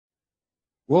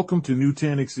Welcome to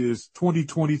Nutanix's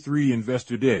 2023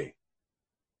 Investor Day.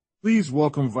 Please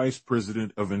welcome Vice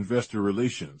President of Investor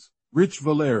Relations, Rich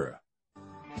Valera.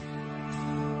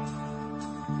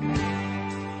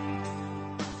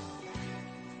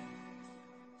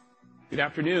 Good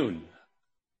afternoon.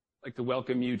 I'd like to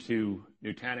welcome you to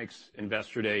Nutanix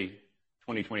Investor Day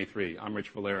 2023. I'm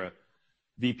Rich Valera,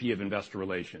 VP of Investor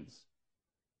Relations.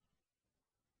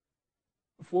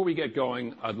 Before we get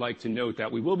going, I'd like to note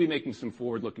that we will be making some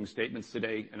forward-looking statements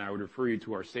today, and I would refer you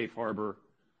to our safe harbor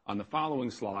on the following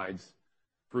slides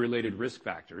for related risk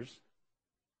factors.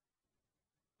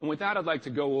 And with that, I'd like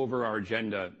to go over our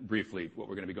agenda briefly, what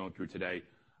we're going to be going through today.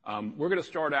 We're going to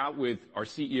start out with our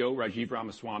CEO, Rajiv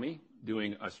Ramaswami,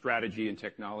 doing a strategy and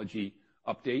technology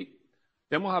update.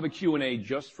 Then we'll have a Q&A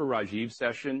just for Rajiv's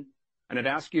session, and I'd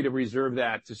ask you to reserve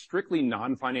that to strictly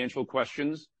non-financial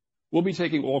questions. We'll be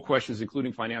taking all questions,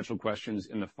 including financial questions,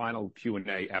 in the final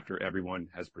Q&A after everyone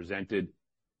has presented.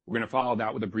 We're going to follow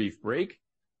that with a brief break.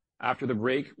 After the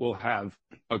break, we'll have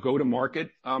a go-to-market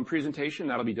presentation.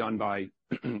 That'll be done by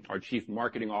our Chief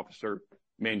Marketing Officer,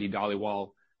 Mandy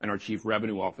Dhaliwal, and our Chief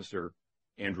Revenue Officer,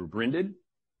 Andrew Brinded.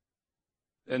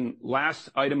 And last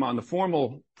item on the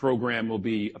formal program will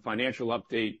be a financial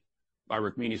update by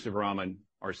Rukmini Sivaraman,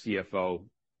 our CFO.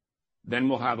 Then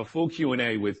we'll have a full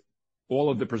Q&A with all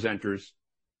of the presenters,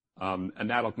 and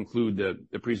that'll conclude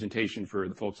the presentation for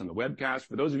the folks on the webcast.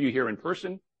 For those of you here in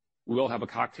person, we will have a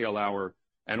cocktail hour,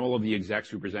 and all of the execs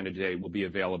who presented today will be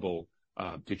available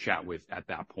to chat with at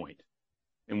that point.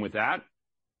 And with that,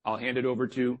 I'll hand it over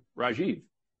to Rajiv.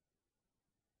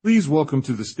 Please welcome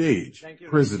to the stage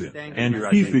President and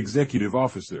Chief Executive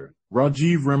Officer,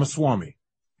 Rajiv Ramaswamy.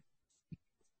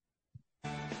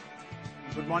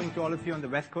 Good morning to all of you on the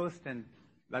West Coast, and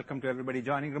welcome to everybody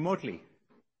joining remotely.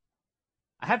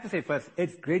 I have to say first,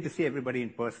 it's great to see everybody in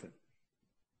person.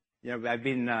 You know,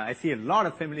 I see a lot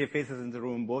of familiar faces in the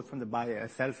room, both from the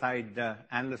sell-side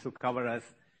analysts who cover us,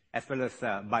 as well as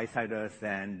buy-siders,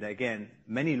 and again,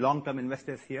 many long-term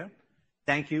investors here.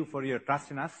 Thank you for your trust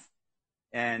in us,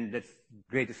 and it's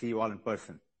great to see you all in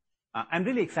person. I'm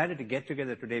really excited to get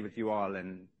together today with you all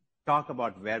and talk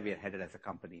about where we are headed as a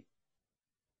company.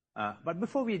 But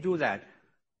before we do that,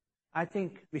 I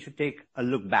think we should take a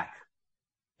look back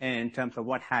in terms of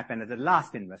what happened at the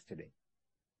last Investor Day.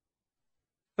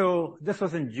 So this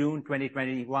was in June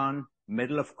 2021,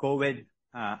 middle of COVID.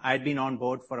 I'd been on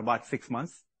board for about 6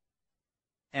 months.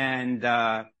 And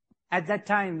at that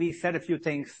time, we said a few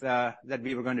things that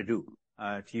we were going to do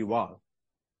to you all.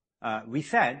 We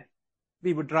said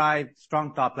we would drive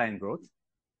strong top-line growth,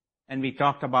 and we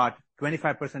talked about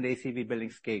 25% ACV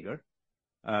billings CAGR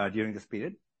during this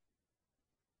period.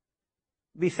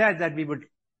 We said that we would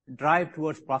drive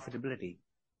towards profitability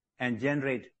and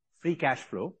generate free cash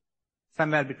flow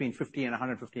somewhere between $50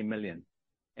 and $150 million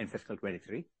in fiscal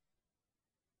 23.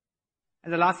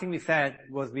 And the last thing we said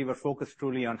was we were focused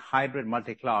truly on hybrid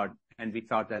multi-cloud, and we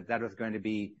thought that that was going to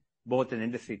be both an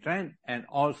industry trend and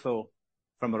also,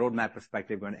 from a roadmap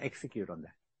perspective, going to execute on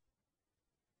that.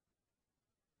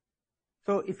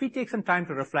 So if we take some time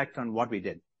to reflect on what we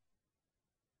did,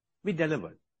 we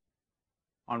delivered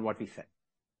on what we said.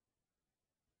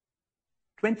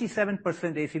 27%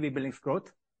 ACV billings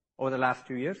growth over the last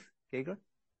 2 years, CAGR.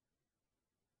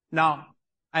 Now,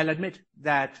 I'll admit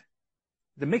that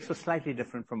the mix was slightly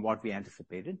different from what we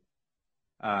anticipated.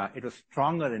 It was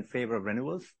stronger in favor of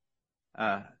renewals,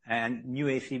 and new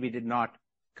ACV did not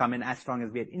come in as strong as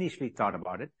we had initially thought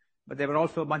about it. But there were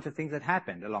also a bunch of things that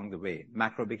happened along the way.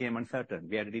 Macro became uncertain.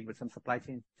 We had to deal with some supply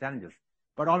chain challenges.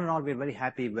 But all in all, we're very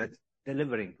happy with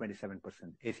delivering 27%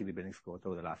 ACV billings growth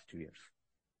over the last 2 years.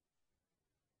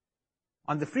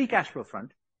 On the free cash flow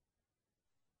front,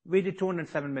 we did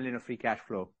 $207 million of free cash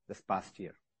flow this past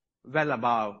year, well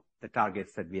above the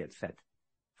targets that we had set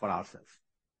for ourselves.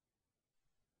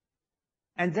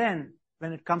 And then,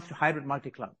 when it comes to hybrid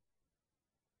multi-cloud,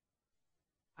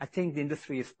 I think the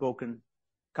industry has spoken.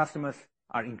 Customers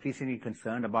are increasingly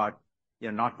concerned about,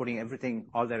 not putting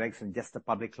all their eggs in just the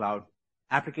public cloud.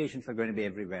 Applications are going to be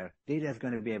everywhere. Data is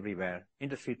going to be everywhere.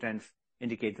 Industry trends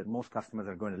indicate that most customers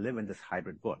are going to live in this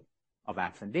hybrid world of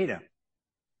apps and data.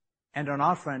 And on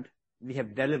our front, we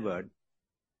have delivered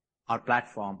our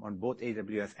platform on both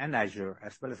AWS and Azure,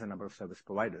 as well as a number of service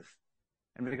providers.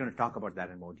 And we're going to talk about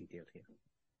that in more detail here.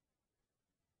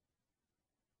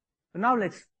 So now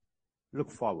let's look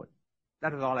forward.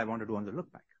 That is all I want to do on the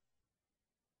look back.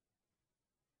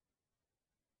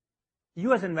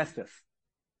 You as investors,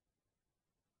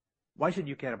 why should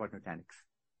you care about Nutanix?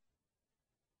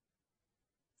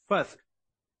 First,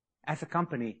 as a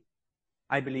company,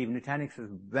 I believe Nutanix is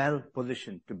well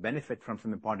positioned to benefit from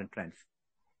some important trends.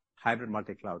 hybrid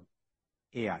multi-cloud,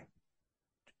 AI,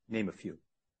 name a few.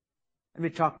 And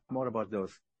we'll talk more about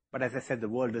those. But as I said, the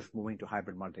world is moving to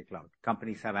hybrid multi-cloud.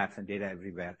 Companies have apps and data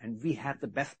everywhere, and we have the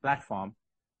best platform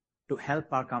to help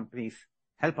our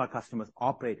customers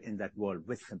operate in that world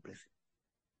with simplicity.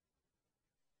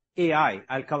 AI,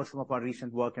 I'll cover some of our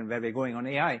recent work and where we're going on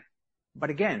AI. But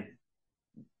again,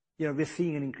 we're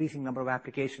seeing an increasing number of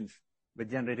applications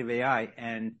with generative AI,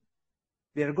 and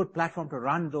we're a good platform to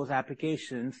run those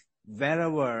applications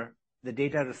wherever the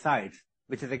data resides,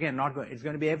 which is again it's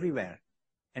going to be everywhere.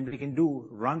 And we can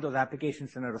run those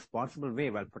applications in a responsible way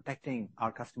while protecting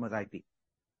our customers' IP.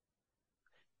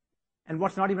 And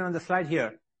what's not even on the slide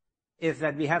here is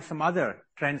that we have some other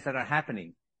trends that are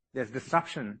happening. There's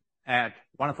disruption at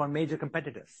one of our major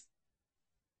competitors.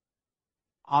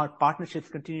 Our partnerships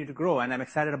continue to grow, and I'm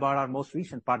excited about our most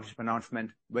recent partnership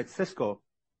announcement with Cisco,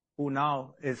 who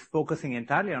now is focusing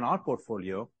entirely on our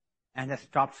portfolio and has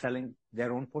stopped selling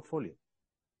their own portfolio.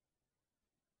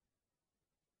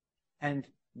 And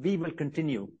we will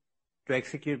continue to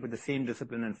execute with the same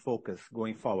discipline and focus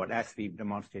going forward as we've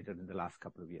demonstrated in the last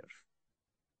couple of years.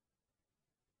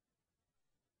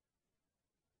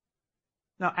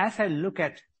 Now, as I look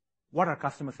at what our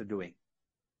customers are doing,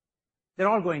 they're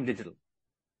all going digital.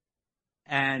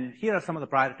 And here are some of the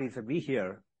priorities that we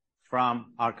hear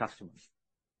from our customers.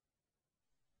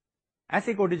 As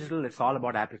they go digital, it's all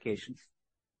about applications.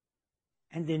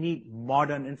 And they need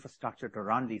modern infrastructure to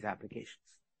run these applications.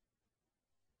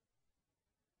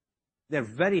 They're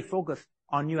very focused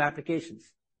on new applications,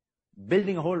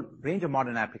 building a whole range of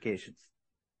modern applications,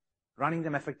 running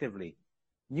them effectively,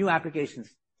 new applications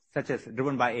such as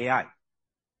driven by AI.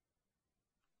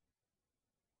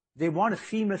 They want to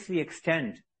seamlessly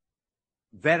extend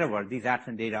wherever these apps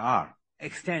and data are,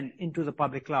 extend into the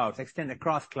public clouds, extend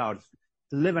across clouds,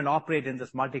 live and operate in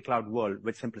this multi-cloud world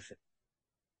with simplicity.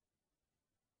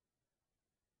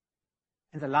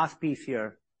 And the last piece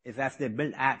here is as they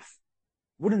build apps,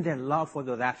 wouldn't they love for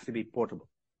those apps to be portable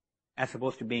as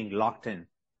opposed to being locked in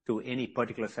to any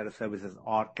particular set of services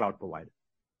or cloud provider?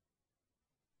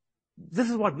 This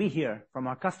is what we hear from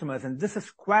our customers, and this is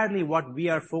squarely what we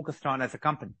are focused on as a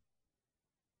company.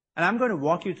 And I'm going to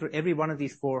walk you through every one of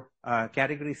these four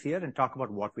categories here and talk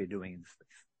about what we're doing in this space.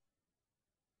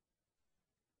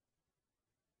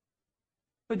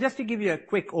 So just to give you a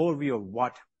quick overview of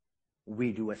what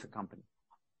we do as a company.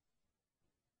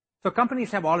 So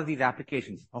companies have all of these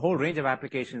applications, a whole range of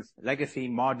applications, legacy,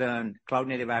 modern,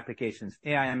 cloud-native applications,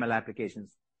 AI, ML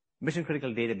applications,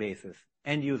 mission-critical databases,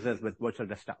 end users with virtual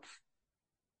desktops.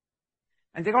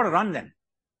 And they got to run them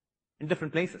in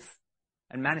different places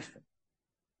and manage them.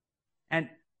 And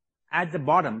at the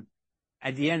bottom,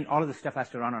 at the end, all of this stuff has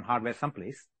to run on hardware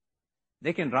someplace.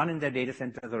 They can run in their data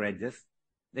centers or edges.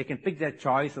 They can pick their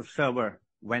choice of server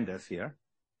vendors here.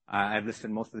 I've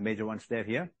listed most of the major ones there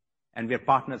here. And we're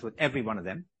partners with every one of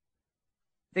them.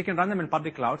 They can run them in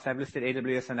public clouds. I've listed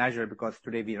AWS and Azure because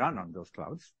today we run on those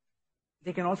clouds.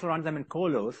 They can also run them in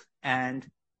colos and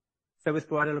service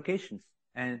provider locations.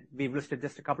 And we've listed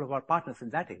just a couple of our partners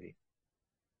in that area.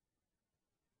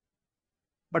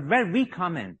 But where we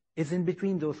come in is in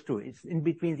between those two. It's in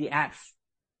between the apps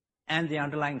and the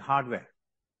underlying hardware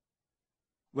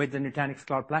with the Nutanix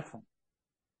Cloud Platform.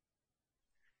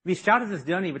 We started this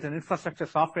journey with an infrastructure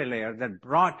software layer that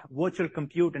brought virtual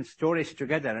compute and storage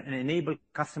together and enabled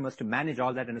customers to manage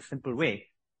all that in a simple way,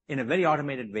 in a very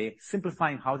automated way,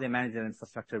 simplifying how they manage their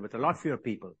infrastructure with a lot fewer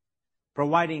people,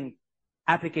 providing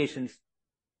applications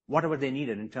whatever they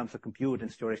needed in terms of compute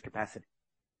and storage capacity.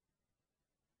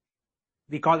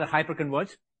 We call that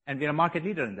hyperconverged, and we're a market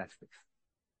leader in that space.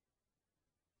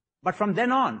 But from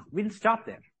then on, we didn't stop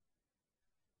there.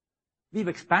 We've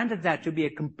expanded that to be a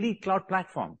complete cloud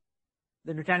platform,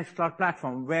 the Nutanix Cloud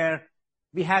Platform, where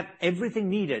we have everything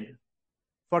needed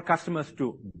for customers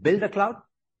to build a cloud,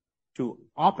 to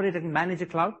operate and manage a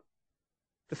cloud,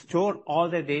 to store all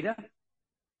their data,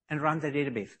 and run their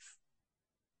databases.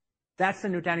 That's the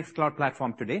Nutanix Cloud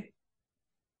Platform today.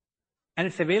 And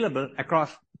it's available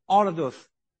across all of those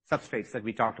substrates that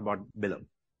we talked about below.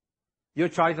 Your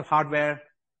choice of hardware,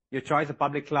 your choice of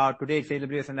public cloud. Today it's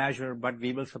AWS and Azure, but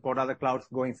we will support other clouds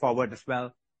going forward as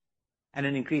well, and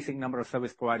an increasing number of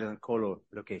service providers and colo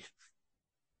locations.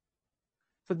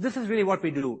 So this is really what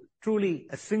we do, truly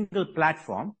a single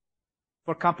platform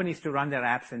for companies to run their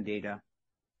apps and data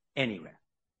anywhere.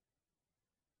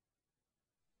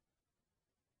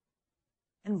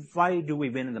 And why do we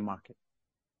win in the market?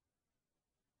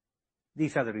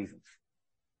 These are the reasons.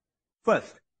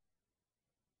 First,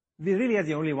 we really are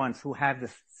the only ones who have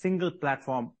this single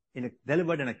platform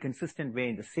delivered in a consistent way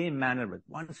in the same manner with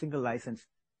one single license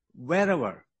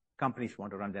wherever companies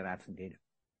want to run their apps and data.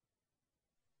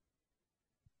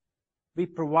 We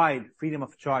provide freedom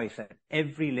of choice at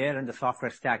every layer in the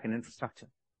software stack and infrastructure.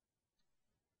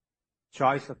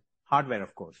 Choice of hardware,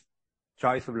 of course.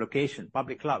 Choice of location,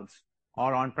 public clouds,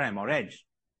 or on-prem or edge.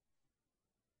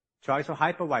 Choice of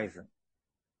hypervisor.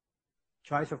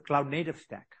 Choice of cloud-native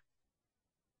stack.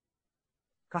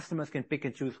 Customers can pick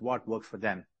and choose what works for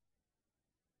them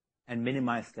and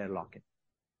minimize their lock-in.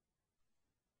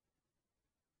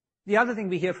 The other thing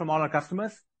we hear from all our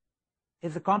customers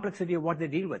is the complexity of what they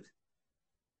deal with.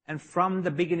 And from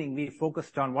the beginning, we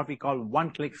focused on what we call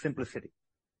one-click simplicity,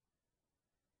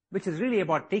 which is really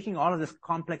about taking all of this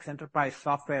complex enterprise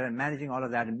software and managing all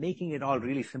of that and making it all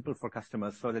really simple for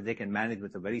customers so that they can manage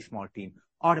with a very small team,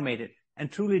 automate it,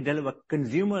 and truly deliver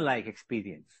consumer-like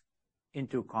experience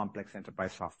into complex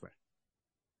enterprise software.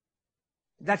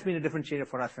 That's been a differentiator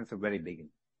for us since the very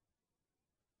beginning.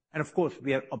 And of course,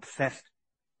 we are obsessed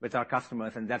with our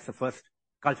customers, and that's the first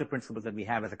culture principle that we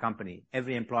have as a company.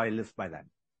 Every employee lives by that.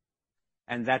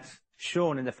 And that's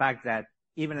shown in the fact that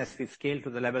even as we've scaled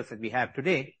to the levels that we have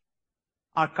today,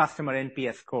 our customer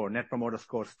NPS score, Net Promoter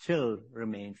Score, still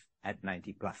remains at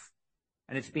 90+.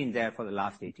 And it's been there for the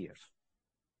last 8 years.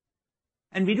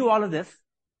 And we do all of this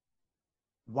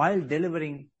while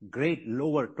delivering great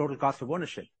lower total cost of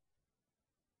ownership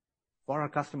for our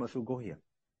customers who go here.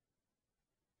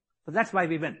 So that's why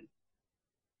we win.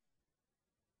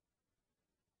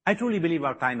 I truly believe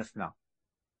our time is now.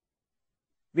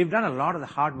 We've done a lot of the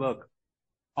hard work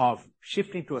of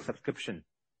shifting to a subscription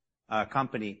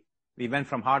company. We went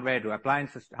from hardware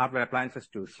appliances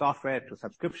to software to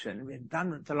subscription. We've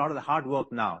done a lot of the hard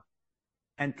work now.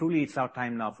 And truly, it's our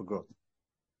time now for growth.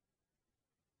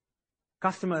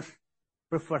 Customers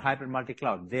prefer hybrid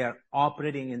multi-cloud. They are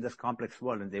operating in this complex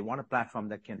world, and they want a platform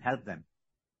that can help them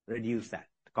reduce that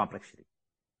complexity,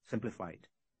 simplify it.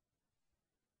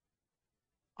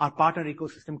 Our partner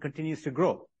ecosystem continues to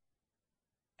grow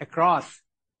across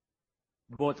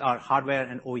both our hardware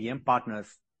and OEM partners,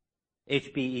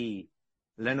 HPE,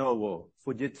 Lenovo,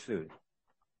 Fujitsu,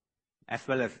 as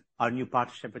well as our new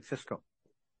partnership with Cisco.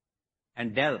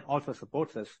 And Dell also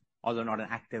supports us, although not an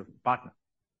active partner.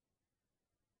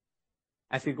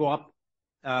 As we go up,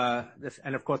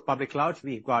 and of course, public clouds,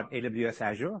 we've got AWS,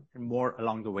 Azure, and more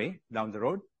along the way, down the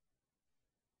road.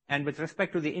 And with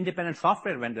respect to the independent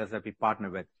software vendors that we partner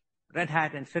with, Red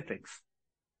Hat and Citrix.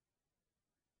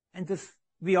 And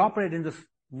we operate in this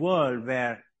world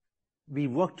where we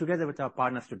work together with our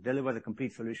partners to deliver the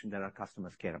complete solution that our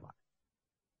customers care about.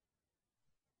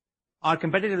 Our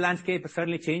competitive landscape is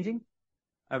certainly changing,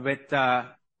 with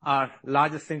our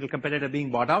largest single competitor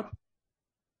being bought out,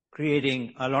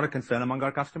 creating a lot of concern among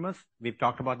our customers. We've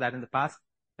talked about that in the past.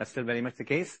 That's still very much the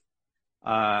case.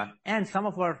 And some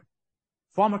of our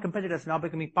former competitors now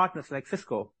becoming partners like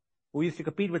Cisco, who used to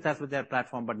compete with us with their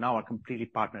platform, but now are completely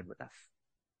partnered with us.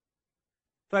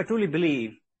 So I truly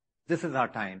believe this is our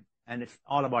time, and it's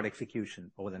all about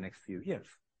execution over the next few years.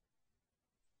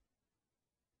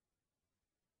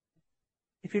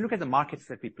 If you look at the markets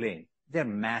that we play in, they're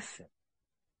massive.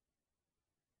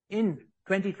 In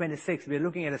 2026, we're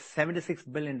looking at a $76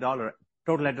 billion total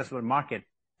addressable market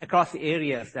across the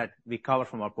areas that we cover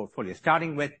from our portfolio,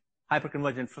 starting with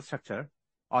hyperconverged infrastructure,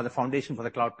 or the foundation for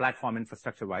the cloud platform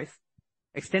infrastructure-wise,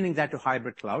 extending that to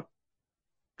hybrid cloud,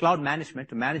 cloud management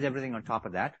to manage everything on top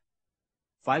of that,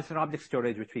 files and object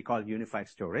storage, which we call unified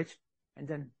storage, and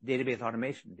then database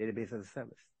automation, database as a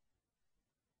service.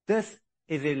 This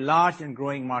is a large and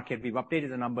growing market. We've updated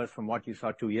the numbers from what you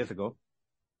saw 2 years ago.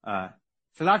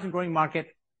 It's a large and growing market,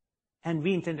 and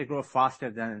we intend to grow faster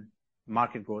than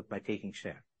market growth by taking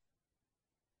share.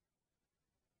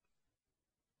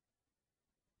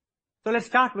 So let's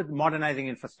start with modernizing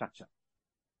infrastructure.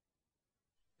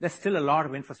 There's still a lot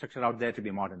of infrastructure out there to be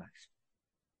modernized.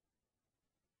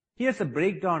 Here's a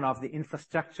breakdown of the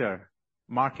infrastructure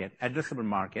market, addressable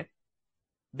market,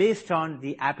 based on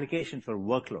the applications or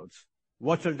workloads,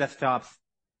 virtual desktops,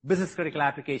 business-critical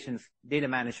applications, data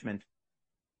management,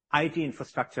 IT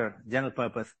infrastructure, general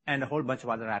purpose, and a whole bunch of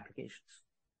other applications.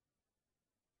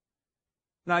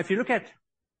 Now, if you look at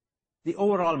the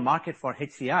overall market for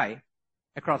HCI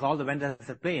across all the vendors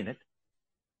that play in it,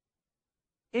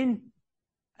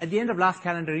 at the end of last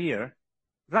calendar year,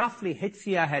 roughly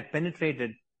HCI had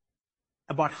penetrated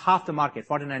about half the market,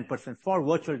 49%, for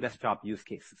virtual desktop use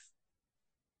cases.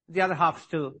 The other half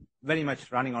still very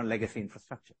much running on legacy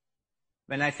infrastructure.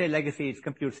 When I say legacy, it's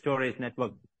compute, storage,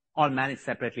 network, all managed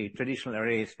separately, traditional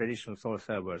arrays, traditional source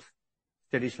servers,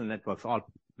 traditional networks, all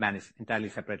managed entirely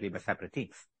separately by separate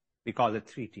teams. We call it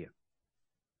 3-tier.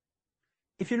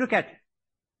 If you look at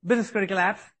business critical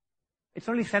apps, It's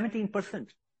only 17%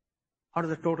 out of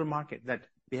the total market that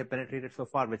we have penetrated so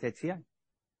far with HCI.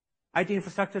 IT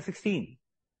infrastructure, 16,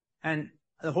 and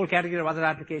the whole category of other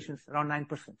applications, around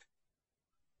 9%.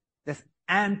 There's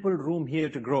ample room here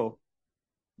to grow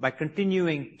by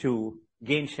continuing to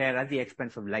gain share at the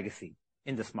expense of legacy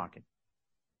in this market.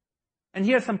 And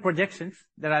here are some projections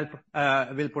that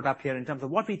will put up here in terms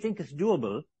of what we think is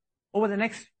doable over the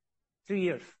next 3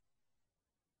 years.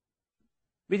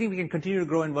 We think we can continue to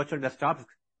grow in virtual desktops.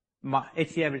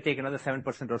 HCI will take another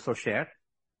 7% or so share.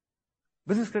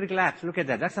 Business critical apps, look at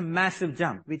that. That's a massive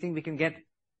jump. We think we can get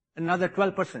another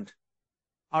 12%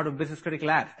 out of business critical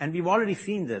apps. And we've already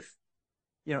seen this.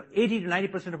 80 to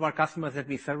 90% of our customers that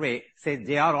we survey say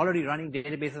they are already running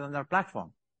databases on our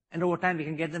platform. And over time, we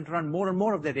can get them to run more and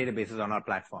more of their databases on our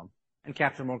platform and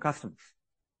capture more customers.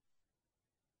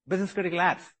 Business critical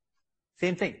apps,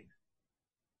 same thing.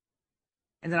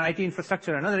 And then IT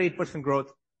infrastructure, another 8%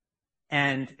 growth.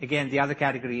 And again, the other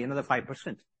category, another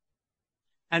 5%.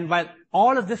 And while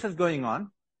all of this is going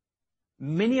on,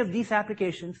 many of these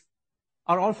applications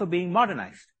are also being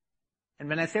modernized. And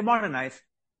when I say modernized,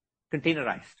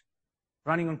 containerized,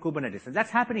 running on Kubernetes. And that's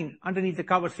happening underneath the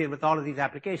covers here with all of these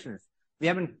applications. We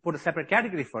haven't put a separate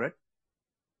category for it.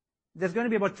 There's going to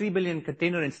be about 3 billion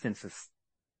container instances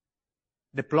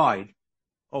deployed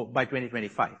by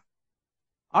 2025.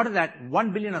 Out of that,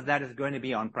 1 billion of that is going to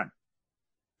be on-prem.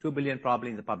 2 billion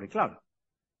probably in the public cloud.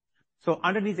 So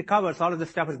underneath the covers, all of this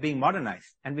stuff is being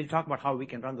modernized. And we'll talk about how we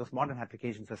can run those modern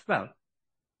applications as well.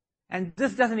 And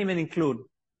this doesn't even include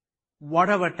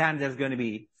whatever TAM there's going to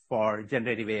be for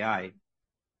generative AI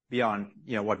beyond,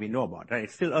 what we know about, right?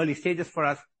 It's still early stages for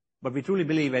us, but we truly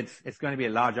believe it's going to be a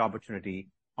large opportunity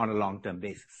on a long-term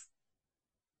basis.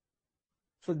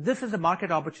 So this is a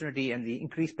market opportunity and the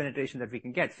increased penetration that we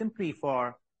can get simply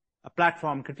for a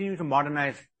platform continuing to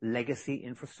modernize legacy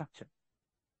infrastructure.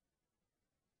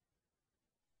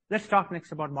 Let's talk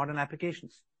next about modern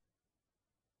applications.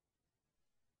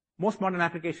 Most modern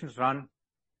applications run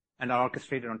and are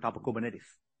orchestrated on top of Kubernetes.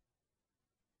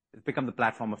 It's become the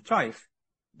platform of choice,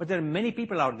 but there are many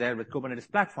people out there with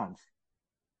Kubernetes platforms,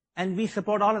 and we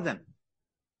support all of them.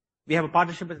 We have a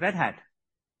partnership with Red Hat.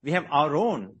 We have our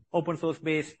own open source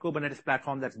based Kubernetes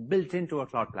platform that's built into a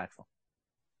cloud platform.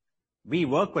 We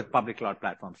work with public cloud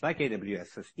platforms like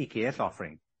AWS's EKS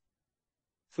offering,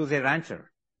 SUSE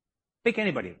Rancher. Pick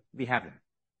anybody, we have them.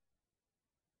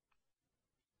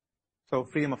 So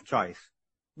freedom of choice.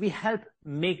 We help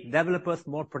make developers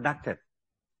more productive.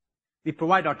 We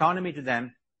provide autonomy to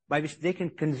them by which they can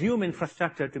consume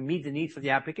infrastructure to meet the needs of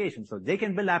the application. So they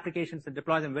can build applications and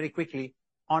deploy them very quickly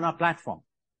on our platform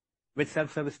with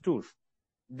self-service tools.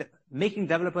 Making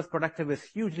developers productive is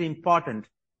hugely important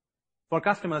for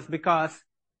customers because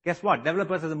guess what?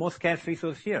 Developers are the most scarce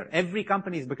resource here. Every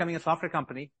company is becoming a software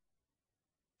company,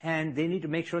 and they need to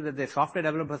make sure that their software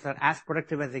developers are as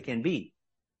productive as they can be.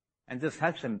 And this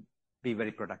helps them be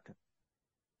very productive.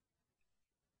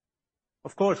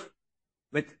 Of course,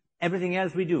 with everything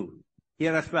else we do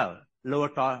here as well, lower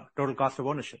total cost of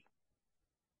ownership.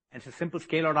 And it's a simple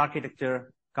scale-out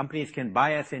architecture. Companies can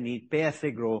buy as they need, pay as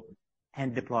they grow,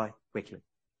 and deploy quickly,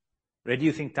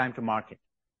 reducing time to market.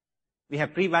 We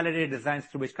have pre-validated designs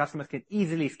through which customers can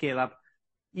easily scale up,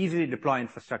 easily deploy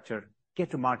infrastructure,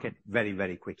 get to market very,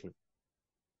 very quickly.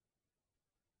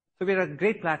 So we're a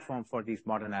great platform for these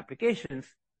modern applications.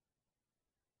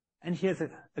 And here's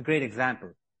a great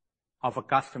example of a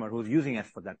customer who's using us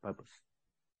for that purpose.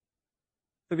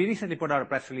 So we recently put out a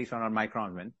press release on our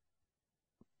Micron win.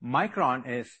 Micron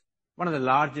is one of the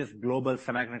largest global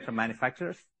semiconductor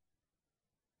manufacturers,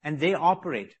 and they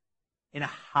operate in a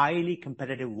highly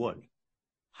competitive world.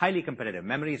 Highly competitive.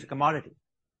 Memory is a commodity.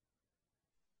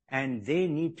 And they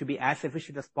need to be as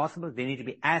efficient as possible. They need to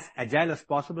be as agile as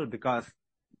possible because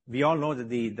we all know that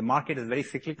the market is very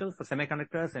cyclical for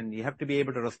semiconductors, and you have to be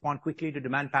able to respond quickly to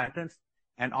demand patterns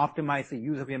and optimize the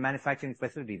use of your manufacturing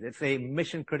facilities. It's a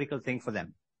mission-critical thing for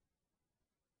them.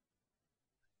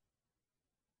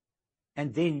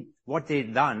 And what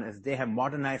they've done is they have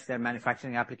modernized their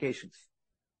manufacturing applications.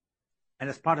 And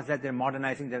as part of that, they're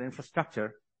modernizing their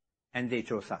infrastructure, and they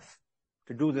chose us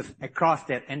to do this across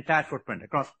their entire footprint,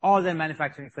 across all their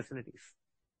manufacturing facilities.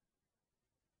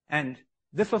 And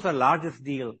this was our largest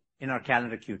deal in our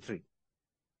calendar Q3.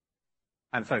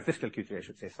 I'm sorry, fiscal Q3, I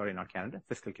should say. Sorry, not calendar,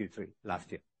 fiscal Q3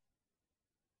 last year.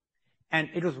 And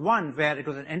it was one where it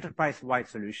was an enterprise-wide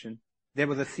solution. There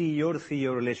was a CEO to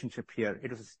CEO relationship here.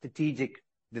 It was a strategic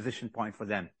decision point for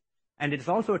them. And it's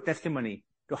also a testimony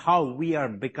to how we are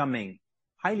becoming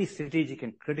highly strategic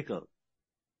and critical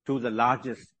to the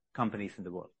largest companies in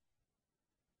the world.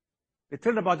 We're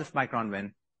thrilled about this Micron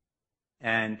win.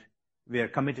 and we are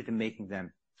committed to making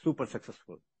them super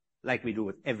successful, like we do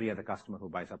with every other customer who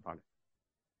buys our product.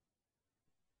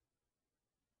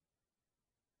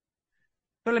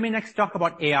 So let me next talk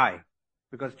about AI,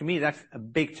 because to me, that's a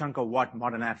big chunk of what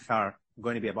modern apps are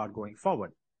going to be about going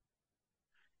forward.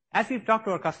 As we've talked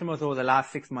to our customers over the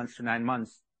last 6 months to 9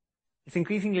 months, it's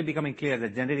increasingly becoming clear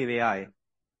that generative AI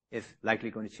is likely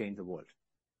going to change the world.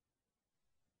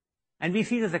 And we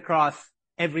see this across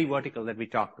every vertical that we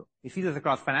talk to. We see this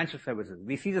across financial services.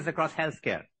 We see this across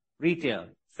healthcare, retail,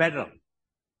 federal.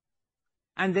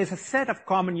 And there's a set of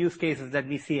common use cases that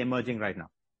we see emerging right now.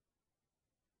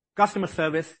 Customer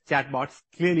service, chatbots,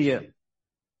 clearly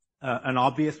an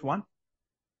obvious one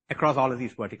across all of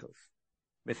these verticals.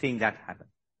 We're seeing that happen.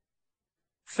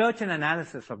 Search and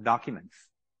analysis of documents,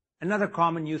 another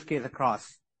common use case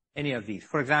across any of these.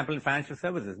 For example, in financial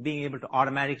services, being able to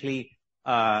automatically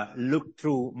look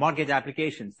through mortgage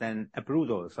applications and approve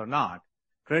those or not.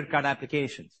 Credit card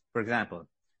applications, for example.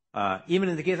 Even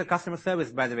in the case of customer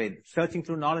service, by the way, searching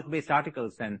through knowledge-based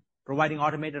articles and providing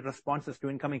automated responses to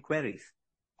incoming queries.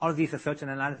 All of these are search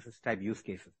and analysis type use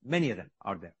cases, many of them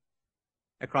out there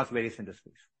across various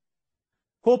industries.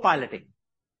 Co-piloting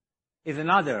is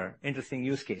another interesting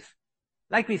use case.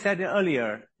 Like we said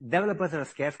earlier, developers are a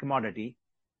scarce commodity,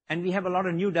 and we have a lot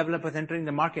of new developers entering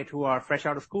the market who are fresh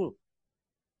out of school.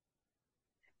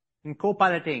 In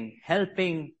co-piloting,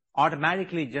 helping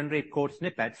automatically generate code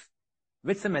snippets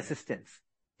with some assistance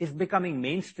is becoming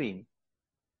mainstream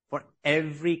for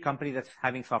every company that's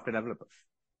having software developers.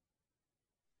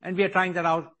 And we are trying that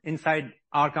out inside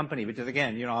our company, which is,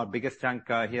 again, our biggest chunk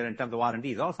here in terms of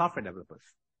R&D is all software developers.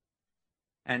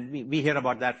 And we hear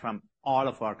about that from all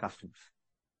of our customers.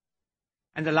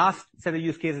 And the last set of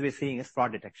use cases we're seeing is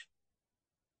fraud detection.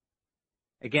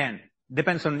 Again,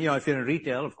 depends on, if you're in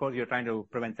retail, of course, you're trying to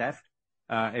prevent theft.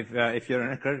 If you're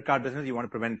in a credit card business, you want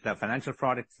to prevent financial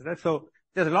fraud, etc. So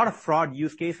there's a lot of fraud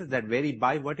use cases that vary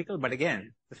by vertical. But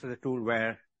again, this is a tool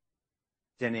where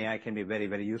Gen AI can be very,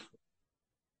 very useful.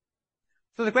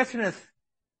 So the question is,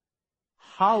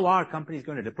 how are companies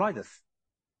going to deploy this?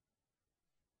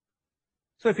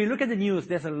 So if you look at the news,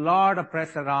 there's a lot of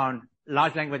press around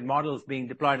large language models being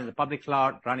deployed in the public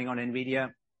cloud, running on NVIDIA.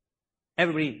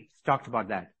 Everybody's talked about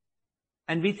that.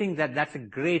 And we think that that's a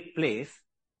great place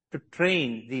to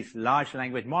train these large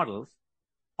language models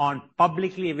on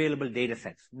publicly available data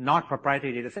sets, not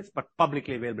proprietary data sets, but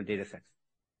publicly available data sets.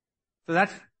 So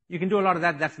you can do a lot of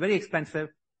that. That's very expensive.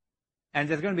 And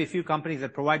there's going to be a few companies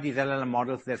that provide these LLM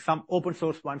models. There's some open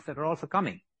source ones that are also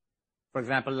coming. For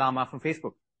example, Llama from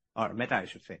Facebook, or Meta, I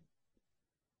should say.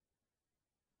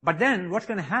 But then what's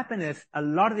going to happen is a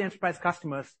lot of the enterprise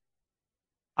customers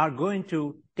are going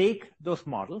to take those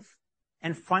models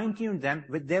and fine-tune them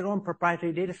with their own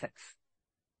proprietary data sets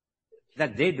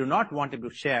that they do not want to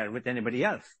share with anybody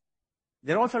else.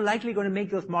 They're also likely going to make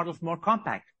those models more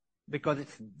compact because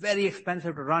it's very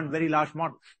expensive to run very large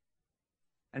models.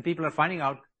 And people are finding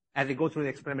out as they go through the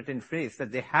experimenting phase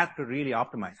that they have to really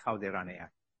optimize how they run AI.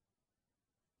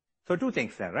 So two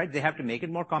things there, right? They have to make it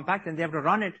more compact and they have to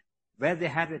run it where they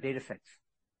have the data sets.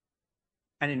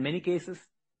 And in many cases,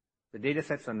 the data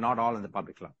sets are not all in the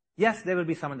public cloud. Yes, there will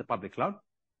be some in the public cloud,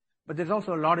 but there's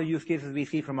also a lot of use cases we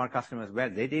see from our customers where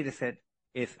their data set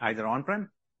is either on-prem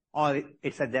or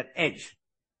it's at their edge.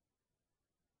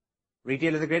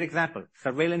 Retail is a great example.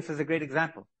 Surveillance is a great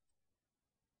example.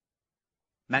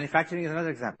 Manufacturing is another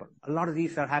example. A lot of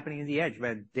these are happening in the edge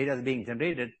where data is being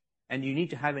generated and you need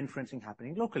to have inferencing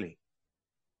happening locally.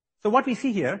 So what we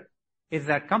see here is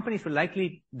that companies will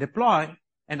likely deploy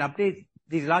and update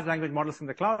these large language models in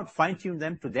the cloud, fine-tune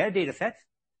them to their data sets,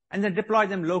 and then deploy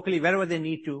them locally wherever they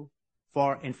need to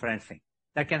for inferencing.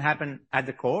 That can happen at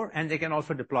the core, and they can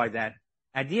also deploy that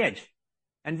at the edge.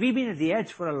 And we've been at the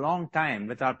edge for a long time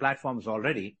with our platforms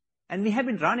already, and we have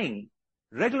been running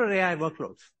regular AI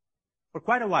workloads for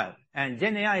quite a while. And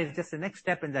Gen AI is just the next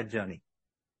step in that journey.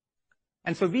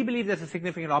 And so we believe there's a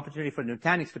significant opportunity for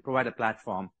Nutanix to provide a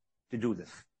platform to do this.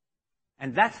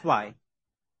 And that's why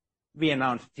we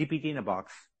announced GPT in a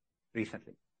Box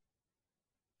recently.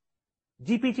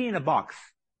 GPT in a Box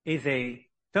is a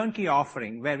turnkey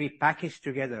offering where we package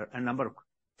together a number of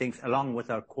things along with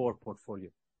our core portfolio.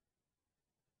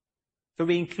 So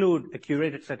we include a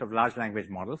curated set of large language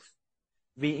models.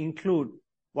 We include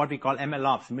what we call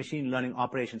MLOps, machine learning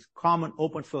operations, common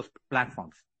open source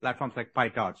platforms like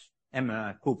PyTorch,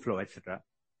 Kubeflow, etc.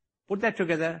 Put that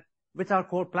together with our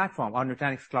core platform, our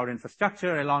Nutanix cloud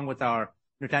infrastructure, along with our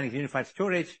Nutanix unified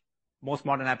storage. Most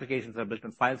modern applications are built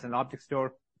on files and object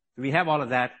store. So we have all of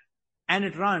that, and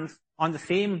it runs on the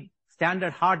same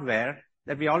standard hardware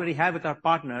that we already have with our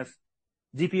partners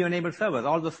GPU-enabled servers.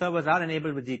 All those servers are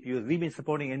enabled with GPUs. We've been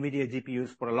supporting NVIDIA GPUs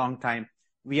for a long time.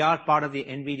 We are part of the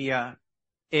NVIDIA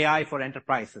AI for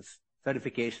Enterprises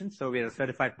certification, so we are a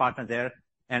certified partner there,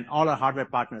 and all our hardware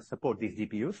partners support these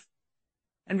GPUs.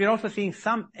 And we're also seeing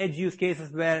some edge use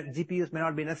cases where GPUs may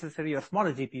not be necessary or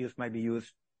smaller GPUs might be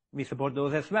used. We support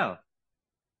those as well.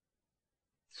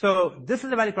 So this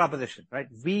is a value proposition, right?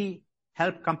 We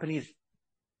help companies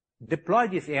deploy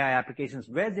these AI applications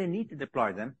where they need to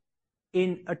deploy them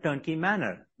in a turnkey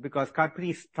manner, because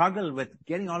companies struggle with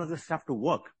getting all of this stuff to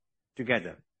work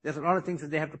together. There's a lot of things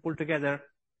that they have to pull together,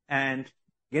 and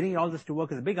getting all this to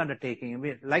work is a big undertaking.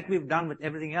 And like we've done with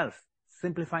everything else,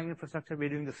 simplifying infrastructure, we're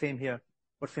doing the same here,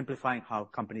 but simplifying how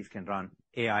companies can run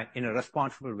AI in a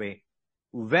responsible way,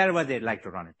 wherever they'd like to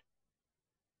run it.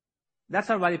 That's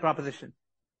our value proposition.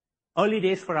 Early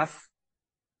days for us,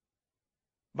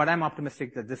 but I'm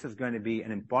optimistic that this is going to be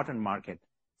an important market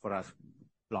for us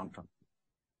long term.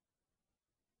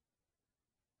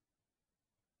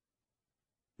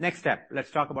 Next step,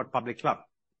 let's talk about public cloud.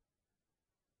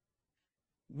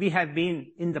 We have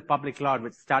been in the public cloud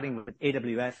starting with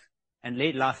AWS, and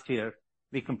late last year,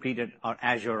 we completed our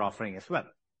Azure offering as well.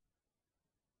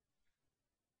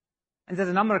 And there's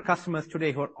a number of customers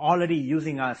today who are already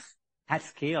using us at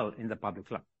scale in the public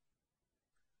cloud.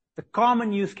 The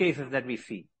common use cases that we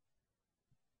see,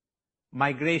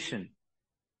 migration,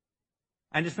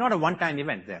 and it's not a one-time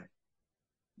event there.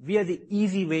 We are the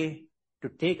easy way to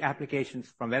take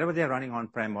applications from wherever they're running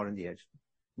on-prem or in the edge,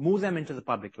 move them into the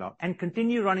public cloud, and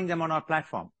continue running them on our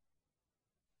platform.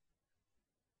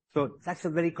 So that's a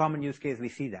very common use case. We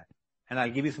see that. And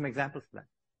I'll give you some examples of that.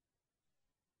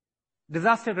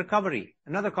 Disaster recovery,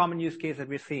 another common use case that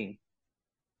we're seeing.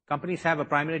 Companies have a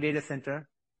primary data center,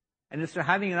 and instead of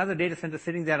having another data center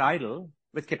sitting there idle,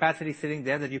 with capacity sitting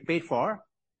there that you paid for,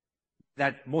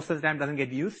 that most of the time doesn't get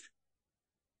used,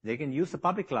 they can use the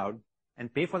public cloud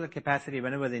and pay for the capacity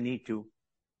whenever they need to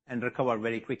and recover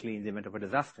very quickly in the event of a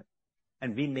disaster.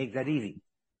 And we make that easy.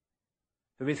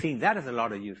 So we're seeing that as a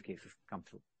lot of use cases come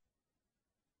through.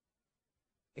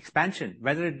 Expansion,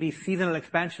 whether it be seasonal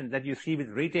expansion that you see with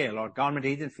retail or government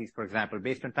agencies, for example,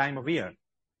 based on time of year,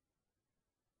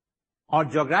 or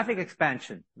geographic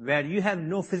expansion, where you have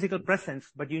no physical presence,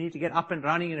 but you need to get up and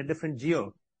running in a different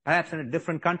geo, perhaps in a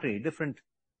different country,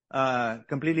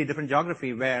 completely different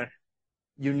geography, where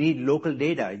you need local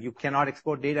data. You cannot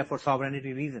export data for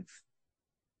sovereignty reasons.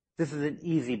 This is an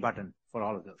easy button for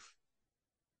all of those.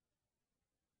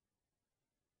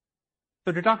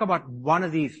 So to talk about one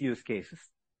of these use cases,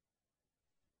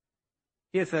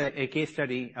 here's a case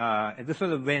study. This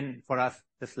was a win for us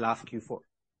this last Q4.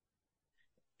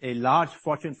 A large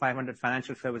Fortune 500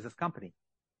 financial services company.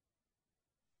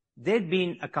 They'd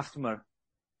been a customer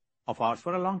of ours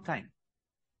for a long time,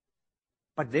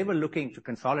 but they were looking to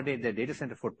consolidate their data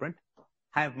center footprint,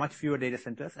 have much fewer data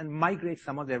centers, and migrate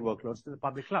some of their workloads to the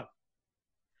public cloud.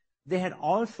 They had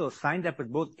also signed up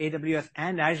with both AWS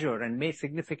and Azure and made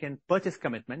significant purchase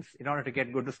commitments in order to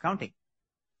get good discounting.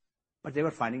 But they were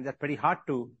finding that pretty hard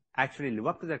to actually live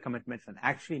up to their commitments and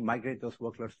actually migrate those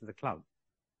workloads to the cloud.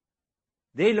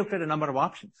 They looked at a number of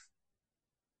options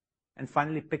and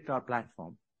finally picked our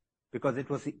platform because it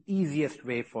was the easiest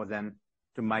way for them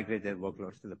to migrate their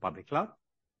workloads to the public cloud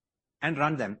and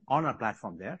run them on our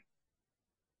platform there.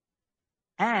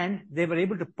 And they were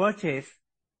able to purchase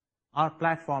our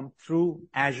platform through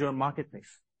Azure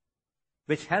Marketplace,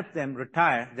 which helped them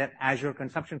retire their Azure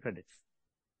consumption credits.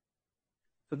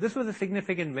 So this was a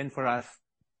significant win for us.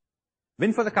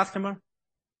 Win for the customer,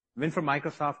 win for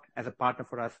Microsoft as a partner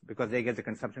for us because they get the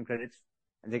consumption credits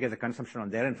and they get the consumption on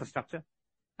their infrastructure,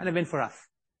 and a win for us.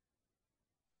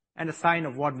 And a sign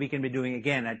of what we can be doing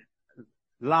again at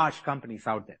large companies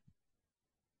out there.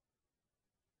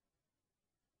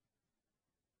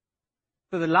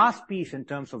 So the last piece in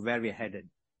terms of where we're headed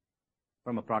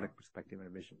from a product perspective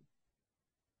and vision.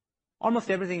 Almost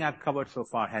everything I've covered so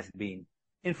far has been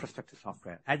infrastructure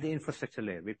software at the infrastructure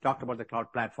layer. We've talked about the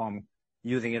cloud platform,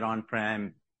 using it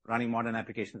on-prem, running modern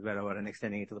applications wherever, and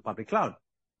extending it to the public cloud.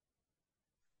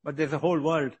 But there's a whole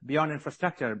world beyond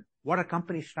infrastructure. What are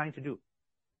companies trying to do?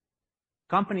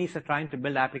 Companies are trying to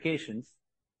build applications,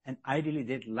 and ideally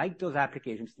they'd like those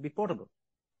applications to be portable.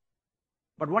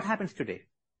 But what happens today?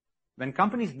 When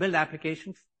companies build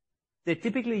applications, they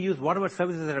typically use whatever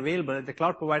services are available at the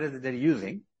cloud providers that they're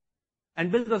using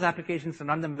and build those applications and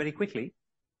run them very quickly.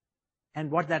 And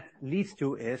what that leads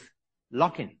to is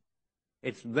lock-in.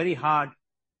 It's very hard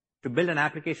to build an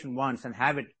application once and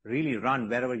have it really run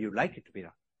wherever you'd like it to be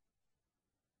run.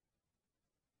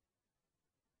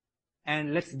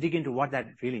 And let's dig into what that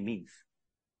really means.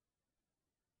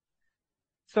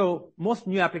 So most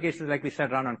new applications, like we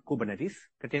said, run on Kubernetes,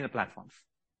 container platforms.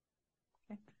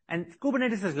 Okay? And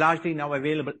Kubernetes is largely now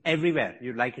available everywhere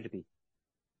you'd like it to be.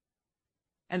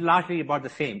 And largely about the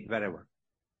same wherever.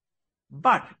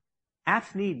 But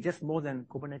apps need just more than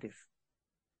Kubernetes.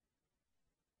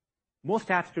 Most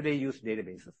apps today use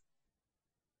databases.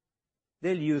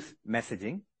 They'll use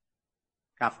messaging,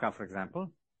 Kafka, for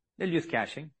example. They'll use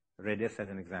caching, Redis as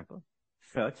an example,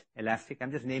 search, Elastic.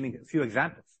 I'm just naming a few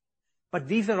examples. But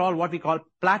these are all what we call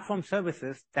platform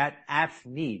services that apps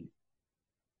need.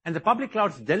 And the public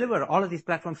clouds deliver all of these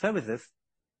platform services.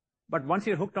 But once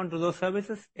you're hooked onto those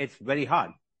services, it's very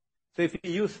hard. So if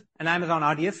you use an Amazon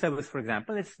RDS service, for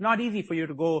example, it's not easy for you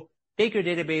to go take your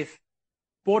database,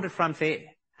 port it from,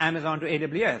 say, Amazon to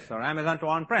AWS, or Amazon to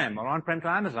on-prem, or on-prem to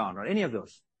Amazon, or any of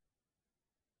those.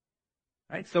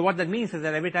 Right? So what that means is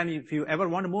that every time if you ever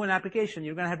want to move an application,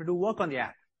 you're going to have to do work on the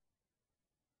app.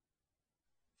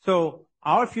 So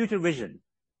our future vision,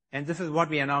 and this is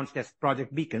what we announced as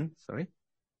Project Beacon,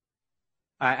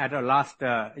 at our last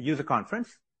user conference,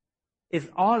 is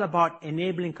all about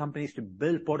enabling companies to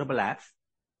build portable apps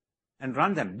and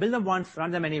run them. Build them once, run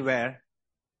them anywhere,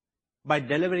 by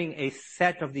delivering a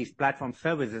set of these platform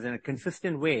services in a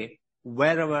consistent way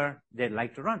wherever they'd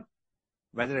like to run.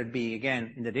 Whether it be,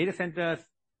 again, in the data centers,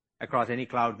 across any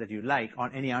cloud that you like,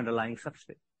 on any underlying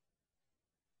substrate.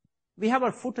 We have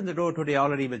our foot in the door today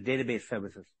already with database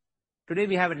services. Today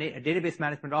we have a database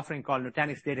management offering called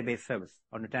Nutanix Database Service,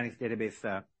 or Nutanix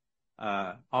Database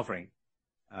offering.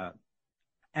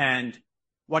 And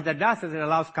what that does is it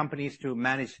allows companies to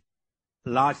manage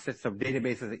large sets of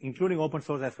databases, including open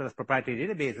source as well as proprietary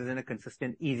databases, in a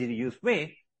consistent, easy-to-use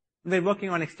way. We're working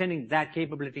on extending that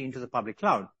capability into the public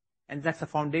cloud. And that's the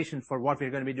foundation for what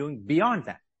we're going to be doing beyond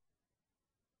that.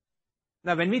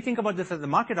 Now, when we think about this as a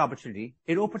market opportunity,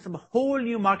 it opens up a whole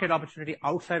new market opportunity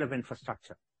outside of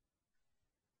infrastructure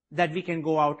that we can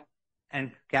go out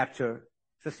and capture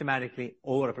systematically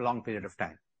over a long period of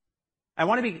time. I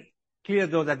want to be clear,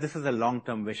 though, that this is a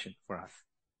long-term vision for us.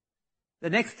 The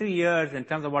next 3 years, in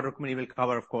terms of what Rukmini will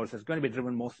cover, of course, is going to be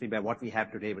driven mostly by what we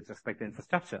have today with respect to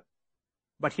infrastructure.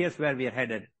 But here's where we are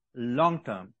headed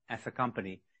long-term as a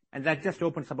company, and that just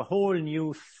opens up a whole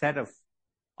new set of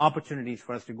opportunities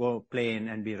for us to go play in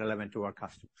and be relevant to our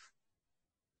customers.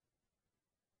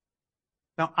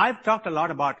 Now, I've talked a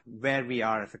lot about where we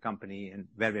are as a company and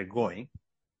where we're going,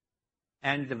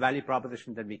 and the value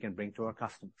proposition that we can bring to our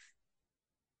customers.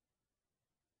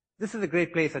 This is a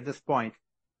great place at this point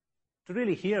to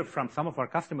really hear from some of our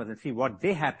customers and see what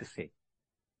they have to say.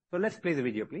 So let's play the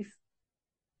video, please.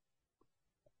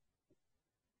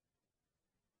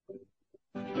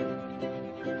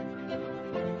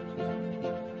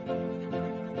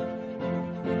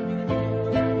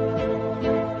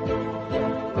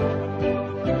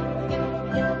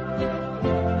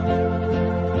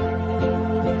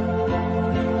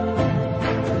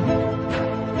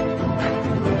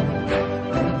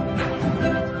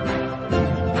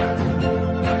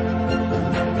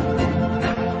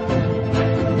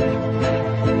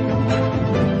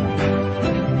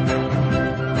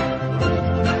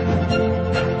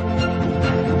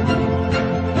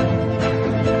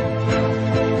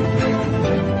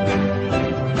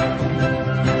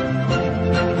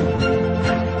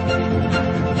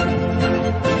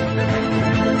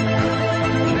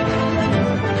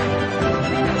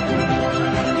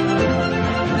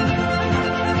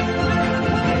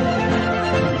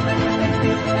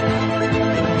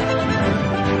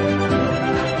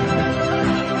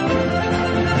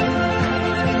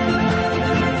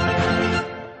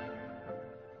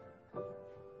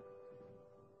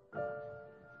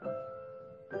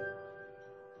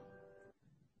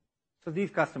 So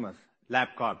these customers,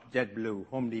 LabCorp, JetBlue,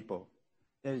 Home Depot,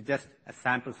 there's just a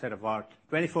sample set of our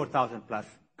 24,000 plus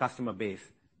customer base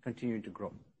continuing to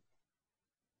grow.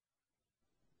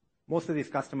 Most of these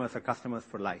customers are customers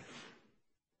for life.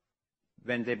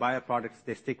 When they buy a product,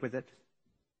 they stick with it.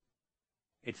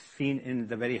 It's seen in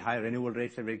the very high renewal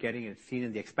rates that we're getting. It's seen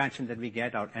in the expansion that we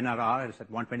get. Our NRR is at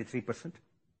 123%.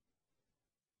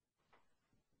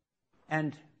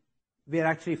 And we're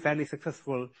actually fairly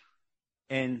successful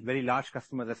in very large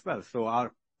customers as well. So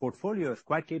our portfolio is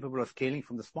quite capable of scaling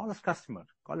from the smallest customer,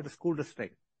 call it a school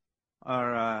district,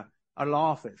 or a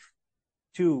law office,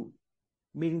 to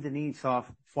meeting the needs of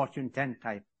Fortune 10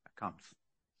 type accounts.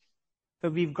 So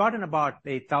we've gotten about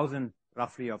 8,000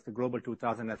 roughly of the global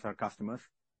 2,000 as our customers.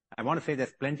 I want to say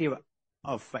there's plenty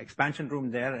of expansion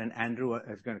room there, and Andrew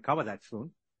is going to cover that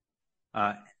soon.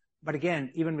 But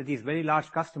again, even with these very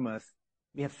large customers,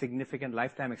 we have significant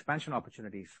lifetime expansion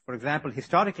opportunities. For example,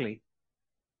 historically,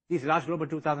 these large Global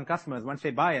 2000 customers, once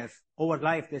they buy us, over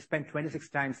life, they spend 26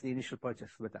 times the initial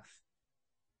purchase with us.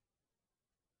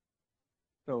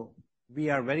 So we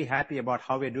are very happy about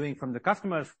how we're doing from the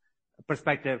customer's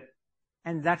perspective,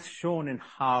 and that's shown in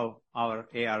how our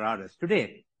ARR is.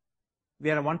 Today,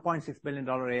 we are a $1.6 billion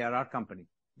ARR company.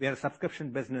 We are a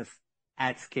subscription business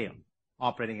at scale,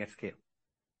 operating at scale.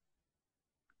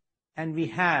 And we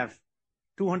have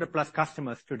 200 plus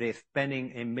customers today spending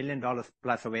 $1 million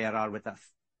plus of ARR with us.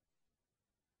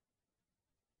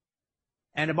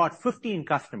 And about 15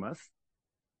 customers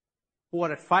who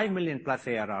are at 5 million plus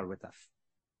ARR with us.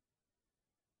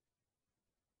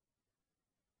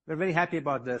 We're very happy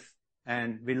about this,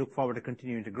 and we look forward to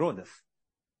continuing to grow this.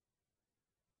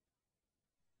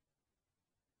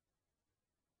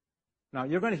 Now,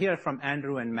 you're going to hear from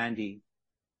Andrew and Mandy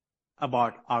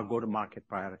about our go-to-market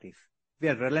priorities. We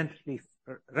are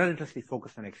relentlessly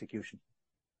focused on execution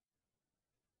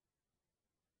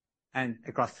and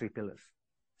across 3 pillars: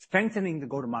 strengthening the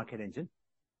go-to-market engine,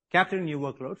 capturing new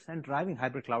workloads, and driving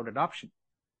hybrid cloud adoption.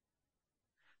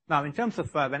 Now, in terms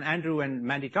of when Andrew and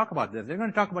Mandy talk about this, they're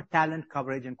going to talk about talent,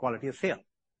 coverage, and quality of sale.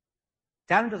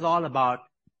 Talent is all about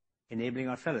enabling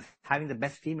our sellers, having the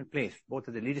best team in place, both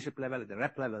at the leadership level, at the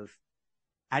rep levels,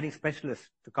 adding specialists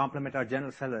to complement our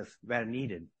general sellers where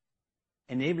needed,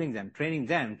 enabling them,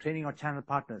 training our channel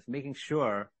partners, making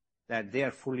sure that they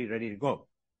are fully ready to go.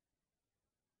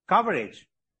 Coverage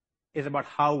is about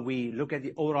how we look at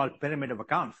the overall pyramid of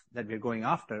accounts that we're going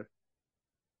after.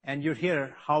 And you'll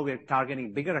hear how we're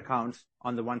targeting bigger accounts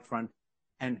on the one front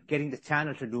and getting the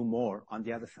channel to do more on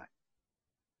the other side.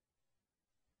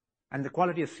 And the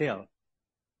quality of sale,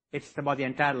 it's about the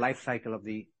entire life cycle of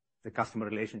the customer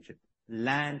relationship.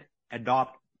 Land,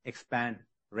 adopt, expand,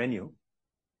 renew.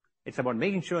 It's about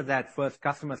making sure that first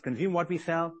customers consume what we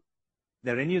sell,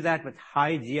 they renew that with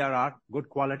high GRR, good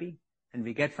quality, and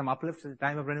we get some uplifts at the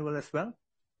time of renewal as well.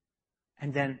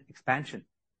 And then expansion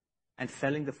and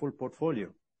selling the full portfolio.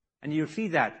 And you see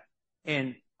that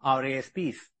in our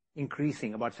ASPs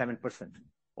increasing about 7%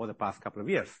 over the past couple of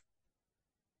years.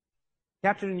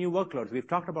 Capturing new workloads. We've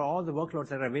talked about all the workloads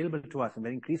that are available to us, and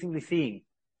we're increasingly seeing,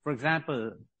 for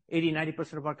example,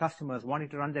 80-90% of our customers wanting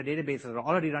to run their databases or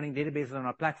already running databases on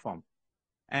our platform.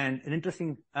 And an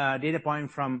interesting data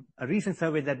point from a recent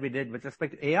survey that we did with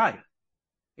respect to AI.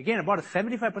 Again, about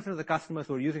 75% of the customers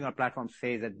who are using our platform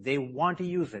say that they want to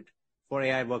use it for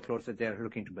AI workloads that they're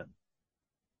looking to build.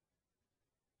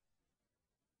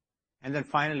 And then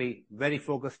finally, very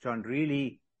focused on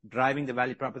really driving the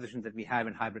value propositions that we have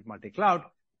in hybrid multi-cloud,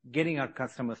 getting our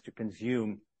customers to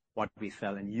consume what we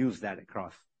sell and use that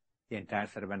across the entire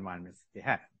set of environments they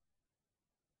have.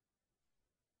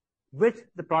 With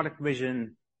the product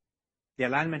vision, the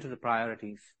alignment of the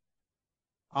priorities,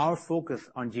 our focus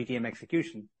on GTM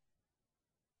execution,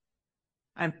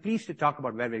 I'm pleased to talk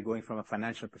about where we're going from a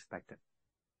financial perspective.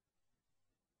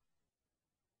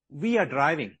 We are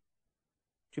driving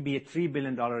to be a $3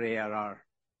 billion ARR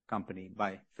company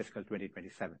by fiscal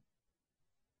 2027.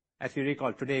 As you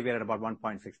recall, today we're at about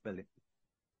 $1.6 billion.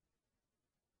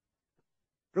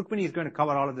 Rukmini is going to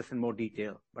cover all of this in more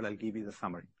detail, but I'll give you the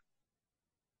summary.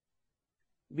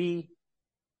 We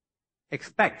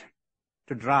expect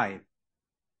to drive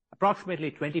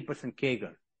approximately 20%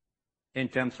 CAGR in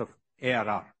terms of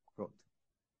ARR growth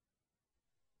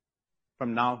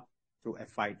from now to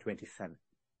FY27.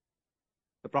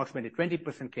 Approximately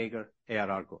 20% CAGR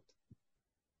ARR growth.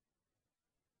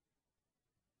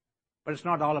 But it's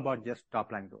not all about just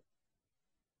top-line growth.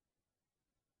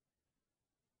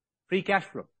 Free cash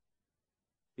flow.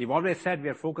 We've always said we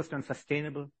are focused on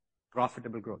sustainable,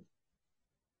 profitable growth.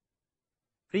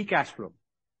 Free cash flow.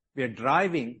 We are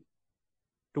driving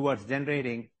towards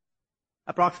generating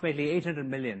approximately $800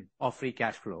 million of free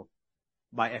cash flow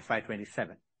by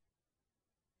FY27.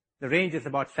 The range is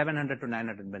about $700 to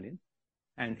 $900 million,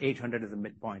 and 800 is the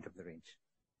midpoint of the range.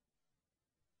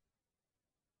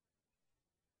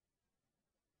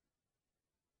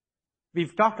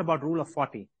 We've talked about Rule of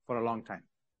 40 for a long time.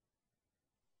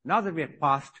 Now that we are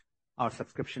past our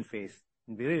subscription phase,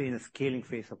 and we're really in a scaling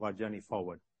phase of our journey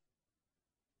forward,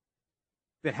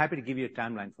 we're happy to give you a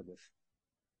timeline for this.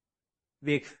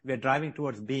 We're driving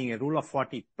towards being a Rule of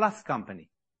 40 plus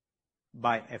company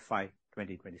by FY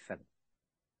 2027.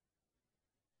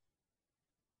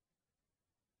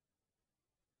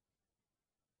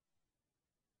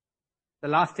 The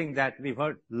last thing that we've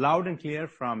heard loud and clear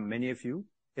from many of you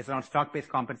is around stock-based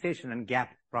compensation and GAAP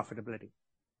profitability.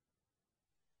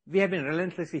 We have been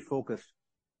relentlessly focused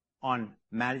on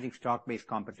managing stock-based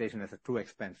compensation as a true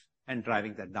expense and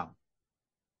driving that down.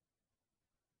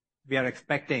 we are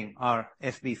expecting our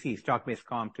SBC, stock-based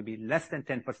comp, to be less than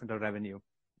 10% of revenue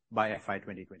by FY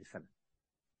 2027.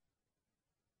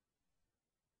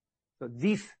 So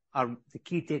these are the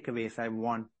key takeaways I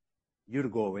want you to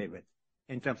go away with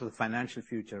in terms of the financial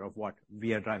future of what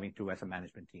we are driving to as a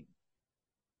management team.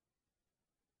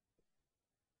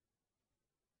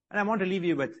 And I want to leave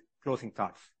you with closing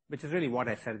thoughts, which is really what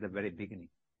I said at the very beginning.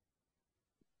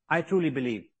 I truly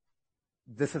believe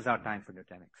this is our time for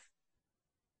Nutanix.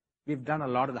 We've done a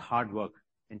lot of the hard work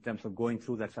in terms of going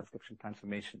through that subscription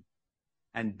transformation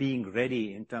and being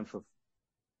ready in terms of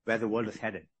where the world is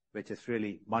headed, which is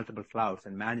really multiple clouds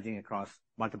and managing across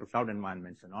multiple cloud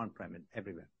environments and on-prem and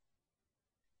everywhere.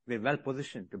 We're well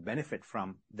positioned to benefit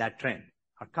from that trend.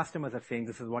 Our customers are saying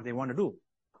this is what they want to do,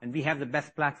 and we have the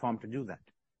best platform to do that.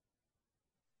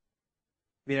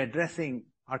 We're addressing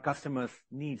our customers'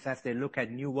 needs as they look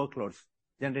at new workloads,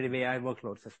 generative AI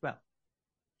workloads as well.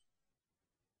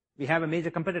 We have a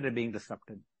major competitor being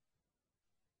disrupted.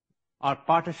 Our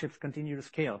partnerships continue to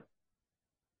scale.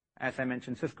 As I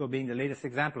mentioned, Cisco being the latest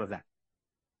example of that.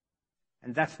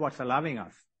 And that's what's allowing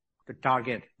us to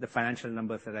target the financial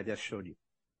numbers that I just showed you,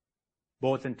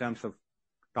 both in terms of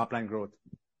top-line growth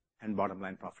and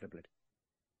bottom-line profitability.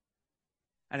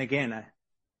 And again,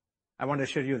 I want to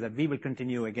assure you that we will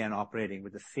continue, again, operating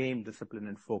with the same discipline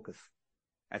and focus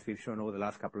as we've shown over the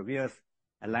last couple of years,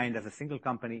 aligned as a single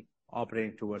company,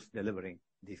 operating towards delivering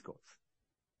these goals.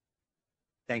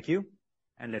 Thank you,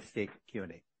 and let's take Q&A.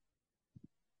 Thank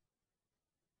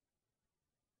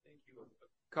you.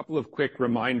 A couple of quick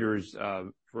reminders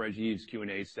for Rajiv's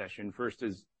Q&A session. First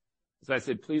is, as I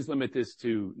said, please limit this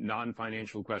to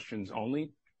non-financial questions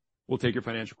only. We'll take your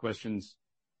financial questions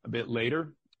a bit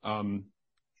later.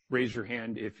 Raise your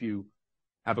hand if you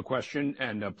have a question,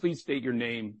 and please state your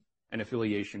name and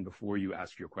affiliation before you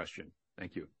ask your question.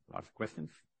 Thank you. Lots of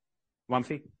questions.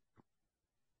 Wamsi?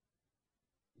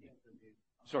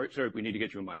 Sorry, we need to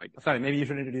get you a mic. Sorry, maybe you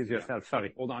should introduce yourself.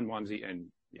 Sorry. Hold on, Wamsi, and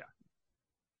yeah.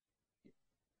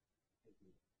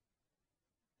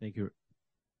 Thank you. Is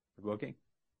it working?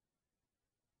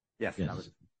 Yes. Yes.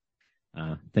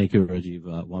 Thank you, Rajiv.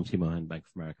 Wamsi Mohan, Bank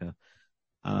of America.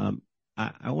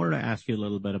 I wanted to ask you a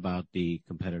little bit about the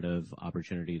competitive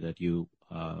opportunity that you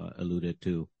alluded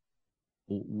to.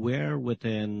 Where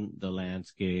within the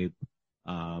landscape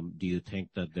do you think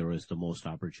that there is the most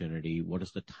opportunity? What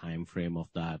is the time frame of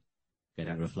that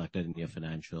getting reflected in your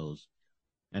financials?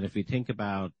 And if we think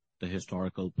about the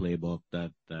historical playbook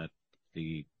that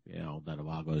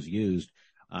Avago has used,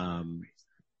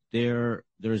 there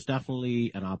is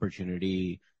definitely an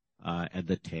opportunity at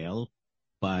the tail,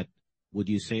 but would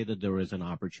you say that there is an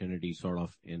opportunity sort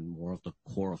of in more of the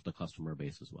core of the customer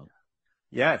base as well?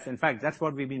 Yes. In fact, that's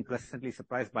what we've been pleasantly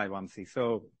surprised by, Wamsi.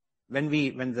 So when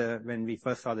we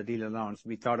first saw the deal announced,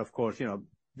 we thought, of course,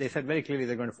 they said very clearly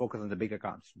they're going to focus on the big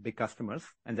accounts, big customers,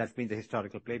 and that's been the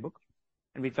historical playbook.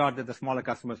 And we thought that the smaller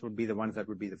customers would be the ones that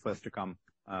would be the first to come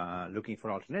looking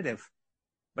for alternatives.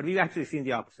 But we've actually seen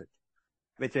the opposite,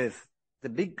 which is the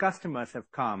big customers have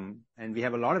come, and we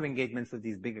have a lot of engagements with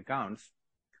these big accounts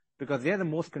because they're the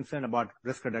most concerned about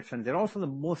risk reduction. They're also the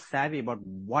most savvy about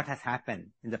what has happened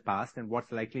in the past and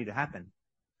what's likely to happen.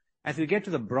 As we get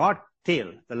to the broad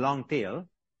tail, the long tail,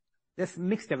 there's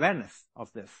mixed awareness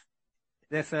of this.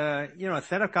 There's a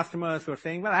set of customers who are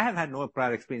saying, well, I have had no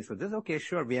prior experience with this. Okay,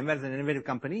 sure. VMware is an innovative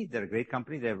company. They're a great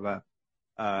company.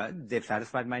 They've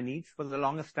satisfied my needs for the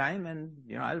longest time, and,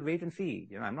 I'll wait and see.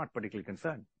 I'm not particularly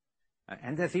concerned.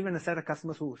 And there's even a set of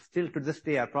customers who still to this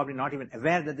day are probably not even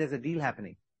aware that there's a deal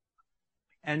happening.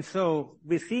 And so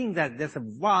we're seeing that there's a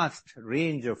vast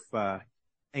range of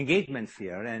engagements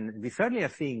here, and we certainly are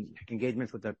seeing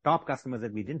engagements with the top customers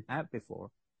that we didn't have before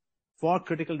for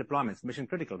critical deployments, mission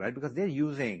critical, right? Because they're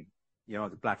using,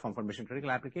 the platform for mission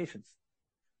critical applications.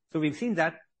 So we've seen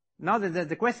that. Now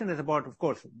the question is about, of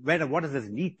course, what does this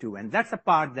lead to? And that's a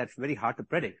part that's very hard to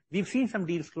predict. We've seen some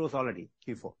deals close already,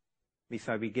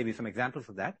 Q4. We gave you some examples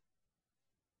of that.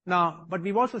 Now, but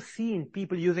we've also seen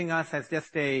people using us as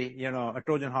just a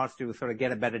Trojan horse to sort of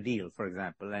get a better deal, for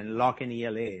example, and lock in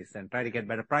ELAs and try to get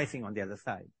better pricing on the other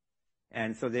side.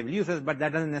 And so they will use us, but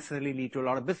that doesn't necessarily lead to a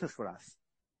lot of business for us.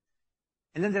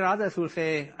 And then there are others who will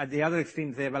say, at the other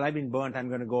extreme, say, well, I've been burnt. I'm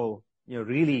going to go,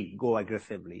 really go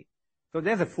aggressively. So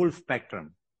there's a full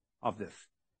spectrum of this.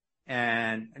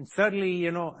 And certainly,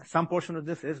 some portion of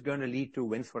this is going to lead to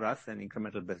wins for us and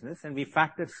incremental business. And we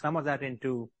factored some of that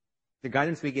into the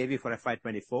guidance we gave you for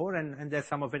FY24, and there's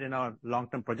some of it in our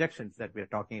long-term projections that we're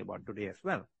talking about today as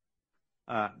well.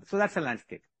 So that's the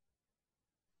landscape.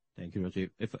 Thank you, Rajiv.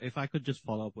 If I could just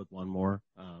follow up with one more,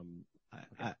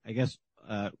 I guess,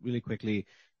 really quickly,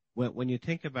 When you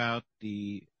think about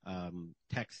the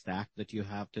tech stack that you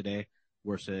have today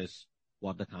versus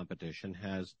what the competition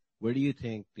has, where do you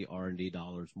think the R&D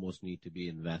dollars most need to be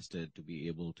invested to be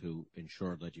able to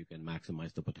ensure that you can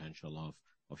maximize the potential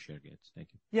of share gains? Thank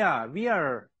you. Yeah, we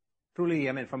are truly,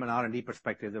 I mean, from an R&D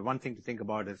perspective, the one thing to think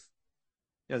about is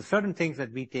there's certain things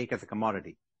that we take as a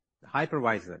commodity. The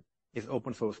hypervisor is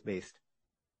open source based,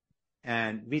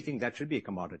 and we think that should be a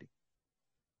commodity.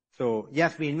 So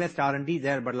yes, we invest R&D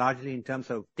there, but largely in terms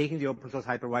of taking the open source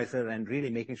hypervisor and really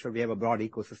making sure we have a broad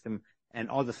ecosystem and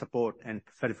all the support and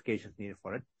certifications needed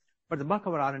for it. But the bulk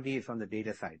of our R&D is on the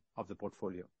data side of the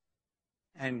portfolio.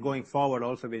 And going forward,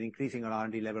 also, we're increasing our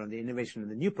R&D level on the innovation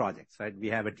and the new projects, right? We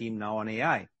have a team now on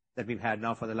AI that we've had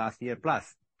now for the last year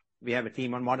plus. We have a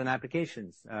team on modern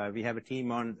applications. We have a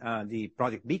team on the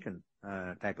Project Beacon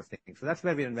type of thing. So that's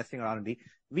where we're investing our R&D.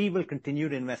 We will continue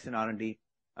to invest in R&D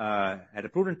at a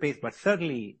prudent pace, but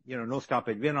certainly, no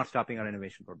stoppage. We are not stopping our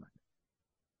innovation roadmap.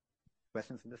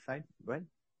 Questions on this side? Go ahead.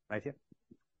 Right here.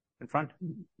 In front.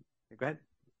 Go ahead.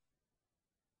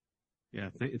 Yeah,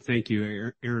 thank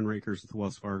you. Aaron Rakers with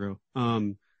Wells Fargo.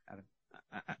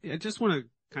 I just want to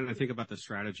kind of think about the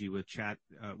strategy with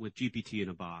with GPT in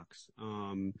a box.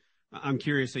 I'm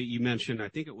curious that you mentioned, I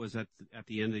think it was at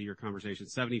the end of your conversation,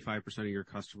 75% of your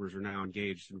customers are now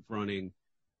engaged in running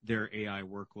their AI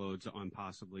workloads on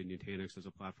possibly Nutanix as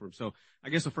a platform. So I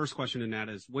guess the first question in that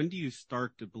is, when do you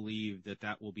start to believe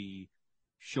that will be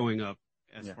showing up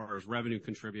as far as revenue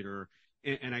contributor?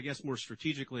 And I guess more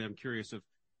strategically, I'm curious of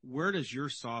where does your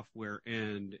software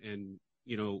end and,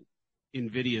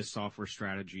 NVIDIA's software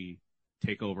strategy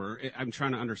take over? I'm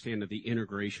trying to understand the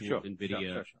integration with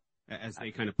NVIDIA as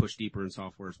they kind of push deeper in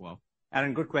software as well.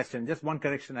 Aaron, good question. Just one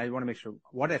correction. I want to make sure.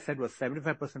 What I said was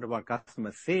 75% of our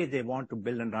customers say they want to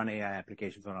build and run AI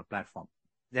applications on our platform.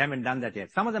 They haven't done that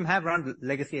yet. Some of them have run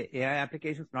legacy AI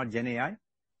applications, not Gen AI.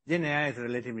 Gen AI is a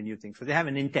relatively new thing. So they have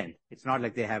an intent. It's not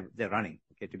like they're running,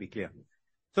 okay, to be clear.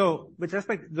 So with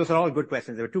respect, those are all good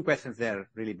questions. There were two questions there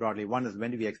really broadly. One is,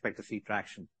 when do we expect to see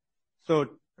traction? So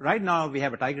right now we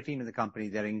have a tiger team in the company.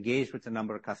 They're engaged with a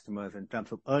number of customers in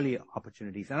terms of early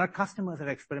opportunities, and our customers are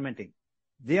experimenting.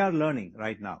 They are learning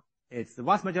right now. It's the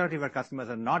vast majority of our customers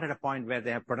are not at a point where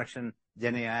they have production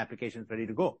Gen AI applications ready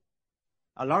to go.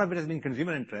 A lot of it has been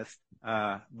consumer interest,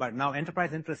 but now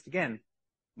enterprise interest again.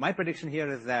 My prediction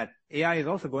here is that AI is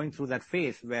also going through that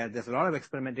phase where there's a lot of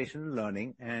experimentation and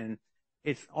learning, and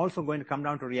it's also going to come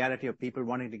down to reality of people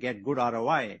wanting to get good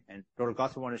ROI and total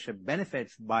cost of ownership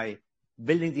benefits by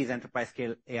building these enterprise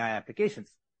scale AI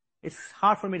applications. It's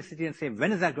hard for me to sit here and say,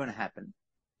 when is that going to happen?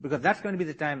 Because that's going to be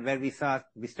the time where we start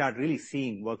really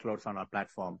seeing workloads on our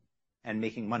platform and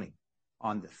making money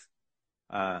on this.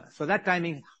 So that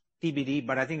timing, TBD,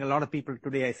 but I think a lot of people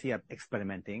today I see are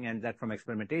experimenting, and that from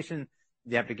experimentation,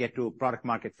 they have to get to product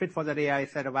market fit for that AI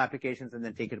set of applications and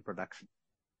then take it to production.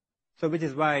 So which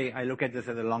is why I look at this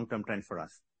as a long-term trend for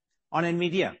us. On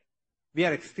NVIDIA, we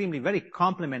are extremely very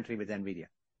complementary with NVIDIA.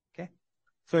 Okay.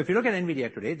 So if you look at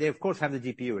NVIDIA today, they of course have the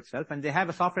GPU itself, and they have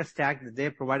a software stack that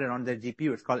they've provided on their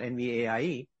GPU. It's called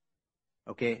NVAIE.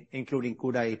 Okay. Including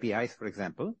CUDA APIs, for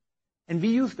example. And we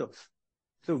use those.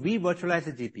 So we virtualize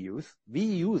the GPUs. We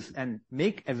use and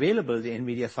make available the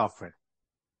NVIDIA software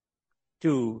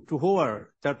to who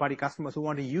are third-party customers who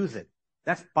want to use it.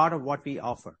 That's part of what we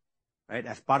offer, right,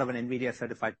 as part of an NVIDIA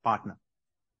certified partner.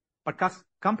 But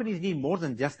companies need more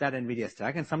than just that NVIDIA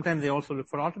stack, and sometimes they also look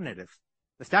for alternatives.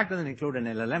 The stack doesn't include an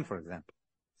LLM, for example.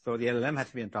 So the LLM has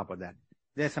to be on top of that.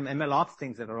 There's some MLOps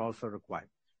things that are also required.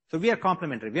 So we are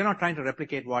complementary. We are not trying to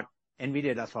replicate what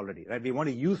NVIDIA does already, right? We want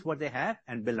to use what they have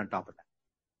and build on top of that.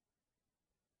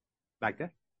 Back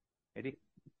there? Eddie?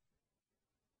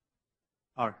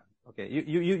 Or, okay,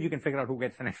 you can figure out who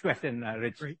gets the next question,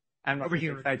 Rich. Great. I'm not over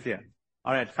here. Sides here.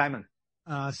 All right, Simon.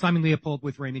 Simon Leopold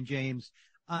with Raymond James.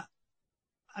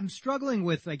 I'm struggling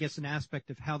with, I guess, an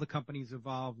aspect of how the company's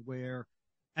evolved where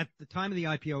at the time of the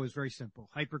IPO it was very simple.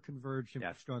 Hyper-converged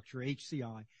infrastructure,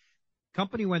 HCI.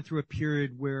 Company went through a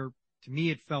period where, to me,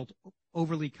 it felt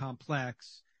overly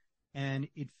complex, and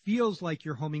it feels like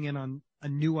you're homing in on a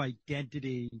new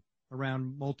identity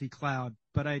around multi-cloud.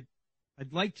 But I'd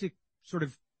like to sort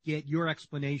of get your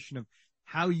explanation of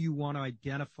how you want to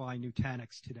identify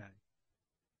Nutanix today.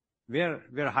 We're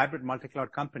a hybrid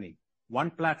multi-cloud company. One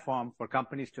platform for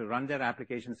companies to run their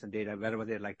applications and data wherever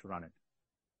they'd like to run it.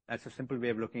 That's a simple way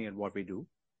of looking at what we do.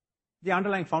 The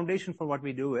underlying foundation for what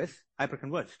we do is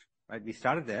hyper-converged, right? We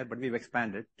started there, but we've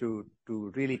expanded to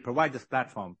really provide this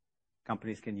platform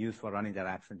companies can use for running their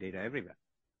apps and data everywhere.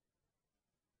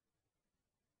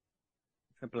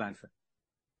 Simple answer.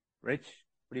 Rich,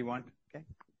 what do you want? Okay.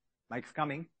 Mike's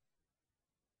coming.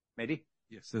 Mehdi?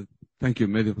 Yes, thank you.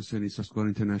 Mehdi Hosseini, Susquehanna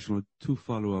International. 2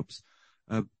 follow-ups.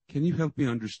 Can you help me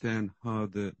understand how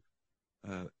the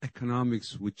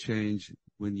economics would change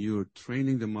when you're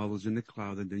training the models in the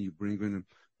cloud and then you bringing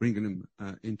them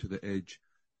into the edge?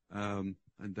 And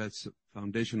that's the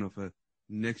foundation of a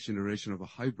next generation of a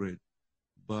hybrid.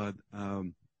 But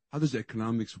how does the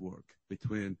economics work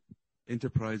between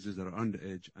enterprises that are on the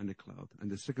edge and the cloud? And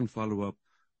the second follow-up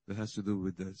that has to do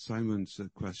with Simon's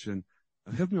question,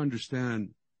 help me understand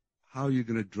how you're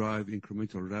going to drive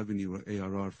incremental revenue or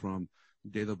ARR from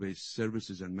database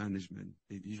services and management.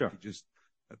 If you could just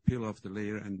peel off the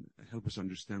layer and help us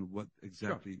understand what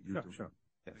exactly you're doing. Sure.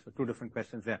 Yeah, so 2 different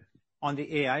questions there. On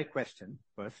the AI question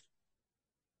first.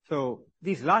 So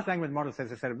these large language models,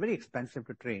 as I said, are very expensive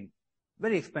to train,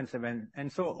 very expensive.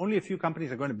 And so only a few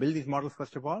companies are going to build these models,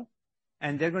 first of all,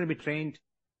 and they're going to be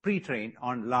pre-trained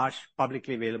on large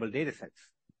publicly available data sets.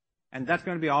 And that's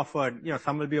going to be offered,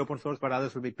 some will be open source, but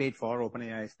others will be paid for.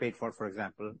 OpenAI is paid for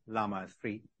example. Llama is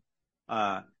free.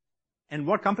 And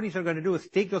what companies are going to do is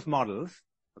take those models,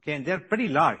 okay, and they're pretty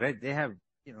large, right? They have,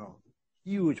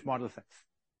 huge model sets.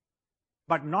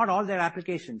 But not all their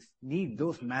applications need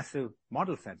those massive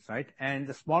model sets, right? And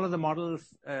the smaller the models,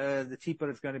 the cheaper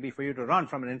it's going to be for you to run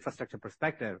from an infrastructure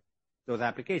perspective, those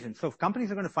applications. So if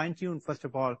companies are going to fine-tune, first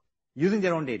of all, using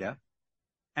their own data,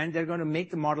 and they're going to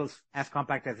make the models as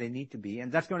compact as they need to be,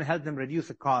 and that's going to help them reduce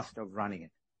the cost of running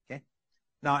it, okay?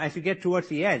 Now, as you get towards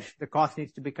the edge, the cost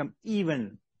needs to become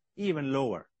even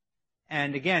lower.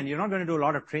 And again, you're not going to do a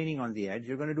lot of training on the edge.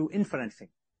 You're going to do inferencing.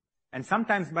 And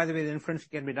sometimes, by the way, the inference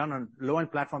can be done on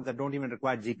low-end platforms that don't even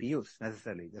require GPUs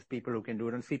necessarily. There's people who can do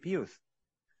it on CPUs.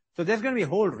 So there's going to be a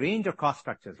whole range of cost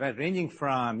structures, right? Ranging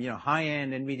from,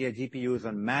 high-end NVIDIA GPUs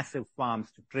on massive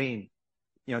farms to train,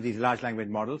 these large language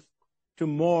models, to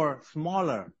more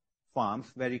smaller farms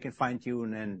where you can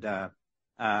fine-tune and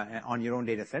on your own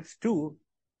data sets, to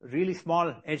really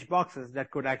small edge boxes that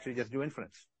could actually just do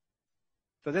inference.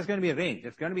 So there's going to be a range.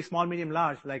 It's going to be small, medium,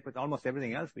 large, like with almost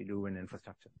everything else we do in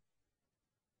infrastructure.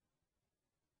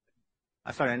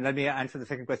 Sorry, and let me answer the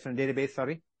second question on database,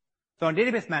 sorry. So on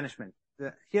database management,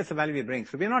 here's the value we bring.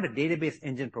 So we're not a database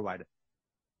engine provider.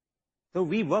 So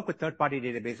we work with third-party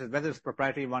databases, whether it's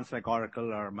proprietary ones like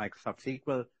Oracle or Microsoft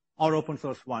SQL, or open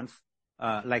source ones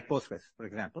like Postgres, for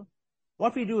example.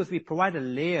 What we do is we provide a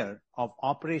layer of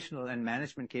operational and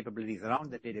management capabilities around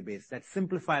the database that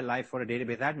simplify life for a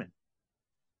database admin.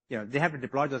 They have to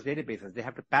deploy those databases. They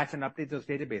have to patch and update those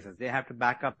databases. They have to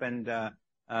back up and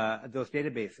those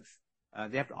databases.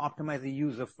 They have to optimize the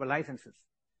use of licenses.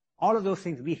 All of those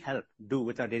things we help do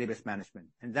with our database management.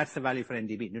 And that's the value for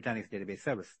NDB, Nutanix Database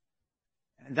Service.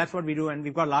 And that's what we do. And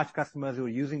we've got large customers who are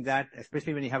using that,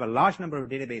 especially when you have a large number of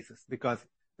databases, because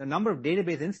the number of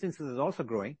database instances is also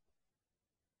growing.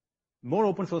 More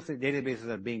open source databases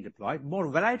are being deployed. More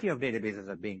variety of databases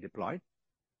are being deployed.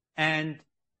 And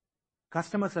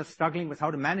customers are struggling with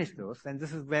how to manage those. And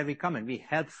this is where we come in. We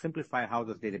help simplify how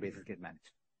those databases get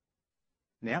managed.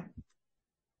 Yeah?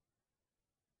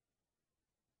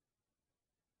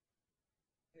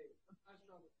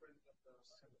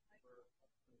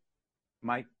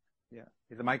 Mic? Yeah.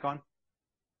 Is the mic on?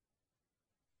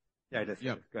 Yeah, it is.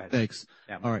 Yeah. Go ahead. Thanks.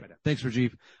 Yeah, all right. better. Thanks,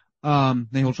 Rajiv.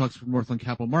 Nahul Chucks from Northland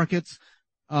Capital Markets.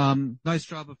 Nice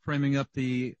job of framing up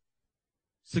the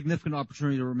significant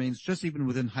opportunity that remains just even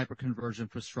within hyperconverged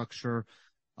infrastructure.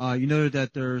 You noted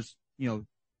that there's,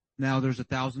 now there's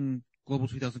 1,000 Global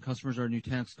 2000 customers are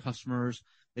Nutanix customers.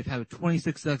 They've had a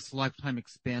 26x lifetime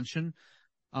expansion.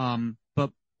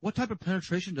 But what type of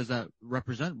penetration does that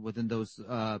represent within those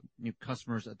new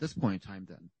customers at this point in time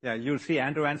then? Yeah, you'll see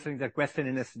Andrew answering that question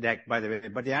in his deck, by the way.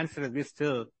 But the answer is we're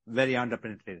still very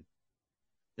underpenetrated.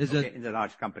 Is it in the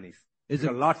large companies? Is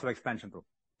There's it lots of expansion room.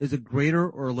 Is it greater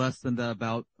or less than the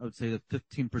about, I would say, the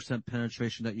 15%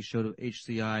 penetration that you showed of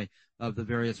HCI of the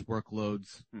various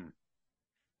workloads?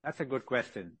 That's a good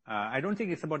question. I don't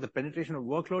think it's about the penetration of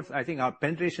workloads. I think our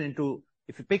penetration into,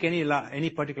 if you pick any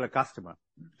particular customer,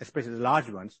 especially the large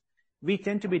ones, we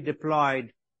tend to be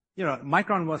deployed.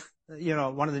 Micron was,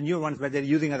 one of the new ones where they're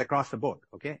using it across the board.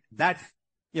 Okay. That's,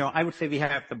 I would say we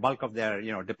have the bulk of their,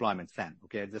 deployment SAN.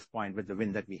 Okay. At this point with the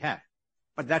win that we have,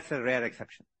 but that's a rare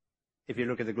exception. If you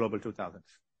look at the global 2000s,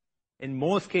 in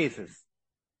most cases,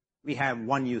 we have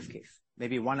one use case,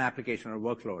 maybe one application or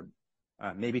workload,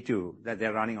 maybe two that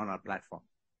they're running on our platform.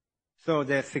 So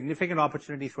there's significant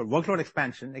opportunities for workload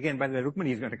expansion. Again, by the way,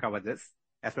 Rukmini is going to cover this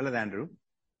as well as Andrew.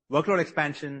 Workload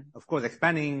expansion, of course,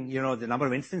 expanding, the number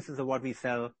of instances of what we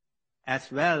sell, as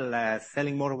well as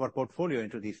selling more of our portfolio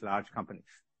into these large companies.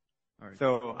 All right.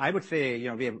 So I would say,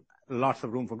 we have lots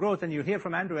of room for growth, and you'll hear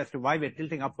from Andrew as to why we're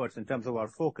tilting upwards in terms of our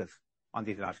focus on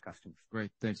these large customers.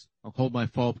 Great. Thanks. I'll hold my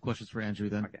follow-up questions for Andrew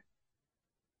then. Okay.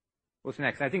 Who's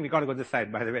next? I think we got to go this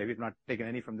side, by the way. We've not taken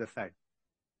any from this side.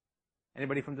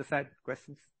 Anybody from this side?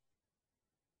 Questions?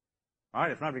 All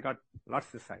right. If not, we got lots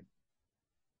this side.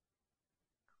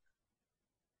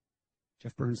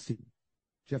 Jeff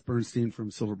Bernstein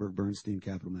from Silverberg Bernstein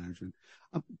Capital Management.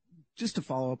 Just to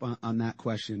follow up on that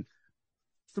question,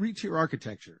 three-tier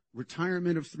architecture,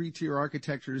 retirement of three-tier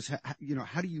architectures,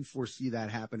 how do you foresee that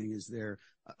happening? Is there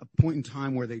a point in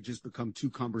time where they just become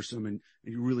too cumbersome and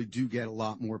you really do get a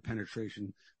lot more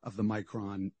penetration of the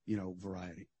Micron,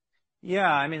 variety?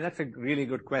 Yeah, I mean, that's a really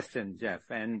good question, Jeff.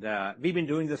 And we've been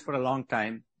doing this for a long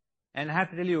time. And I have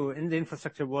to tell you, in the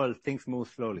infrastructure world, things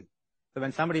move slowly. So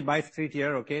when somebody buys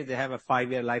three-tier, okay, they have a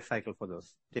 5-year life cycle for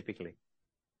those, typically.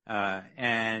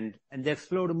 And they're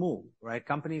slow to move, right?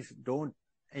 Companies don't,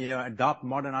 adopt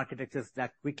modern architectures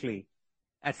that quickly.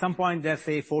 At some point, there's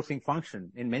a forcing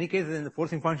function. In many cases, the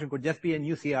forcing function could just be a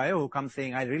new CIO who comes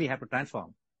saying, I really have to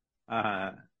transform.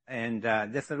 And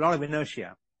there's a lot of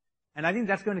inertia. And I think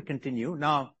that's going to continue.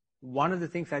 Now, one of the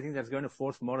things I think that's going to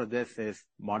force more of this is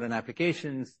modern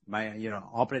applications,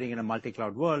 operating in a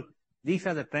multi-cloud world. These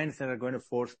are the trends that are going to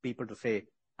force people to say,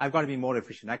 I've got to be more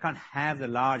efficient. I can't have the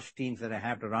large teams that I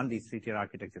have to run these three-tier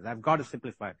architectures. I've got to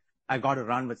simplify. I've got to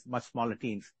run with much smaller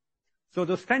teams. So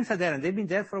those trends are there, and they've been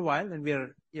there for a while, and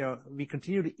we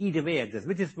continue to eat away at this,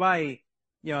 which is why,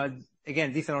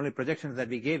 again, these are only projections that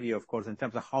we gave you, of course, in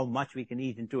terms of how much we can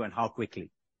eat into and how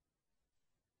quickly.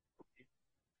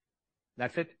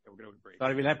 That's it? Yeah, we're going to break.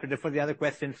 Sorry, we'll have to defer the other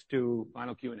questions to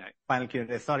Final Q&A. Final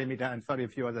Q&A. Sorry, Mita, and sorry a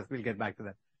few others. We'll get back to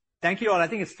that. Thank you all. I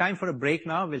think it's time for a break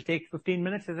now. We'll take 15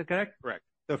 minutes. Is that correct? Correct.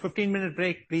 So 15-minute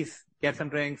break. Please get some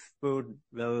drinks, food.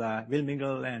 We'll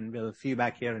mingle, and we'll see you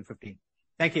back here in 15.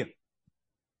 Thank you.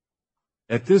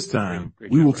 At this time,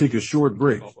 Great we job, will Ray. take a short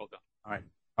break. Well done. All right.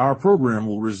 Our program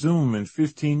will resume in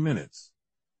 15 minutes.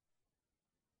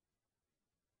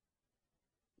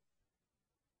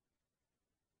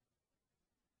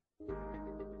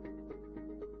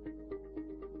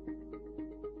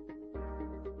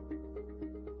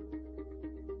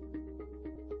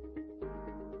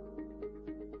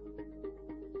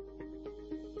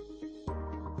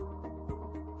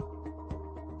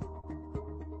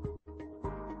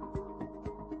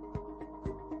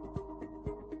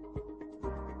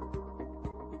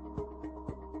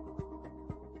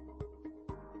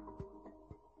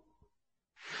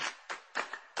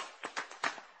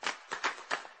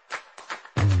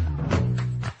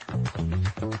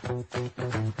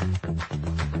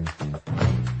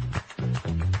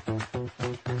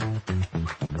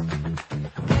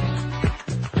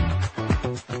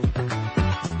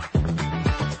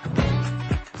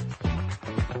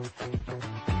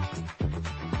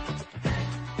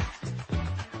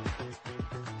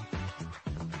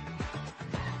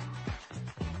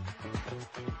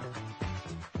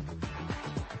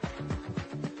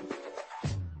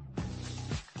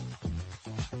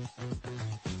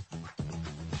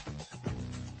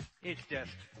 It's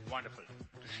just wonderful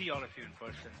to see all of you in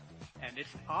person. And it's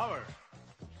our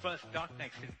first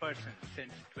 .next in person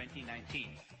since 2019.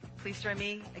 Please join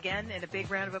me again in a big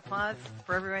round of applause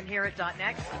for everyone here at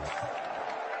 .next.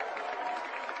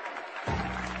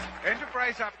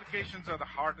 Enterprise applications are the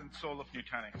heart and soul of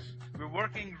Nutanix. We're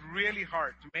working really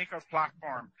hard to make our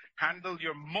platform handle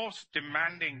your most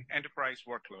demanding enterprise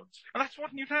workloads. And that's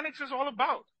what Nutanix is all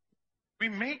about. We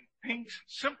make things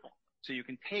simple. So you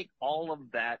can take all of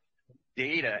that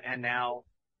data and now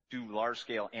do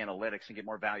large-scale analytics and get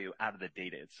more value out of the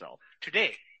data itself.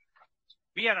 Today,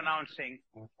 we are announcing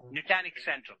Nutanix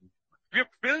Central. We're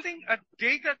building a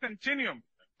data continuum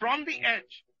from the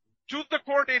edge to the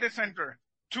core data center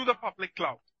to the public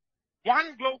cloud.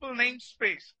 One global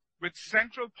namespace with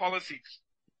central policies.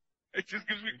 It just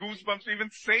gives me goosebumps to even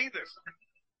say this.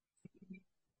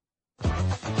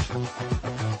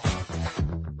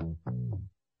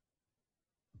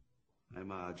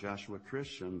 I'm Joshua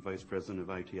Krish. I'm Vice President of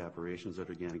IT Operations at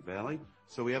Organic Valley.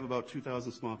 So we have about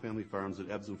 2,000 small family farms that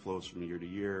ebbs and flows from year to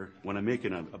year. When I'm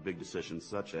making a big decision,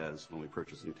 such as when we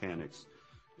purchase Nutanix,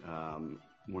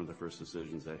 one of the first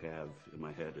decisions I have in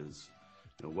my head is,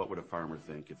 what would a farmer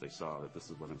think if they saw that this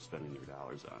is what I'm spending their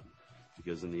dollars on?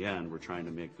 Because in the end, we're trying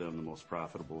to make them the most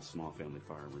profitable small family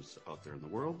farmers out there in the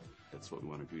world. That's what we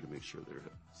want to do to make sure they're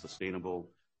sustainable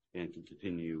and can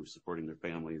continue supporting their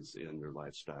families and their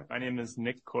livestock. My name is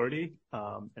Nick Cordy,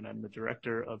 and I'm the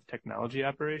Director of Technology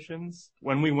Operations.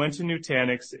 When we went to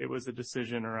Nutanix, it was a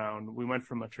decision around, we went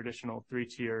from a traditional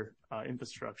 3-tier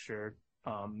infrastructure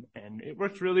And it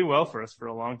worked really well for us for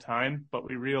a long time, but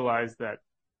we realized that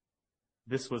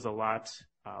this was a lot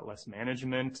less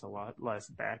management, a lot less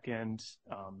back-end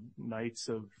nights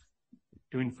of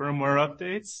doing firmware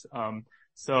updates.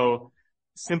 So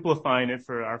simplifying it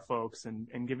for our folks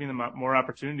and giving them more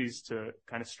opportunities to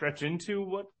kind of stretch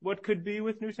into what could be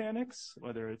with Nutanix,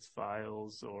 whether it's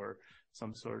files or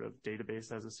some sort of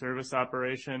database as a service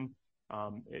operation.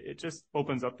 It just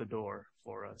opens up the door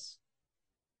for us.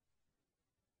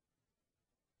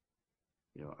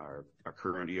 You know, our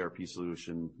current ERP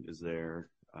solution is there.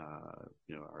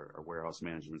 You know, our warehouse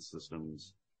management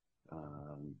systems,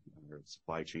 our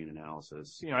supply chain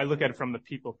analysis. You know, I look at it from the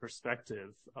people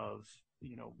perspective of,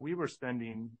 you know, we were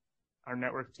spending our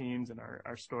network teams and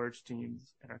our storage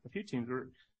teams and our compute teams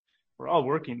we're all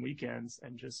working weekends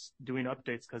and just doing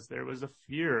updates because there was a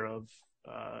fear of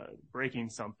breaking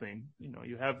something. You know,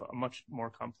 you have a much more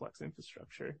complex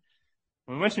infrastructure.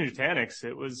 When we went to Nutanix,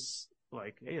 it was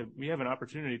like, hey, we have an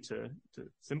opportunity to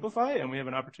simplify, and we have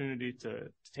an opportunity to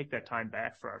take that time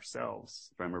back for ourselves.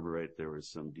 If I remember right, there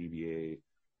was some DBA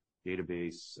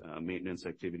database maintenance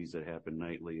activities that happened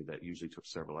nightly that usually took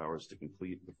several hours to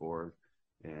complete before.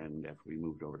 And after we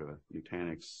moved over to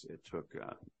Nutanix, it took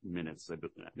minutes,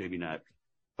 maybe not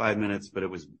 5 minutes, but it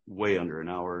was way under an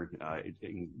hour.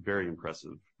 Very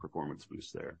impressive performance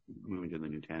boost there. Moving to the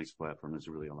Nutanix platform has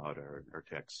really allowed our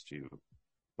techs to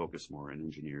focus more and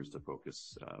engineers to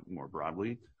focus more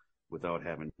broadly without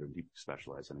having to deep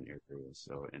specialize in an area.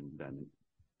 So, and then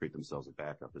create themselves a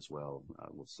backup as well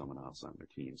with someone else on their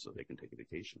team so they can take a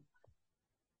vacation.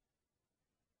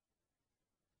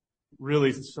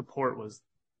 Really, support was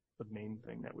the main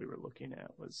thing that we were looking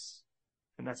at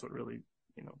and that's what really,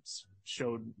 you know,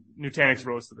 showed Nutanix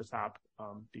rose to the top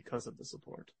because of the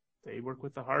support. They work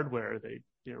with the hardware.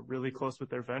 They're really close with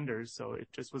their vendors. So it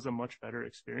just was a much better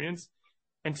experience.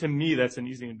 And to me, that's an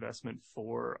easy investment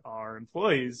for our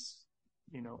employees.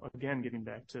 You know, again, getting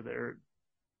back to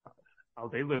how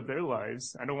they live their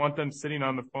lives. I don't want them sitting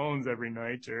on the phones every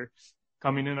night or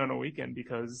coming in on a weekend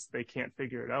because they can't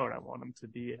figure it out. I want them to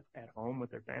be at home with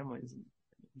their families and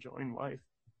enjoying life.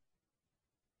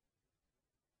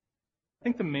 I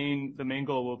think the main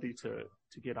goal will be to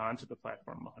get onto the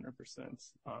platform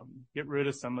 100%. Get rid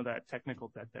of some of that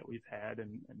technical debt that we've had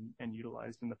and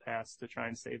utilized in the past to try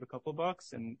and save a couple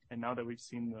bucks. And now that we've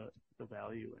seen the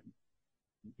value in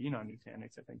being on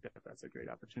Nutanix, I think that's a great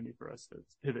opportunity for us to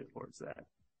pivot towards that.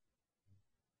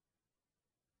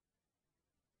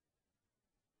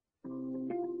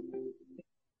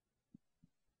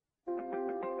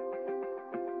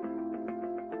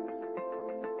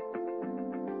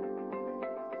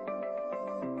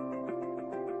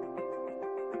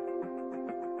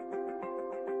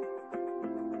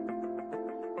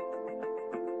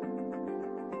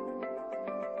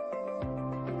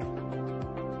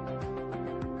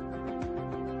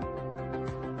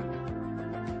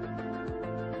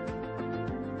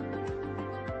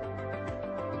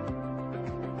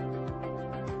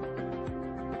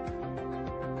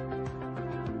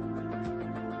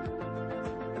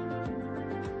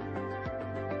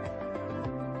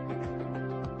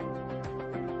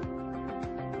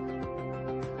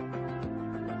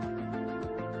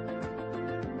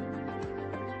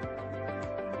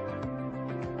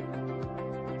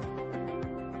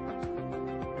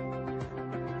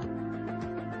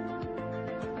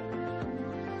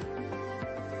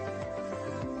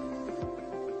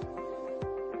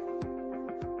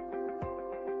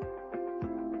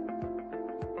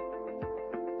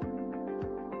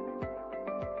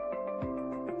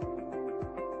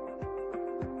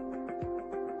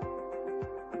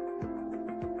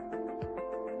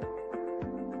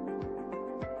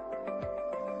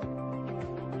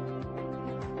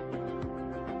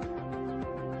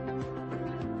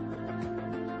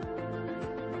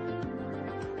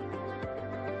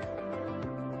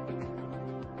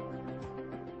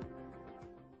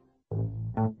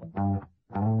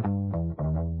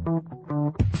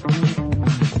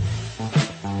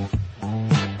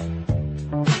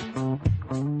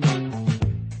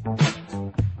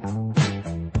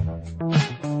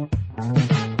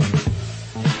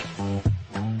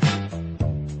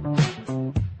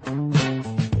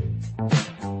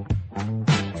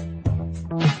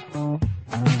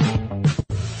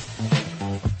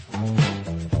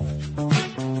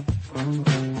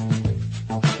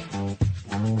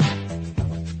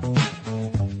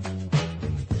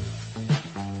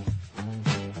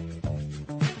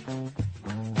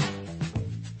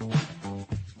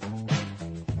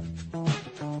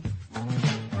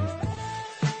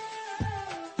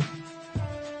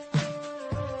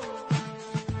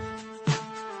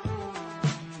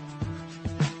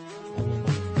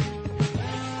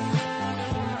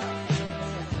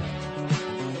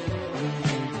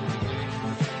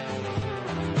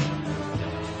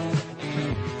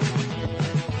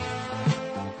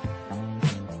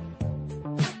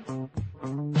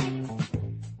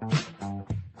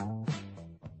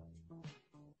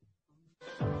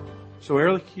 So Air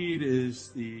Liquide is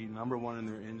the number one in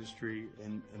their industry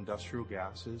in industrial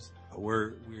gases,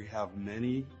 where we have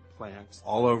many plants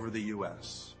all over the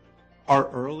U.S. Our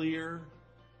earlier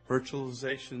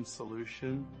virtualization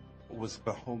solution was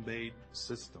a homemade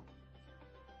system,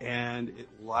 and it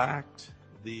lacked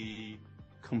the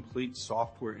complete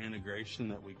software integration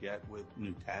that we get with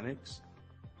Nutanix.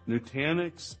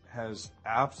 Nutanix has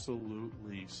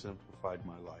absolutely simplified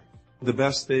my life. The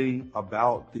best thing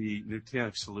about the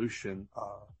Nutanix solution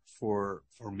for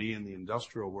me in the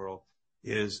industrial world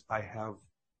is I have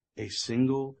a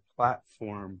single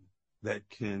platform that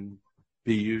can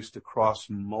be used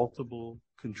across multiple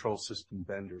control system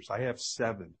vendors. I have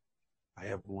 7. I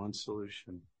have one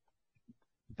solution.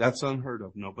 That's unheard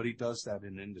of. Nobody does that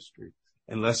in industry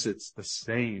unless it's the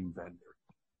same vendor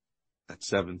at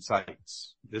 7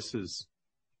 sites. This is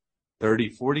 30,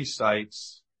 40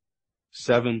 sites,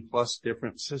 7+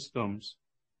 different systems,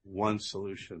 one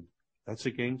solution. That's a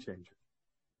game changer.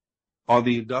 On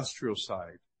the industrial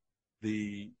side,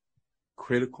 the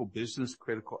critical business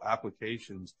critical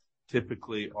applications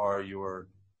typically are your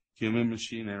human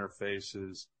machine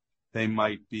interfaces. They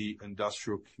might be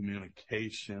industrial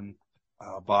communication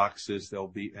boxes. There'll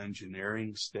be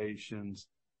engineering stations.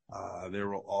 There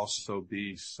will also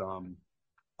be some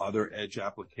other edge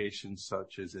applications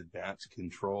such as advanced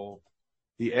control.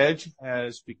 The edge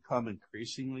has become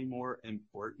increasingly more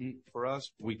important for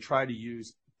us. We try to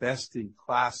use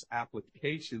best-in-class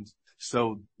applications,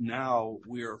 so now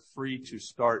we are free to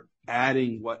start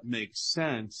adding what makes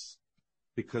sense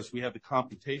because we have the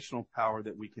computational power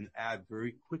that we can add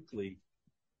very quickly.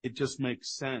 It just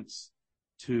makes sense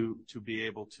to be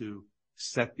able to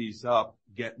set these up,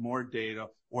 get more data,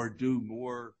 or do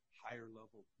more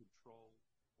higher-level control.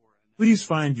 Please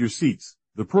find your seats.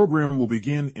 The program will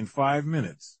begin in 5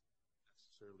 minutes.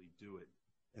 Necessarily do it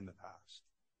in the past.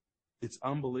 It's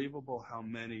unbelievable how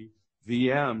many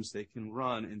VMs they can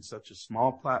run in such a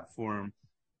small platform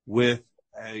with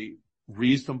a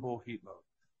reasonable heat load.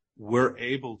 We're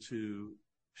able to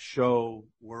show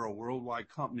we're a worldwide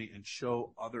company and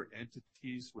show other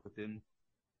entities within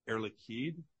Air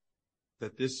Liquide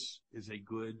that this is a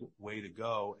good way to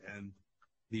go, and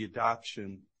the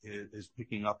adoption is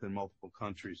picking up in multiple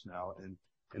countries now,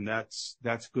 and that's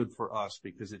good for us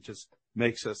because it just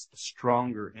makes us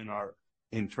stronger in our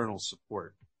internal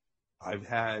support. I've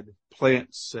had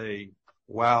plants say,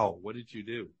 "Wow, what did you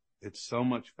do? It's so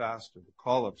much faster. The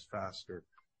call-up's faster.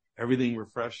 Everything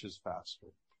refreshes faster."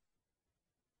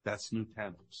 That's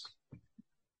Nutanix.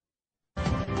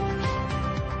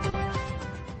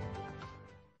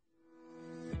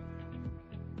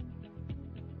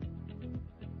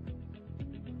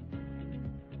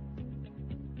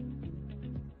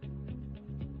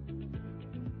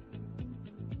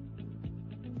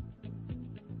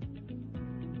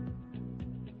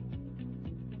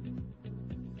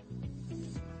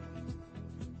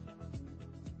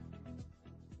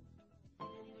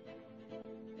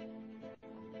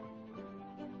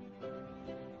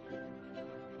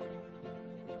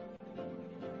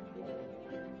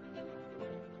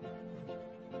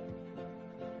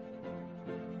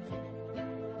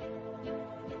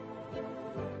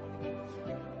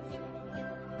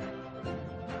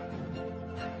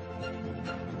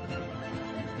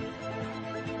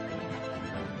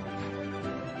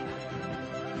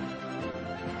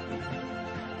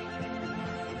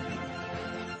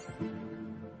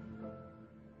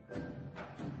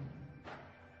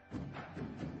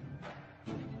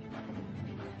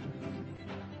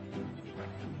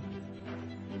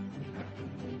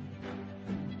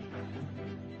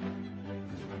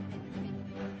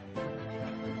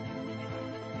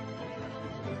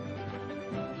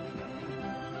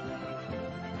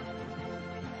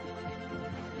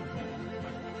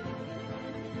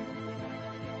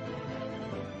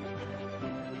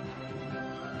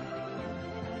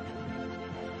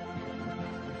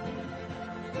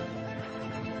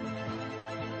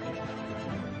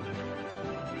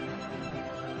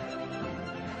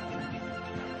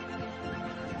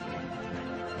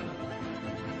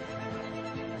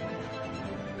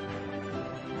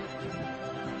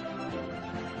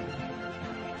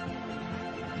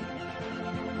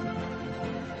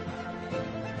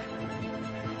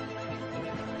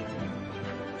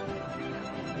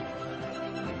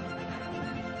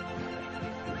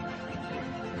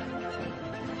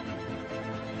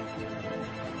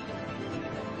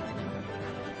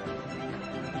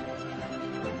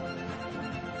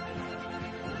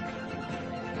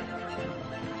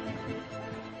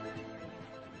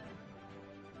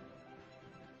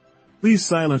 Please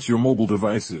silence your mobile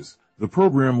devices. The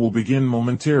program will begin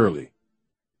momentarily.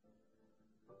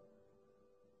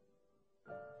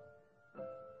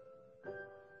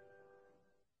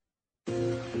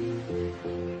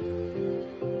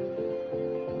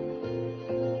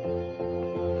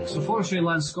 So Forestry and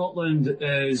Land Scotland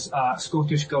is a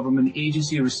Scottish Government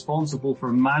agency responsible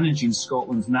for managing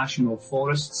Scotland's national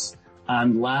forests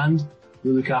and land. We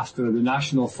look after the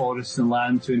national forests and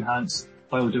land to enhance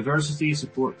biodiversity,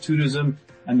 support tourism,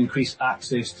 and increase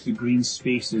access to green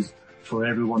spaces for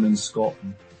everyone in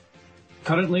Scotland.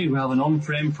 Currently, we have an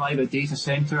on-prem private data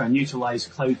centre and utilise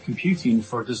cloud computing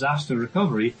for disaster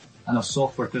recovery and a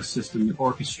software to assist in the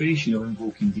orchestration of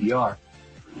invoking DR.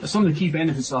 Some of the key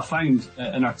benefits I found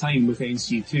in our time with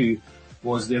NC2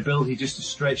 was the ability just to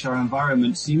stretch our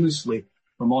environment seamlessly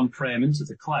from on-prem into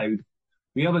the cloud.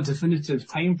 We have a definitive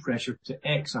time pressure to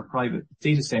X our private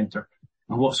data centre,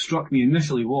 and what struck me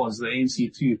initially was that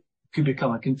NC2 could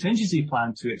become a contingency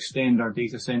plan to extend our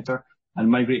data centre and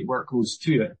migrate workloads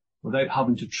to it without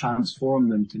having to transform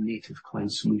them to native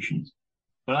cloud solutions.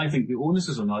 But I think the onus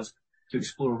is on us to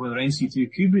explore whether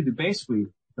NC2 could be the best way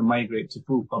to migrate to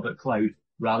full public cloud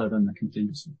rather than the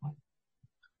contingency plan.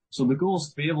 So the goal is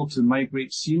to be able to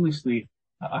migrate seamlessly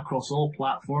across all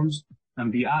platforms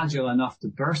and be agile enough to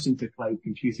burst into cloud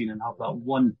computing and have that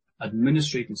one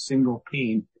administrative single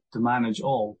pane to manage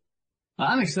all.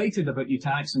 I'm excited about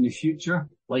Nutanix in the future,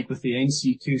 like with the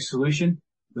NC2 solution.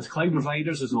 With cloud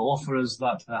providers, as will offer us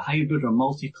that hybrid or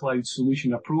multi-cloud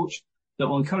solution approach that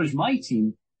will encourage my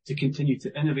team to continue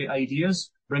to innovate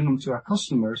ideas, bring them to our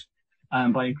customers,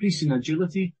 and by increasing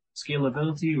agility,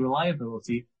 scalability,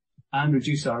 reliability, and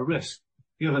reduce our risk,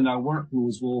 given our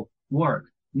workloads will work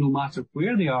no matter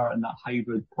where they are in that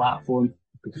hybrid platform,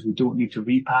 because we don't need to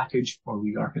repackage or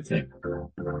re-architect.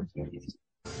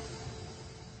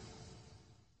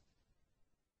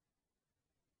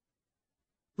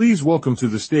 Please welcome to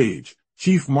the stage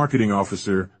Chief Marketing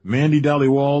Officer Mandy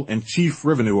Dhaliwal and Chief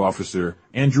Revenue Officer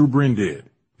Andrew Brinded.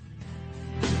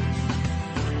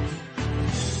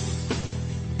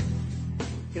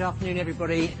 Good afternoon,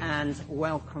 everybody, and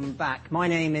welcome back. My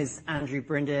name is Andrew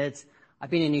Brinded.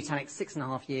 I've been in Nutanix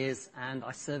 6.5 years, and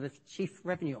I serve as Chief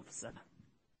Revenue Officer.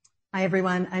 Hi,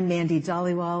 everyone. I'm Mandy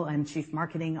Dhaliwal. I'm Chief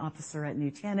Marketing Officer at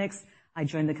Nutanix. I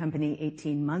joined the company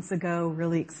 18 months ago.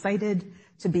 Really excited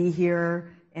to be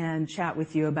here and chat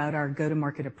with you about our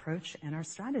go-to-market approach and our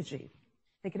strategy.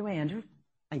 Take it away, Andrew.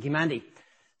 Thank you, Mandy.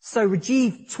 So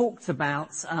Rajiv talked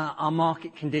about our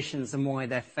market conditions and why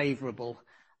they're favorable.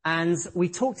 And we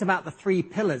talked about the 3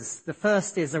 pillars. The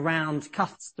first is around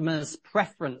customers'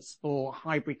 preference for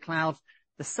hybrid cloud.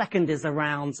 The second is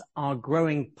around our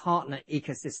growing partner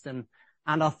ecosystem.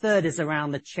 And our third is around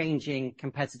the changing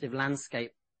competitive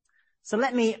landscape. So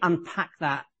let me unpack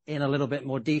that in a little bit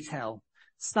more detail,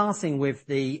 starting with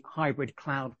the hybrid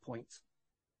cloud point.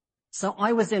 So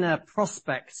I was in a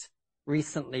prospect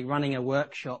recently running a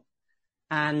workshop,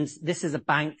 and this is a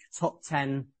bank, top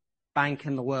 10 bank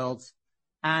in the world.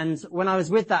 And when I was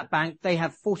with that bank, they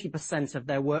have 40% of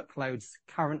their workloads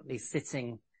currently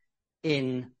sitting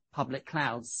in public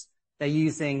clouds. They're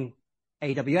using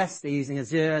AWS, they're using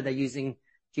Azure, they're using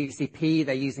GCP,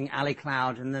 they're using Ali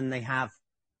Cloud, and then they have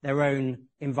their own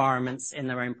environments in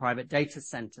their own private data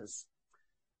centers.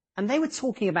 And they were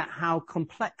talking about how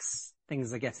complex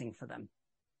things are getting for them.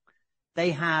 They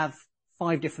have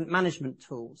 5 different management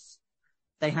tools.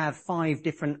 They have 5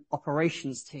 different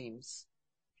operations teams.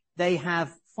 They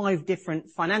have 5 different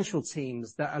financial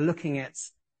teams that are looking at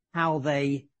how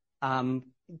they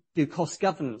do cost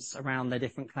governance around their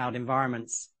different cloud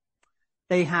environments.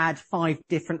 They had 5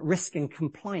 different risk and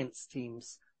compliance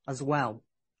teams as well.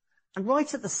 And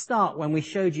right at the start, when we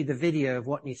showed you the video of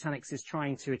what Nutanix is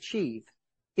trying to achieve,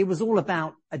 it was all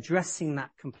about addressing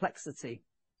that complexity.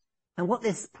 And what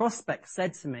this prospect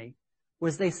said to me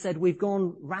was they said, we've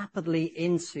gone rapidly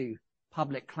into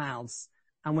public clouds,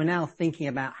 and we're now thinking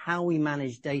about how we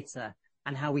manage data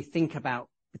and how we think about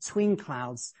between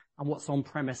clouds and what's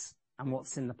on-premise and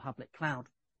what's in the public cloud.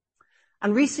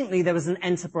 And recently there was an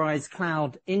Enterprise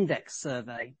Cloud Index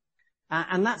survey,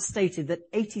 and that stated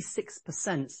that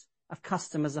 86% of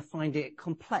customers are finding it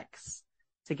complex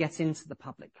to get into the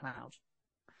public cloud.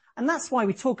 And that's why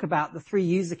we talk about the 3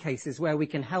 user cases where we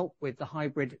can help with the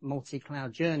hybrid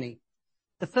multi-cloud journey.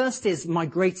 The first is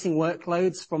migrating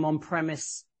workloads from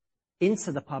on-premise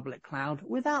into the public cloud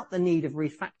without the need of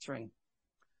refactoring.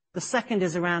 The second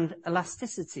is around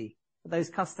elasticity for those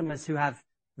customers who have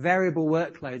variable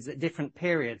workloads at different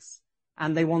periods,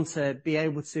 and they want to be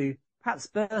able to perhaps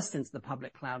burst into the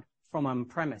public cloud from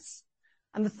on-premise.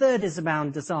 And the third is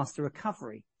around disaster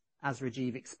recovery, as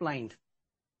Rajiv explained.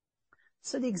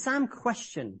 So the exam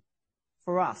question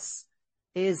for us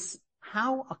is,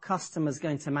 how are customers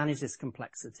going to manage this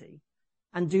complexity?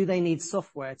 And do they need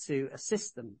software to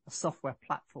assist them, a software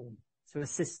platform to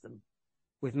assist them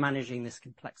with managing this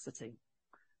complexity?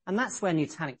 and that's where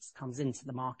Nutanix comes into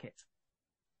the market.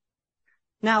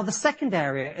 Now, the second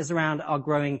area is around our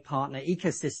growing partner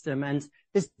ecosystem, and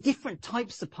there's different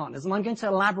types of partners, and I'm going to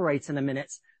elaborate in a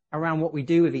minute around what we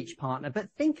do with each partner. But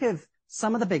think of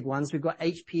some of the big ones. We've got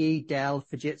HPE, Dell,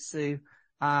 Fujitsu,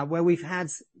 where we've had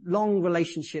long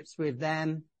relationships with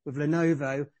them, with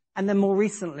Lenovo, and then more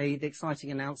recently, the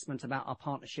exciting announcement about our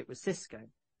partnership with Cisco.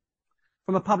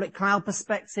 From a public cloud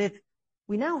perspective,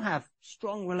 we now have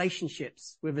strong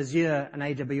relationships with Azure and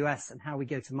AWS and how we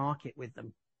go to market with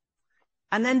them.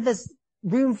 And then there's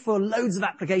room for loads of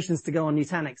applications to go on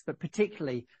Nutanix, but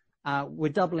particularly,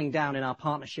 we're doubling down in our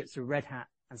partnerships with Red Hat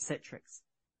and Citrix.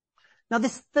 Now,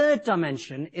 this third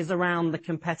dimension is around the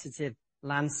competitive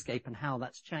landscape and how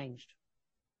that's changed.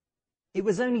 It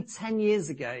was only 10 years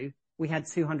ago we had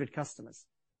 200 customers,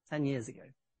 10 years ago.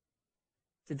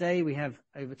 Today, we have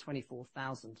over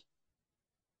 24,000.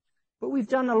 But we've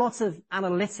done a lot of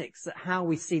analytics at how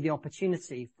we see the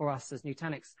opportunity for us as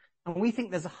Nutanix, and we think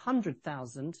there's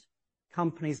 100,000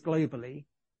 companies globally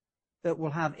that will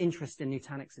have interest in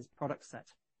Nutanix's product set,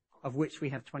 of which we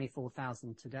have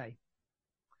 24,000 today.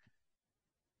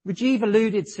 Rajiv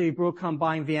alluded to Broadcom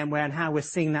buying VMware and how we're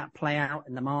seeing that play out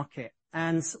in the market.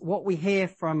 And what we hear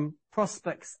from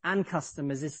prospects and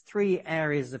customers is three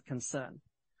areas of concern.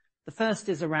 The first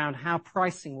is around how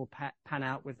pricing will pan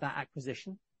out with that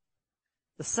acquisition.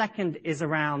 The second is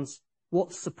around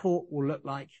what support will look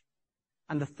like.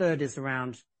 And the third is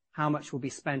around how much will be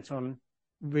spent on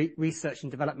research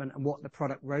and development and what the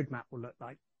product roadmap will look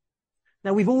like.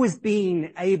 Now, we've always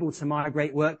been able to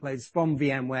migrate workloads from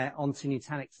VMware onto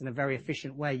Nutanix in a very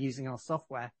efficient way using our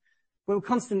software. But we're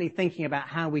constantly thinking about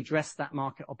how we address that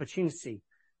market opportunity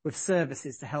with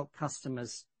services to help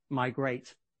customers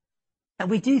migrate. And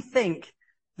we do think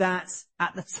that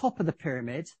at the top of the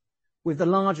pyramid, with the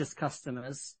largest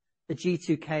customers, the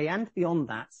G2K and beyond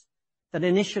that, that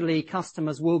initially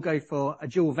customers will go for a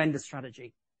dual vendor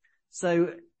strategy.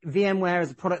 So VMware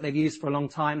is a product they've used for a long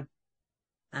time,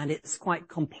 and it's quite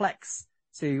complex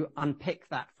to unpick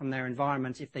that from their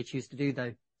environment if they choose to do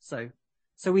so.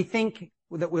 So we think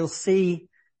that we'll see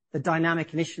the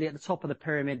dynamic initially at the top of the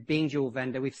pyramid being dual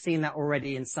vendor. We've seen that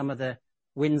already in some of the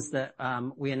wins that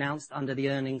we announced under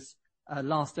the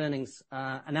last earnings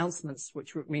announcements,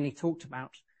 which Rukmini talked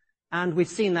about. And we've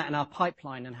seen that in our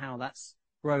pipeline and how that's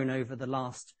grown over the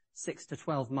last 6 to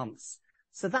 12 months.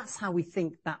 So that's how we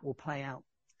think that will play out.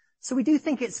 So we do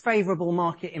think it's favorable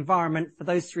market environment for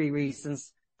those three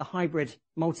reasons. The hybrid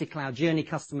multi-cloud journey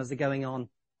customers are going on,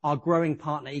 our growing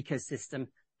partner ecosystem,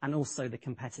 and also the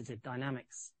competitive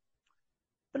dynamics.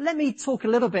 But let me talk a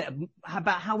little bit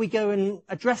about how we go and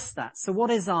address that. So what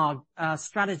is our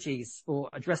strategies for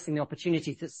addressing the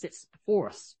opportunity that sits before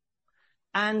us?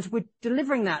 And we're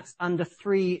delivering that under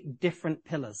three different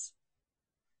pillars.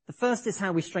 The first is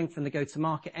how we strengthen the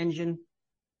go-to-market engine.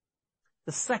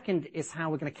 The second is how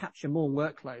we're going to capture more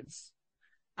workloads.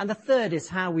 And the third is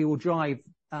how we will drive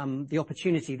the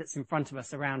opportunity that's in front of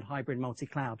us around hybrid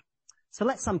multi-cloud. So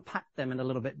let's unpack them in a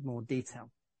little bit more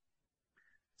detail.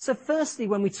 So firstly,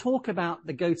 when we talk about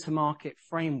the go-to-market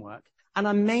framework, and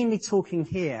I'm mainly talking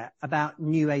here about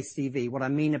new ACV, what I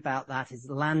mean about that is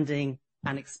landing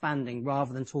and expanding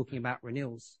rather than talking about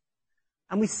renewals.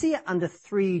 And we see it under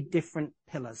three different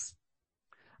pillars.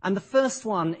 And the first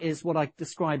one is what I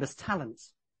describe as talent.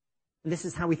 And this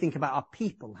is how we think about our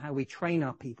people, how we train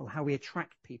our people, how we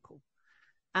attract people.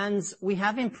 And we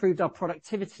have improved our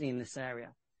productivity in this area.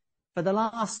 For the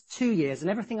last 2 years, and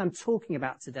everything I'm talking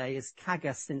about today is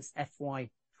CAGR since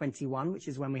FY21, which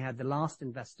is when we had the last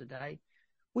Investor Day,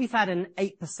 we've had an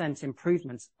 8%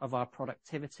 improvement of our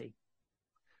productivity.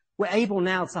 We're able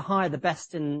now to hire the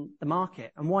best in the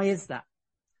market. And why is that?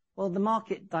 Well, the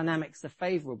market dynamics are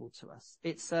favorable to us.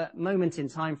 It's a moment in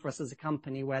time for us as a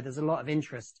company where there's a lot of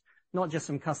interest, not just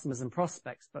from customers and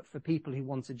prospects, but for people who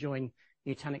want to join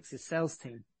Nutanix's sales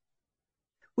team.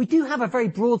 We do have a very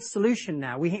broad solution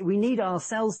now. We need our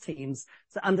sales teams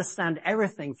to understand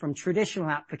everything from traditional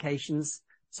applications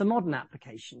to modern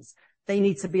applications. They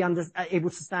need to be able to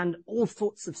understand all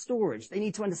sorts of storage. They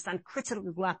need to understand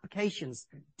critical applications,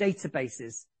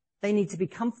 databases. They need to be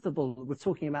comfortable with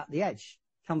talking about the edge,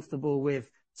 comfortable with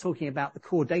talking about the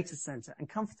core data center, and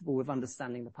comfortable with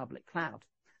understanding the public cloud.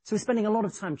 So we're spending a lot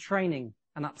of time training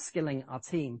and upskilling our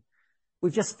team.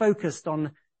 We've just focused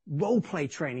on role-play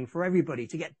training for everybody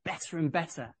to get better and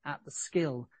better at the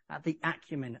skill, at the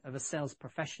acumen of a sales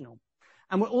professional.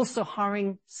 And we're also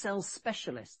hiring sales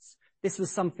specialists. This was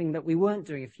something that we weren't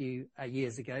doing a few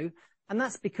years ago, and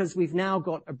that's because we've now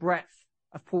got a breadth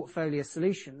of portfolio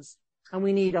solutions, and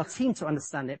we need our team to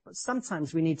understand it, but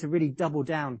sometimes we need to really double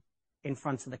down in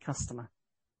front of the customer.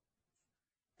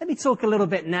 Let me talk a little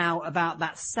bit now about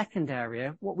that second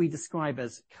area, what we describe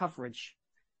as coverage.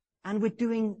 And we're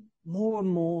doing more and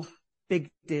more big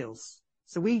deals.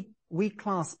 So we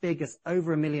class big as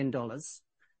over $1 million.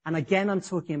 And again, I'm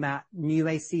talking about new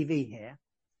ACV here.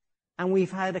 And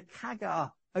we've had a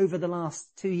CAGR over the last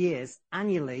 2 years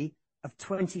annually of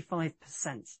 25%.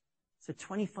 So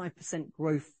 25%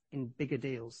 growth in bigger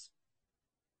deals.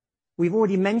 We've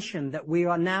already mentioned that we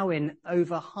are now in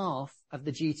over half of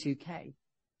the G2K.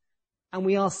 And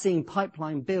we are seeing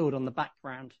pipeline build on the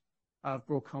background of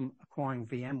Broadcom acquiring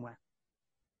VMware.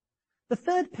 The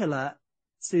third pillar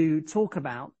to talk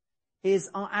about is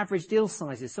our average deal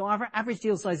sizes. So our average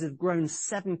deal sizes have grown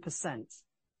 7%.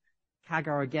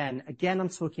 CAGR again. Again, I'm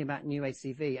talking about new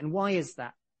ACV. And why is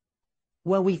that?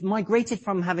 Well, we've migrated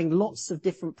from having lots of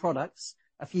different products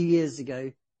a few years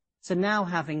ago to now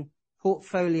having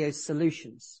portfolio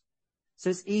solutions. So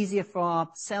it's easier for our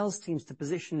sales teams to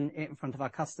position it in front of our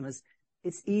customers.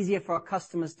 It's easier for our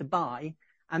customers to buy.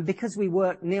 And because we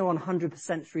work near on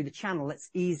 100% through the channel,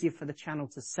 it's easier for the channel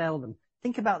to sell them.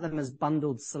 Think about them as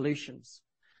bundled solutions.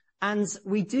 And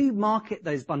we do market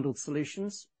those bundled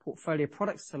solutions, portfolio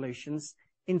product solutions,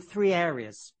 in 3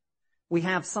 areas. We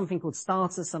have something called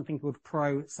Starter, something called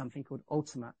Pro, something called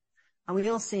Ultimate. And we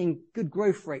are seeing good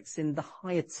growth rates in the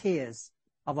higher tiers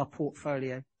of our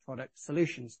portfolio product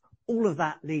solutions. All of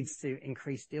that leads to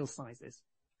increased deal sizes.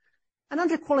 And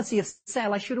under quality of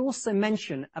sale, I should also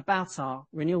mention about our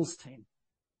renewals team.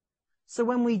 So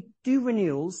when we do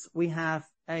renewals, we have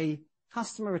a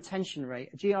customer retention rate,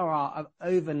 a GRR of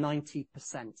over 90%.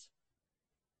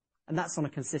 And that's on a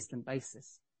consistent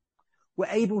basis. We're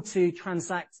able to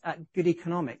transact at good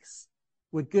economics.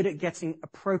 We're good at getting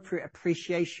appropriate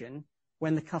appreciation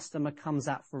when the customer comes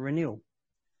out for renewal.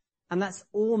 And that's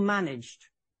all managed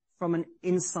from an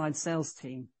inside sales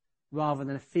team rather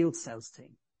than a field sales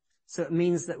team. So it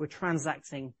means that we're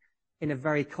transacting in a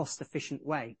very cost-efficient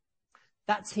way.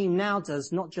 That team now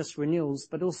does not just renewals,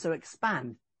 but also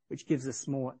expand, which gives us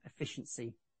more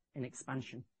efficiency in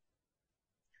expansion.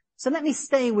 So let me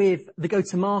stay with the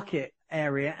go-to-market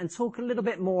area and talk a little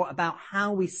bit more about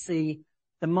how we see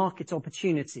the market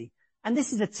opportunity. And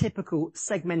this is a typical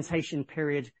segmentation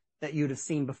period that you'd have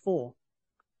seen before.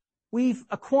 We've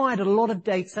acquired a lot of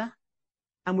data,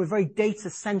 and we're very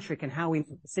data-centric in how we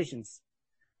make decisions.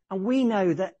 And we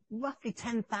know that roughly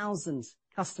 10,000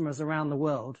 customers around the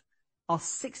world are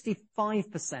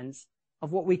 65%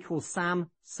 of what we call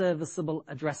SAM, serviceable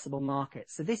addressable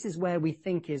market. So this is where we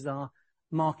think is our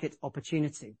market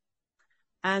opportunity.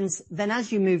 And then as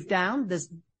you move down, there's,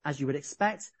 as you would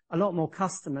expect, a lot more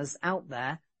customers out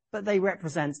there, but they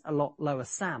represent a lot lower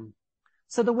SAM.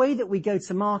 So the way that we go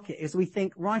to market is we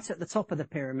think right at the top of the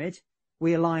pyramid,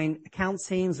 we align account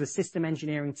teams with system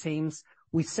engineering teams.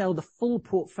 We sell the full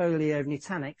portfolio of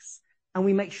Nutanix, and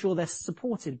we make sure they're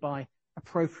supported by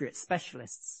appropriate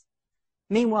specialists.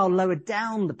 Meanwhile, lower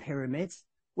down the pyramid,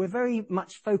 we're very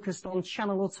much focused on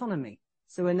channel autonomy,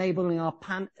 so enabling our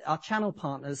channel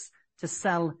partners to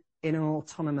sell in an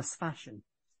autonomous fashion.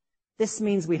 This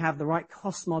means we have the right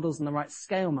cost models and the right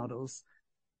scale models,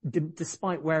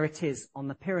 despite where it is on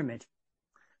the pyramid.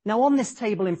 Now, on this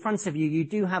table in front of you, you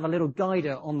do have a little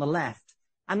guider on the left,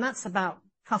 and that's about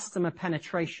customer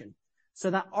penetration.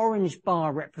 So that orange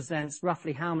bar represents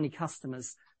roughly how many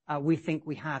customers we think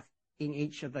we have in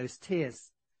each of those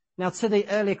tiers. Now, to the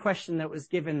earlier question that was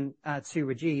given to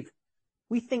Rajiv,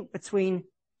 we think between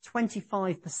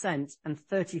 25% and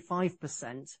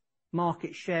 35%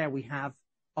 market share we have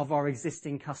of our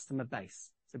existing customer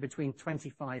base. So between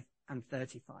 25 and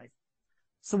 35.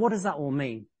 So what does that all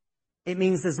mean? It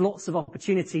means there's lots of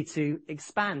opportunity to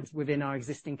expand within our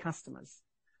existing customers,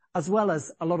 as well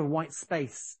as a lot of white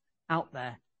space out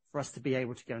there for us to be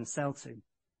able to go and sell to.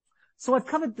 So I've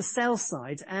covered the sales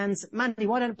side, and Mandy,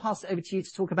 why don't I pass it over to you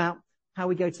to talk about how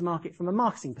we go to market from a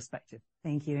marketing perspective?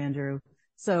 Thank you, Andrew.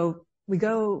 So we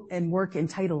go and work in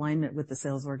tight alignment with the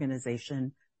sales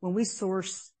organization. When we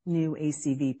source new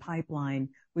ACV pipeline,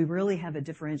 we really have a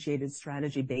differentiated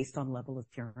strategy based on level of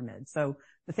pyramid. So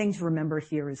the thing to remember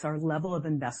here is our level of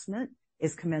investment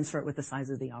is commensurate with the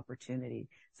size of the opportunity.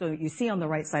 So you see on the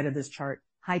right side of this chart,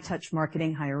 high touch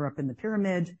marketing higher up in the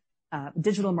pyramid,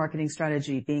 digital marketing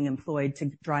strategy being employed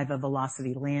to drive a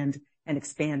velocity land and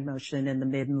expand motion in the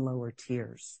mid and lower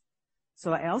tiers.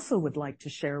 So I also would like to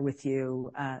share with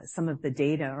you some of the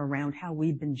data around how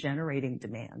we've been generating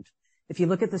demand. If you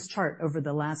look at this chart over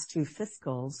the last 2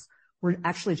 fiscals, we're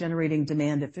actually generating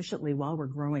demand efficiently while we're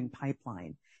growing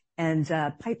pipeline. And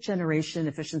pipe generation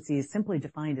efficiency is simply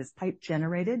defined as pipe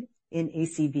generated in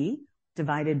ACV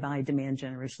divided by demand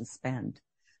generation spend.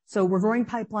 So we're growing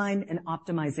pipeline and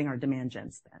optimizing our demand gen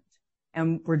spend.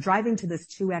 And we're driving to this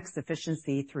 2x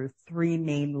efficiency through 3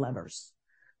 main levers.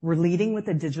 We're leading with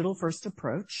a digital-first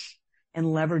approach and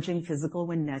leveraging physical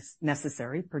when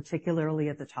necessary, particularly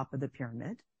at the top of the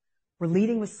pyramid. We're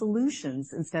leading with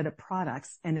solutions instead of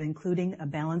products and including a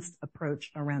balanced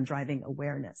approach around driving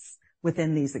awareness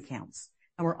within these accounts.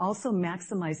 And we're also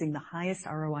maximizing the highest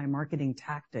ROI marketing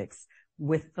tactics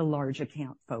with the large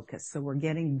account focus. So we're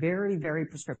getting very, very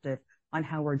prescriptive on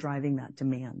how we're driving that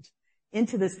demand.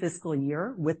 Into this fiscal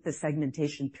year, with the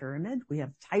segmentation pyramid, we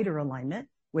have tighter alignment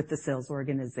with the sales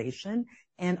organization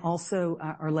and also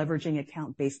are leveraging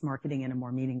account-based marketing in a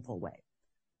more meaningful way.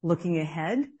 Looking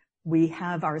ahead, we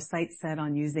have our sights set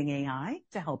on using AI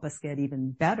to help us get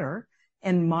even better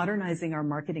and modernizing our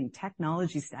marketing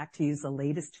technology stack to use the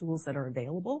latest tools that are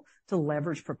available to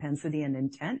leverage propensity and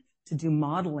intent, to do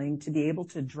modeling, to be able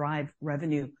to drive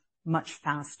revenue much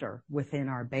faster within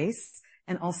our base,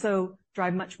 and also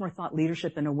drive much more thought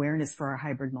leadership and awareness for our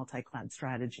hybrid multi-cloud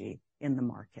strategy in the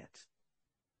market.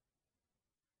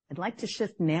 I'd like to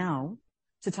shift now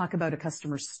to talk about a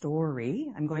customer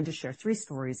story. I'm going to share 3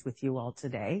 stories with you all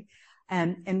today.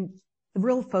 And the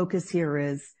real focus here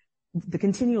is the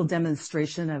continual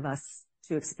demonstration of us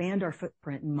to expand our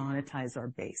footprint and monetize our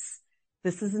base.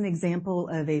 This is an example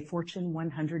of a Fortune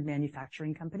 100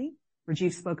 manufacturing company.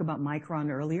 Rajiv spoke about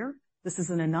Micron earlier. This is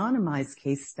an anonymized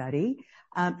case study,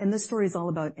 and this story is all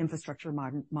about infrastructure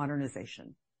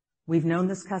modernization. We've known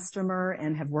this customer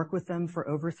and have worked with them for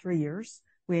over 3 years.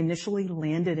 We initially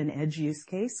landed an edge use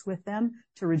case with them,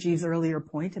 to Rajiv's earlier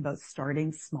point about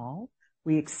starting small.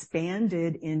 We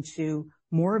expanded into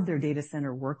more of their data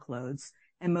center workloads,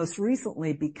 and most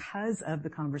recently, because of the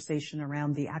conversation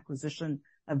around the acquisition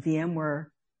of VMware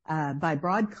by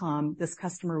Broadcom, this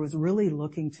customer was really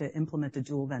looking to implement a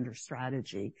dual vendor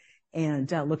strategy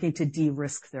and looking to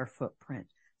de-risk their footprint.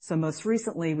 So most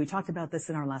recently, we talked about this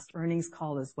in our last earnings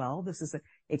call as well. This is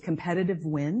a competitive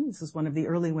win. This is one of the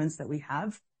early wins that we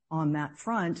have on that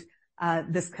front.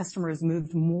 This customer has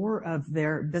moved more of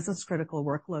their business-critical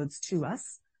workloads to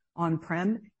us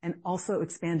on-prem and also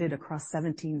expanded across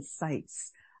 17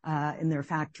 sites in their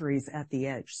factories at the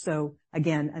edge. So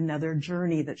again, another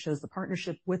journey that shows the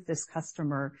partnership with this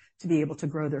customer to be able to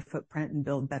grow their footprint and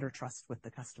build better trust with the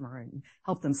customer and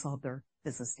help them solve their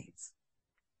business needs.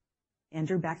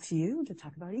 Andrew, back to you to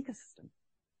talk about ecosystem.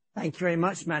 Thank you very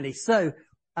much, Mandy. So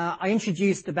I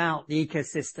introduced about the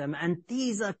ecosystem, and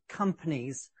these are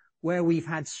companies where we've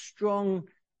had strong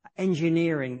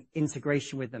engineering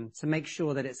integration with them to make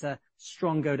sure that it's a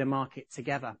strong go-to-market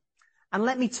together. And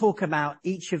let me talk about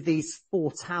each of these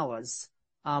 4 towers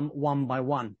one by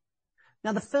one.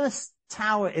 Now, the first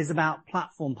tower is about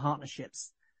platform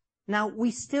partnerships. Now,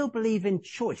 we still believe in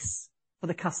choice for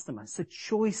the customer, so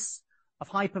choice of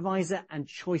hypervisor and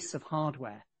choice of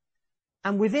hardware.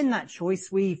 And within that choice,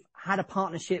 we've had a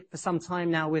partnership for some time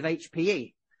now with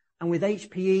HPE. And with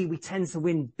HPE, we tend to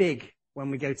win big when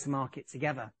we go to market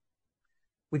together.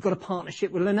 We've got a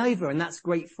partnership with Lenovo, and that's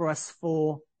great for us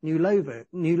for new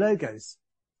logos.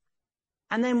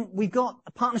 And then we've got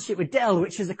a partnership with Dell,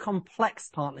 which is a complex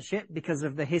partnership because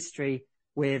of the history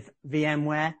with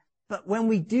VMware. But when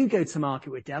we do go to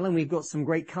market with Dell, and we've got some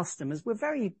great customers, we're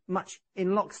very much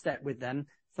in lockstep with them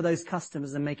for those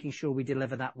customers and making sure we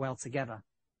deliver that well together.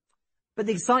 But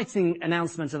the exciting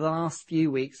announcement of the last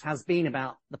few weeks has been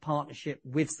about the partnership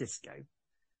with Cisco.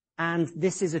 And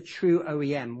this is a true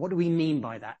OEM. What do we mean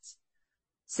by that?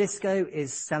 Cisco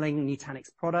is selling Nutanix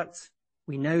products.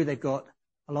 We know they've got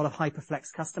a lot of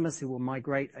HyperFlex customers who will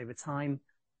migrate over time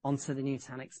onto the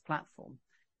Nutanix platform.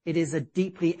 It is a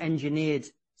deeply engineered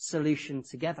solution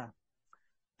together.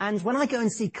 And when I go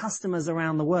and see customers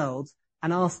around the world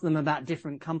and ask them about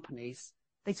different companies,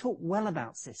 they talk well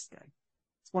about Cisco.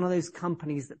 It's one of those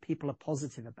companies that people are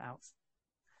positive about.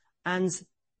 And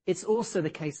it's also the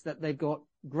case that they've got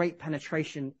great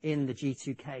penetration in the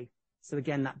G2K. So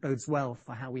again, that bodes well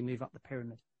for how we move up the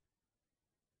pyramid.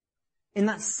 In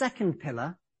that second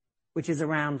pillar, which is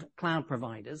around cloud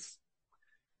providers,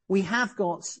 we have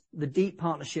got the deep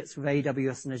partnerships with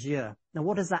AWS and Azure. Now,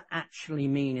 what does that actually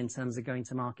mean in terms of going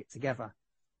to market together?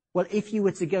 Well, if you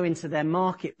were to go into their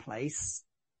marketplace,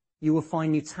 you will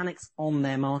find Nutanix on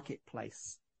their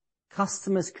marketplace.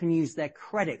 Customers can use their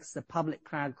credits, the public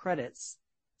cloud credits,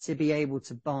 to be able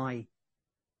to buy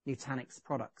Nutanix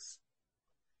products.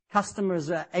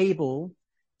 Customers are able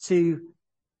to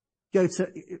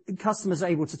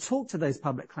talk to those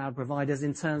public cloud providers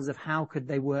in terms of how could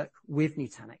they work with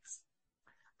Nutanix.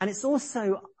 And it's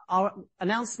also, our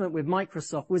announcement with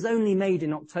Microsoft was only made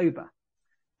in October.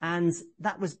 And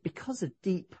that was because of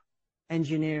deep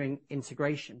engineering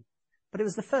integration. But it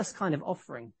was the first kind of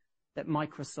offering that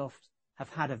Microsoft have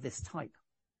had of this type.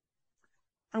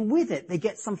 And with it, they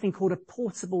get something called a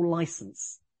portable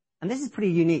license. And this is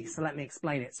pretty unique, so let me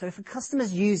explain it. So if a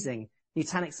customer's using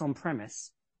Nutanix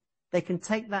on-premise, they can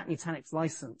take that Nutanix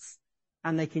license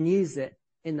and they can use it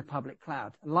in the public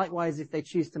cloud. And likewise, if they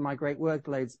choose to migrate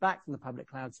workloads back from the public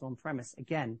cloud to on-premise,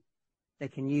 again, they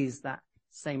can use that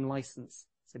same license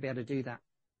to be able to do that.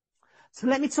 So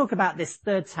let me talk about this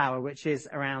third tower, which is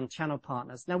around channel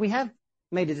partners. Now, we have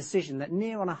made a decision that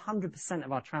near on 100%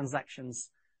 of our transactions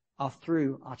are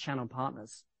through our channel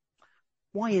partners.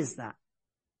 Why is that?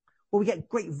 Well, we get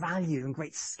great value and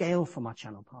great scale from our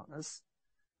channel partners,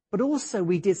 but also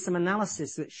we did some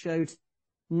analysis that showed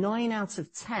 9 out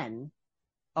of 10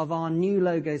 of our new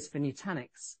logos for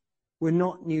Nutanix were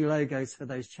not new logos for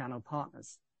those channel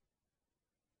partners.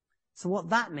 So what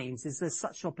that means is there's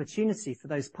such opportunity for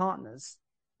those partners,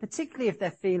 particularly if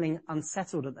they're feeling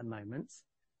unsettled at the moment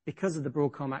because of the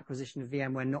Broadcom acquisition of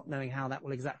VMware, not knowing how that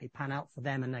will exactly pan out for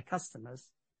them and their customers,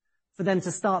 for them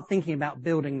to start thinking about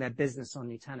building their business on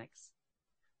Nutanix.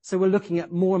 So we're looking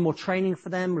at more and more training for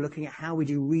them. We're looking at how we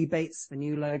do rebates for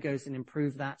new logos and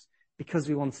improve that because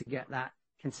we want to get that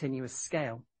continuous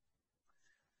scale.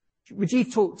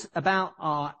 Rajiv talked about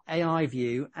our AI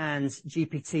view and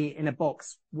GPT in a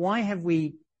box. Why have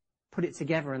we put it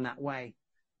together in that way?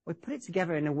 We put it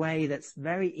together in a way that's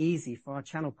very easy for our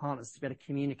channel partners to be able to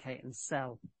communicate and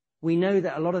sell. We know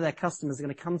that a lot of their customers are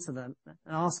going to come to them and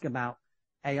ask about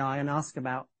AI and ask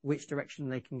about which direction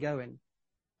they can go in.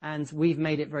 And we've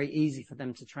made it very easy for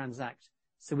them to transact.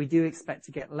 So we do expect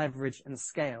to get leverage and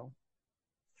scale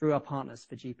through our partners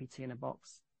for GPT in a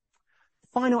box.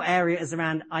 The final area is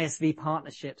around ISV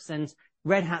partnerships, and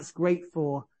Red Hat's great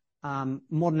for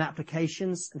modern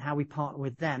applications and how we partner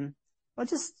with them. I'll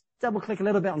just double click a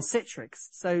little bit on Citrix.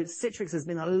 So Citrix has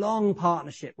been a long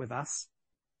partnership with us.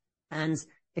 And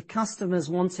if customers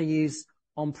want to use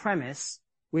on-premise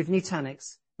with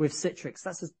Nutanix, with Citrix,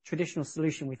 that's a traditional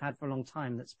solution we've had for a long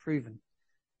time that's proven.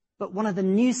 But one of the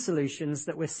new solutions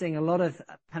that we're seeing a lot of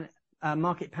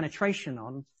market penetration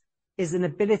on is an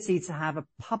ability to have a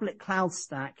public cloud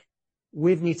stack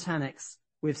with Nutanix,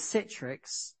 with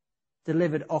Citrix,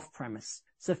 delivered off-premise.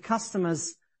 So if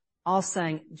customers are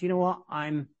saying, do you know what,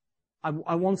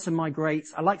 I want to migrate,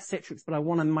 I like Citrix, but I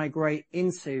want to migrate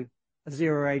into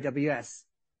Azure AWS,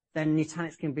 then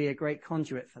Nutanix can be a great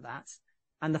conduit for that.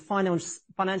 And the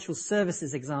financial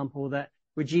services example that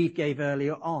Rajiv gave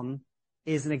earlier on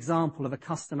is an example of a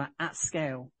customer at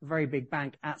scale, a very big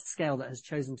bank at scale that has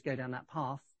chosen to go down that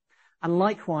path. And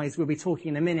likewise, we'll be talking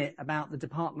in a minute about the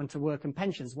Department of Work and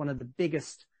Pensions, one of the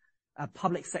biggest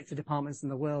public sector departments in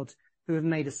the world, who have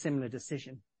made a similar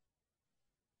decision.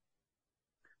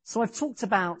 So I've talked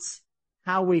about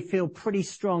how we feel pretty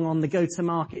strong on the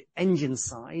go-to-market engine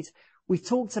side. We've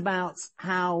talked about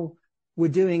how we're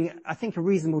doing, I think, a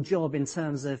reasonable job in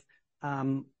terms of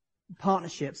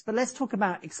partnerships. But let's talk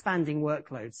about expanding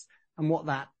workloads and what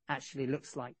that actually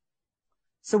looks like.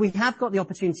 So we have got the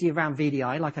opportunity around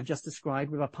VDI, like I've just described,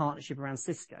 with our partnership around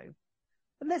Cisco.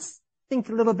 But let's think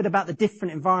a little bit about the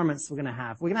different environments we're going to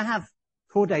have. We're going to have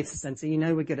core data center. You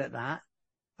know we're good at that.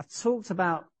 I've talked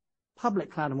about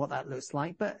public cloud and what that looks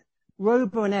like. But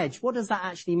Robo and Edge, what does that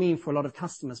actually mean for a lot of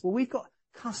customers? Well, we've got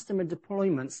customer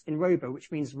deployments in Robo,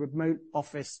 which means remote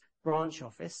office, branch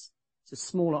office, so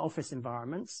smaller office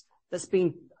environments. That's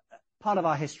been part of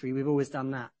our history. We've always done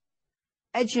that.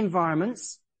 Edge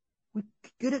environments, we're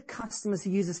good at customers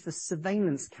who use us for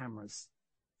surveillance cameras,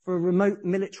 for remote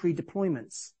military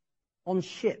deployments, on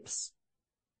ships,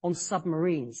 on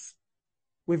submarines,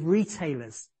 with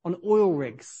retailers, on oil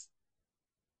rigs.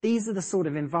 These are the sort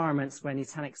of environments where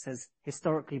Nutanix has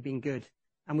historically been good,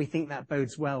 and we think that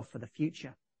bodes well for the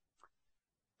future.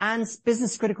 And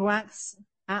business critical apps,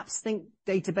 think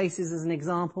databases as an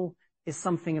example, is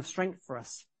something of strength for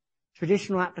us.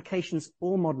 Traditional applications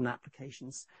or modern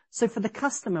applications. So for the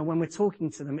customer, when we're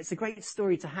talking to them, it's a great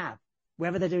story to have,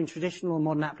 whether they're doing traditional or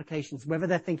modern applications, whether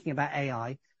they're thinking about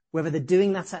AI, whether they're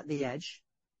doing that at the edge,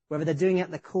 whether they're doing it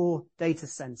at the core data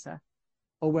center,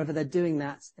 or whether they're doing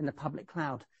that in the public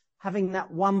cloud. Having that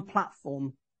one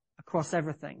platform across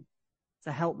everything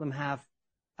to help them have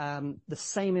the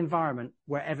same environment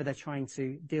wherever they're trying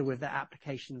to deal with their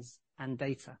applications and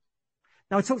data.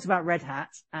 Now, I talked about Red Hat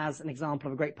as an example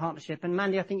of a great partnership. And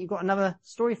Mandy, I think you've got another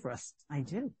story for us. I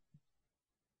do.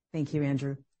 Thank you,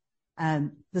 Andrew.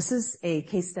 This is a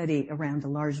case study around a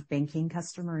large banking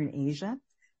customer in Asia.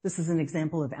 This is an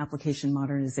example of application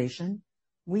modernization.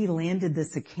 We landed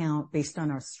this account based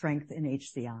on our strength in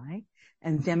HCI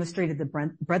and demonstrated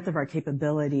the breadth of our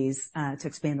capabilities to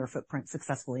expand our footprint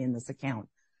successfully in this account.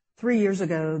 3 years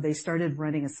ago, they started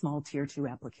running a small tier 2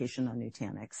 application on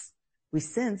Nutanix. We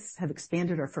since have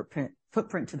expanded our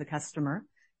footprint to the customer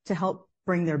to help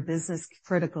bring their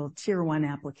business-critical tier 1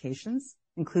 applications,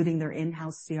 including their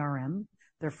in-house CRM,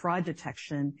 their fraud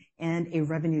detection, and a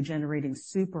revenue-generating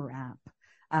super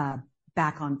app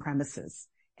back on premises.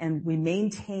 And we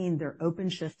maintain their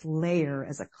OpenShift layer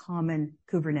as a common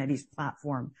Kubernetes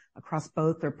platform across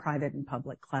both their private and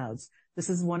public clouds. This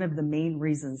is one of the main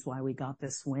reasons why we got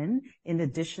this win, in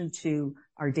addition to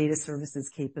our data services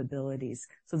capabilities.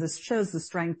 So this shows the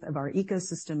strength of our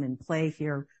ecosystem in play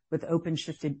here, with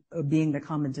OpenShift being the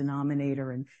common denominator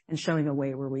and showing a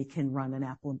way where we can run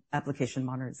an application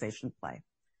modernization play.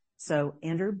 So,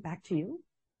 Andrew, back to you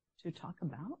to talk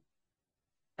about.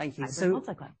 Thank you. So,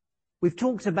 multi-cloud. We've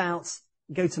talked about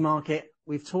go-to-market.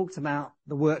 We've talked about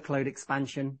the workload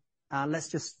expansion. Let's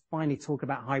just finally talk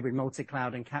about hybrid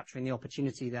multi-cloud and capturing the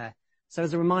opportunity there. So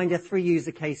as a reminder, 3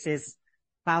 user cases: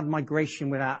 cloud migration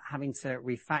without having to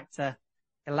refactor,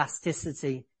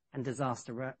 elasticity, and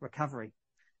disaster recovery.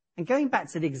 And going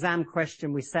back to the exam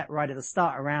question we set right at the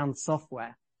start around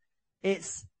software,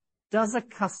 it's, does a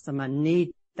customer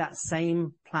need that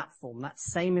same platform, that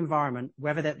same environment,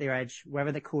 whether they're at their edge,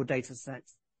 whether they're core data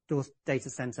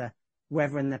center,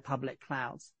 whether in their public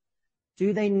clouds?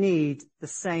 Do they need the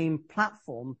same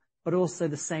platform, but also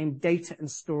the same data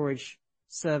and storage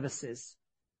services?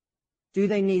 Do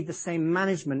they need the same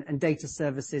management and data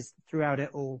services throughout it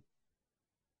all?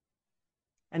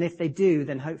 And if they do,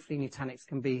 then hopefully Nutanix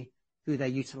can be who they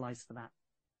utilize for that.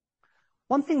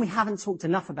 One thing we haven't talked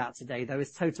enough about today, though,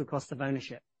 is total cost of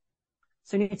ownership.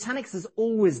 So Nutanix has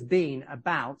always been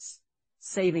about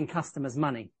saving customers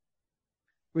money.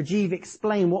 Rajiv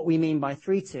explained what we mean by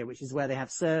 3-tier, which is where they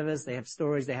have servers, they have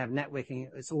storage, they have networking.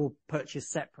 It's all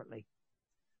purchased separately.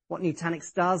 What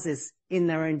Nutanix does is, in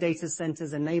their own data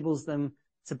centers, enables them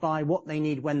to buy what they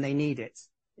need when they need it.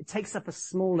 It takes up a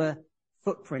smaller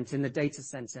footprint in the data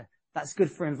center. That's good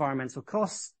for environmental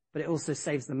costs, but it also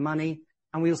saves them money.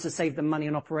 And we also save them money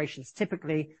on operations.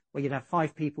 Typically, where you'd have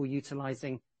 5 people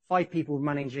utilizing, 5 people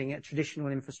managing a traditional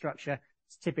infrastructure,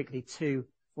 it's typically 2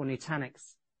 for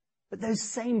Nutanix. But those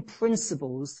same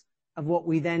principles of what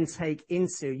we then take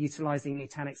into utilizing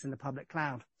Nutanix in the public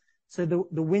cloud. So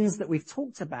the wins that we've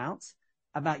talked about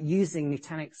using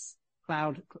Nutanix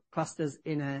cloud clusters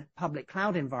in a public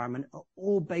cloud environment are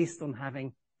all based on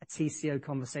having a TCO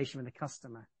conversation with the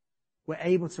customer. We're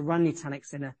able to run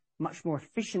Nutanix in a much more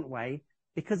efficient way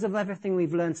because of everything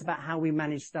we've learned about how we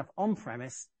manage stuff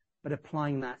on-premise, but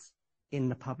applying that in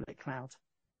the public cloud.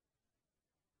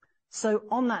 So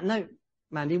on that note,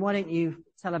 Mandy, why don't you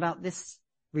tell about this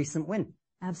recent win?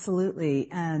 Absolutely.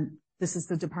 This is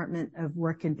the Department of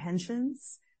Work and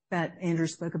Pensions that Andrew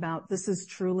spoke about. This is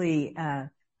truly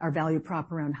our value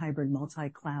prop around hybrid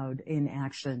multi-cloud in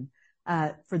action.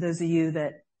 For those of you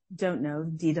that don't know,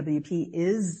 DWP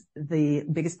is the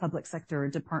biggest public sector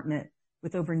department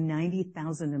with over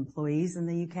 90,000 employees in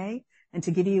the UK. And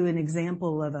to give you an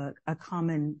example of a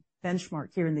common benchmark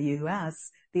here in the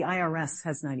US, the IRS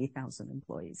has 90,000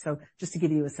 employees. So just to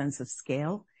give you a sense of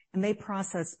scale, and they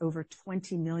process over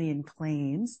 20 million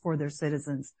claims for their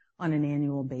citizens on an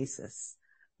annual basis.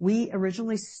 We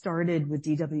originally started with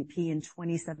DWP in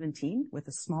 2017 with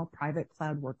a small private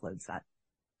cloud workload set.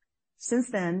 Since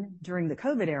then, during the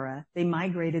COVID era, they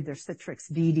migrated their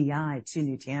Citrix VDI to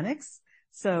Nutanix,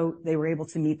 so they were able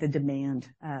to meet the demand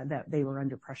that they were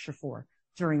under pressure for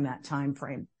during that time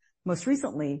frame. Most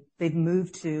recently, they've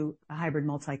moved to a hybrid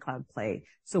multi-cloud play,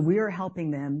 so we are helping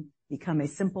them become a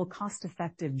simple,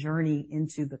 cost-effective journey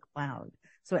into the cloud.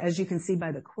 So as you can see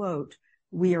by the quote,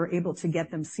 we are able to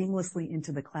get them seamlessly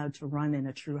into the cloud to run in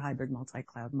a true hybrid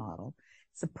multi-cloud model.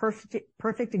 It's a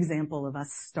perfect example of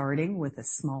us starting with a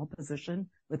small position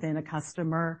within a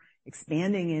customer,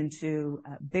 expanding into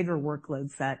a bigger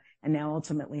workload set, and now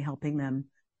ultimately helping them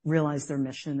realize their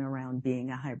mission around being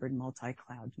a hybrid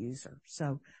multi-cloud user.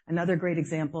 So another great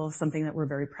example of something that we're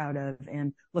very proud of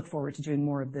and look forward to doing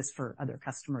more of this for other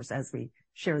customers as we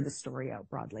share the story out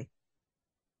broadly.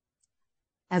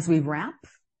 As we wrap,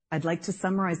 I'd like to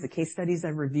summarize the case studies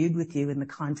I've reviewed with you in the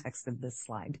context of this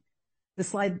slide. The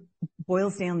slide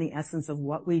boils down the essence of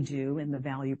what we do and the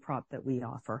value prop that we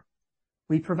offer.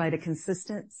 We provide a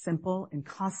consistent, simple, and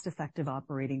cost-effective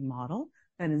operating model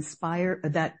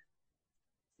that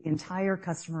entire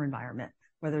customer environment,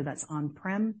 whether that's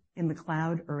on-prem, in the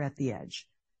cloud, or at the edge.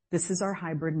 This is our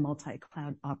hybrid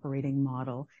multi-cloud operating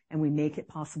model, and we make it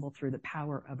possible through the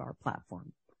power of our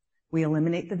platform. We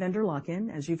eliminate the vendor lock-in.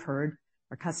 As you've heard,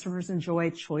 our customers enjoy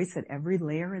choice at every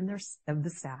layer of the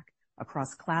stack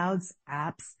across clouds,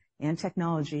 apps, and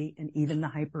technology, and even the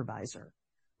hypervisor.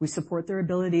 We support their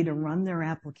ability to run their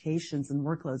applications and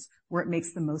workloads where it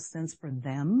makes the most sense for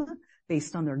them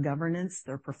based on their governance,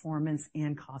 their performance,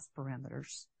 and cost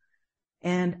parameters.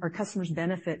 And our customers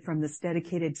benefit from this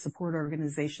dedicated support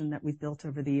organization that we've built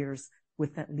over the years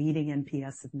with that leading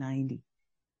NPS of 90.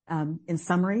 In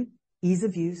summary, ease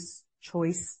of use,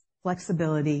 choice,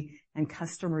 flexibility, and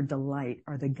customer delight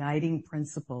are the guiding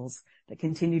principles that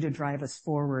continue to drive us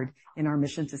forward in our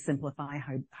mission to simplify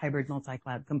hybrid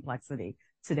multi-cloud complexity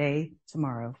today,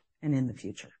 tomorrow, and in the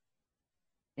future.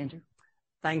 Andrew?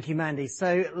 Thank you, Mandy.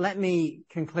 So let me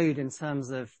conclude in terms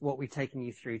of what we've taken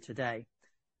you through today.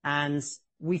 And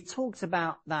we've talked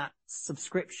about that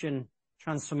subscription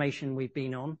transformation we've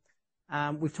been on.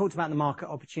 We've talked about the market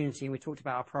opportunity, and we talked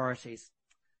about our priorities.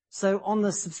 So on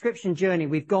the subscription journey,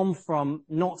 we've gone from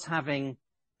not having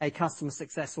a customer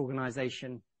success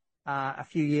organization a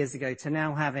few years ago to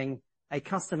now having a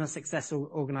customer success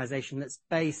organization that's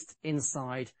based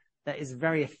inside, that is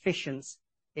very efficient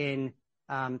in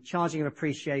charging of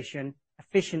appreciation,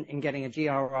 efficient in getting a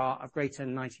GRR of greater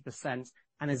than 90%,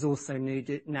 and is also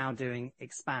now doing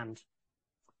expand.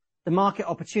 The market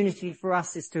opportunity for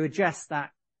us is to address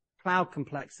that cloud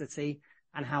complexity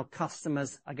and how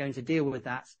customers are going to deal with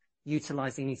that,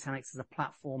 utilizing Nutanix as a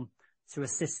platform to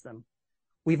assist them.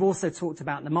 We've also talked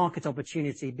about the market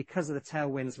opportunity because of the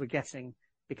tailwinds we're getting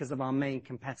because of our main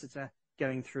competitor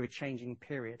going through a changing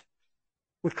period.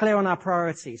 We're clear on our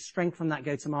priorities: strengthen that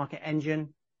go-to-market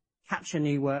engine, capture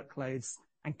new workloads,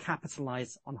 and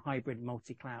capitalize on hybrid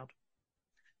multi-cloud.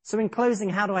 So in closing,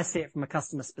 how do I see it from a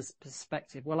customer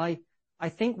perspective? Well, I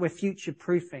think we're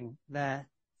future-proofing their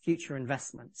future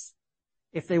investments.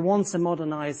 If they want to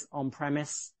modernize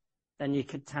on-premise, then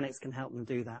Nutanix can help them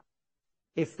do that.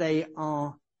 If they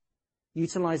are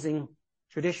utilizing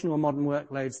traditional modern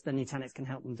workloads, then Nutanix can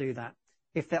help them do that.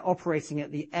 If they're operating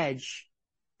at the edge,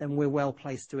 then we're well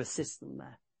placed to assist them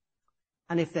there.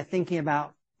 And if they're thinking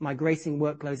about migrating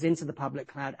workloads into the public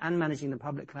cloud and managing the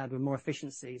public cloud with more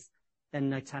efficiencies, then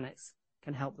Nutanix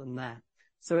can help them there.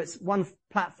 So it's one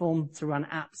platform to run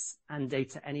apps and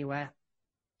data anywhere.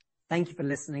 Thank you for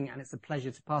listening, and it's a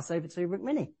pleasure to pass over to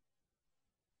Rukmini.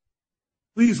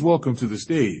 Please welcome to the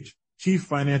stage Chief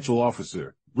Financial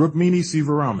Officer, Rukmini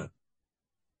Sivaraman.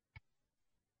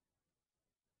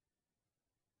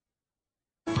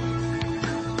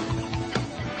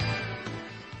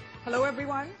 Hello,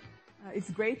 everyone. It's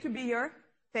great to be here.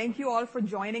 Thank you all for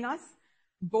joining us,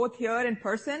 both here in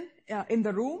person, in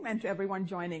the room, and to everyone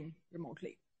joining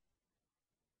remotely.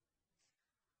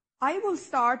 I will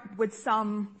start with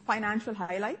some financial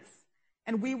highlights,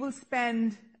 and we will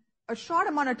spend a short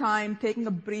amount of time taking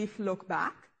a brief look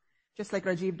back, just like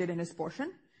Rajiv did in his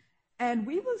portion. And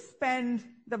we will spend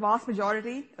the vast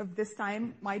majority of this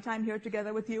time, my time here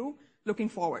together with you, looking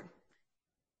forward.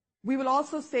 We will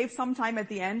also save some time at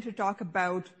the end to talk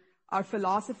about our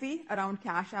philosophy around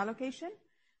cash allocation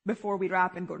before we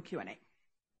wrap and go to Q&A.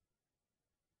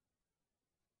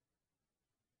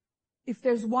 If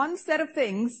there's one set of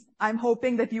things I'm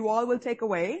hoping that you all will take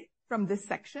away from this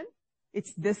section,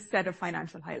 it's this set of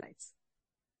financial highlights.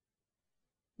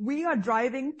 We are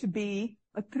driving to be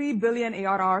a $3 billion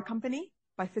ARR company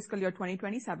by fiscal year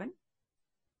 2027.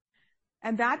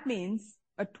 And that means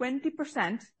a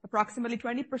 20%, approximately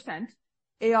 20%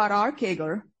 ARR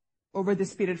CAGR over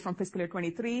this period from fiscal year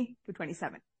 23 to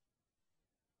 27.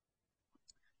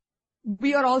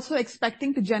 We are also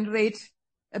expecting to generate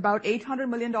about $800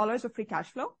 million of free cash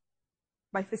flow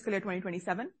by fiscal year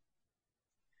 2027.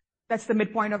 That's the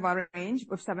midpoint of our range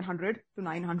of $700 to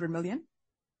 $900 million.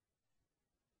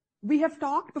 We have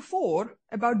talked before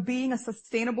about being a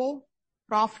sustainable,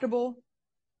 profitable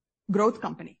growth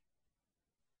company.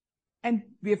 And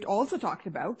we have also talked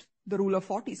about the Rule of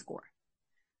 40 score.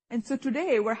 And so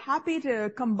today we're happy to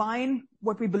combine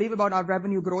what we believe about our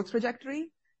revenue growth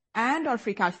trajectory and our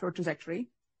free cash flow trajectory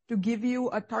to give you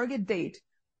a target date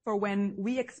for when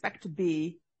we expect to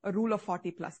be a Rule of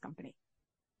 40 plus company,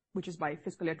 which is by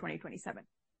fiscal year 2027.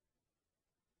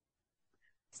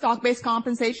 Stock-based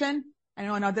compensation, I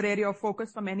know another area of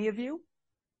focus for many of you.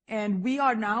 And we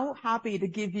are now happy to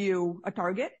give you a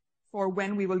target for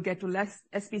when we will get to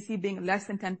SBC being less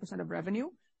than 10% of revenue,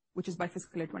 which is by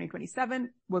fiscal year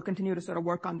 2027. We'll continue to sort of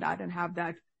work on that and have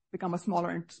that become a smaller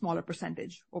and smaller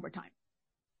percentage over time.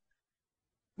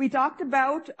 We talked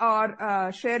about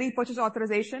our share repurchase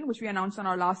authorization, which we announced on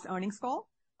our last earnings call.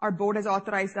 Our board has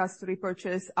authorized us to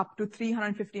repurchase up to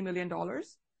 $350 million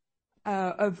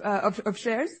of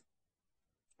shares.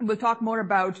 We'll talk more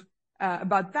about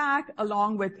about that,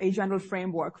 along with a general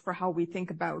framework for how we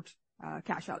think about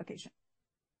cash allocation.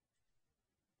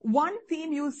 One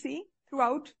theme you'll see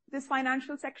throughout this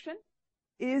financial section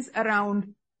is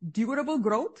around durable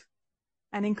growth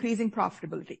and increasing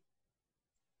profitability.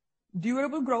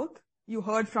 Durable growth, you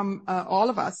heard from all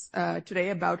of us today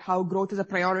about how growth is a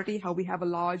priority, how we have a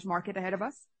large market ahead of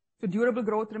us. So durable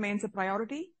growth remains a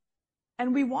priority,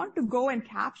 and we want to go and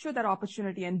capture that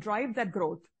opportunity and drive that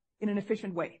growth in an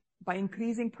efficient way by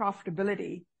increasing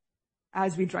profitability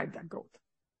as we drive that growth.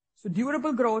 So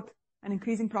durable growth and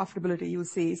increasing profitability, you'll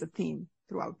see, is a theme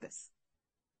throughout this.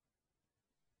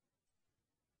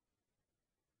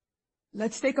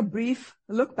 Let's take a brief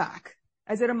look back.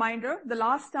 As a reminder, the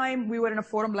last time we were in a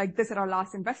forum like this at our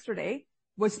last Investor Day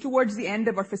was towards the end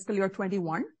of our fiscal year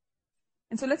 21.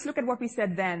 And so let's look at what we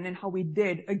said then and how we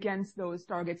did against those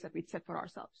targets that we'd set for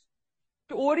ourselves.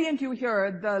 To orient you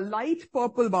here, the light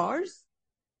purple bars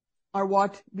are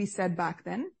what we said back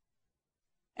then,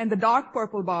 and the dark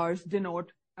purple bars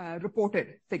denote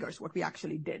reported figures, what we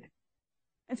actually did.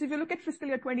 And so if you look at fiscal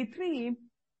year 23,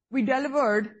 we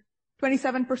delivered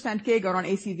 27% CAGR on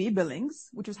ACV billings,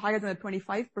 which is higher than the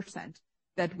 25%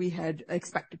 that we had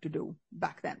expected to do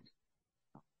back then.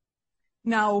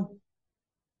 Now,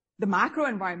 the macro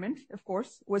environment, of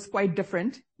course, was quite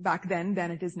different back then than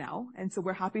it is now. And so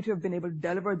we're happy to have been able to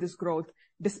deliver this growth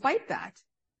despite that.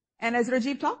 And as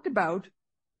Rajiv talked about,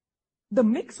 the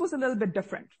mix was a little bit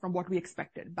different from what we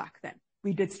expected back then.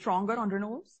 We did stronger on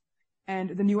renewals, and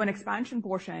the new and expansion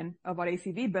portion of our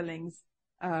ACV billings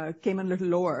came in a little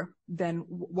lower than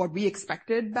what we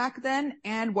expected back then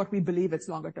and what we believe its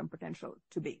longer-term potential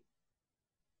to be.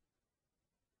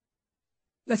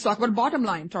 Let's talk about bottom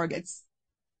line targets.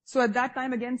 So at that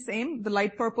time, again, same. The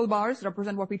light purple bars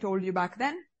represent what we told you back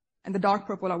then, and the dark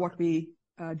purple are what we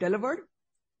delivered.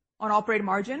 On operating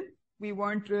margin, we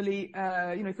weren't really,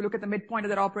 if you look at the midpoint of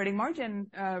that operating margin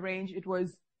range, it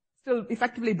was still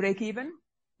effectively break even,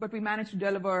 but we managed to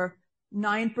deliver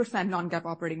 9% non-GAAP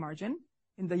operating margin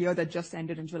in the year that just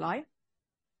ended in July.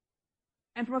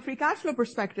 And from a free cash flow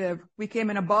perspective, we came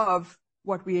in above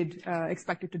what we had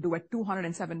expected to do at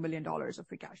 $207 million of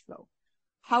free cash flow.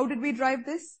 How did we drive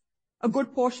this? A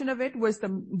good portion of it was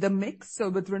the mix. So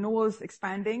with renewals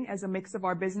expanding as a mix of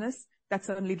our business, that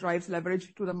certainly drives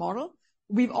leverage to the model.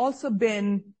 We've also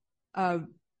been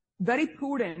very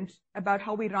prudent about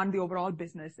how we run the overall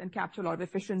business and capture a lot of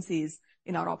efficiencies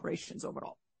in our operations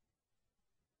overall.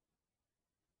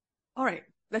 All right,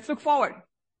 let's look forward.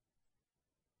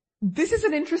 This is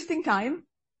an interesting time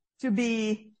to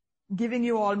be giving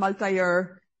you all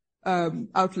multi-year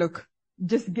outlook,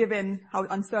 just given how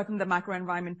uncertain the macro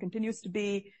environment continues to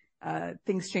be.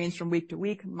 Things change from week to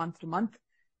week, month to month.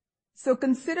 So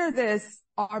consider this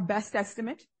our best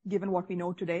estimate, given what we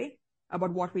know today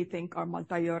about what we think our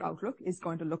multi-year outlook is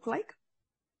going to look like.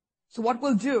 So what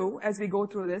we'll do as we go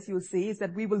through this, you'll see, is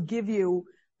that we will give you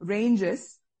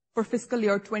ranges for fiscal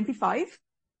year 25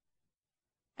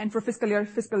 and for fiscal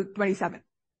 27.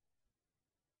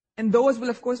 And those will,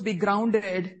 of course, be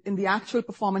grounded in the actual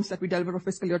performance that we deliver for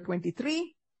fiscal year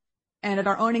 23. And at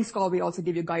our earnings call, we also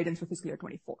give you guidance for fiscal year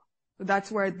 24. So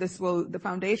that's where this will, the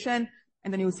foundation,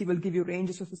 and then you'll see we'll give you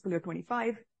ranges for fiscal year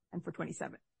 25 and for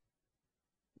 27.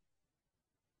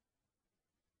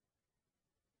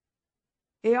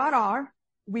 ARR,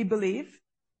 we believe,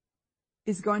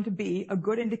 is going to be a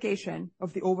good indication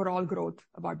of the overall growth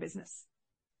of our business.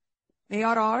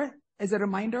 ARR, as a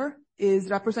reminder,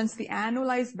 represents the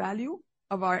annualized value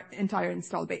of our entire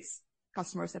install base,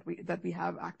 customers that we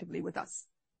have actively with us.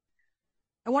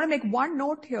 I want to make one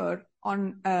note here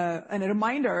on and a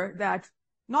reminder that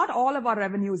not all of our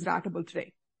revenue is ratable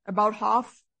today. About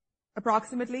half,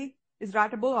 approximately, is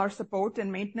ratable. Our support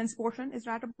and maintenance portion is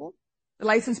ratable. The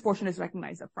license portion is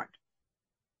recognized upfront.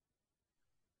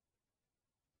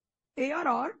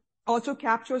 ARR also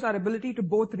captures our ability to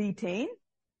both retain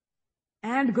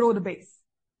and grow the base,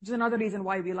 which is another reason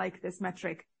why we like this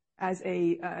metric as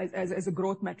a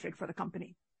growth metric for the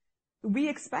company. We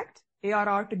expect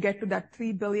ARR to get to that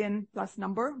 $3 billion plus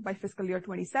number by fiscal year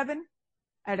 27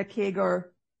 at a CAGR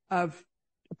of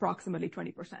approximately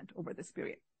 20% over this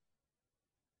period.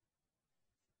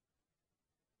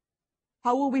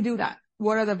 How will we do that?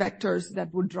 What are the vectors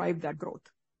that would drive that growth?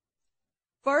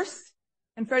 First,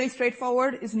 and fairly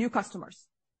straightforward, is new customers.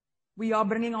 We are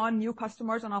bringing on new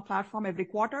customers on our platform every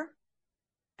quarter.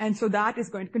 And so that is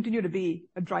going to continue to be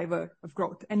a driver of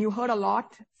growth. And you heard a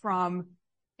lot from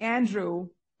Andrew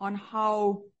on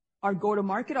how our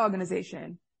go-to-market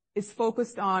organization is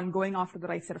focused on going after the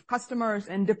right set of customers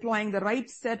and deploying the right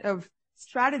set of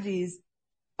strategies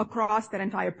across that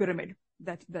entire pyramid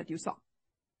that you saw.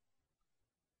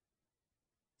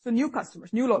 So new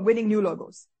customers, winning new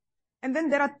logos. And then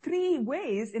there are 3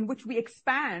 ways in which we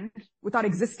expand with our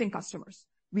existing customers.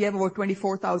 We have over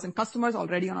 24,000 customers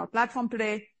already on our platform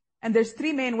today, and there's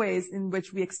 3 main ways in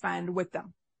which we expand with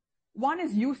them. One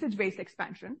is usage-based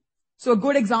expansion. So a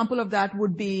good example of that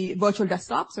would be virtual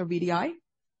desktops or VDI.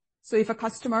 So if a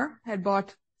customer had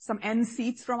bought some N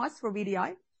seats from us for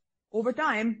VDI, over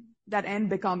time, that N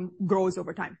grows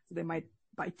over time. So they might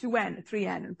buy 2N,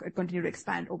 3N, and continue to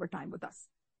expand over time with us.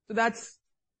 So that's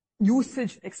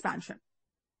usage expansion.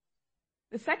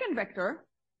 The second vector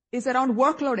is around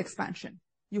workload expansion.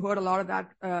 You heard a lot of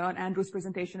that on Andrew's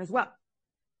presentation as well.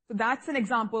 So that's an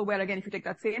example where, again, if you take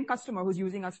that same customer who's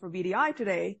using us for VDI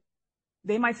today,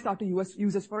 they might start to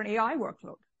use us for an AI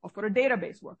workload or for a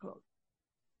database workload.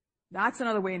 That's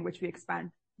another way in which we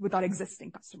expand with our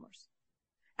existing customers.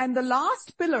 And the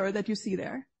last pillar that you see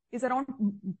there is around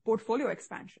portfolio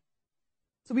expansion.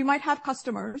 So we might have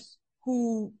customers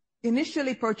who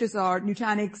initially purchase our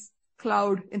Nutanix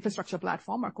Cloud Infrastructure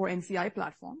Platform, our core NCI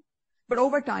platform, but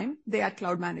over time, they add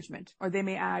cloud management, or they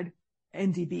may add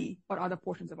NDB or other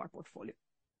portions of our portfolio.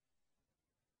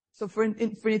 So when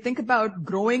you think about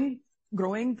growing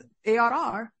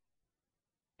ARR,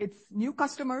 it's new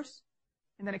customers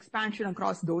and then expansion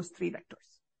across those 3 vectors.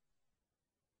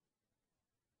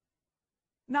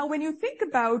 Now, when you think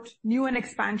about new and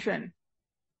expansion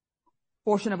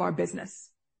portion of our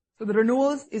business, so the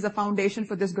renewals is a foundation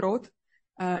for this growth,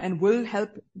 and will help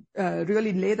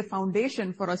really lay the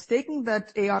foundation for us taking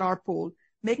that ARR pool,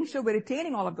 making sure we're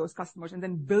retaining all of those customers, and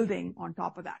then building on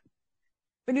top of that.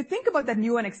 When you think about that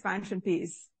new and expansion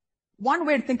piece, one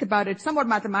way to think about it somewhat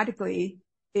mathematically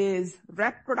is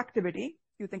rep productivity.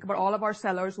 You think about all of our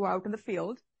sellers who are out in the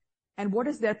field, and what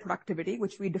is their productivity,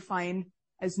 which we define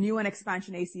as new and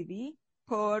expansion ACV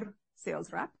per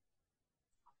sales rep.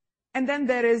 And then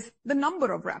there is the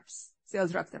number of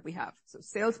sales reps that we have. So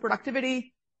sales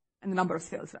productivity and the number of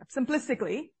sales reps.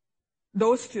 Simplistically,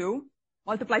 those 2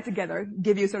 multiplied together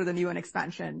give you sort of the new and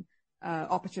expansion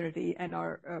opportunity and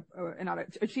our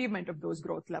achievement of those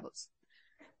growth levels.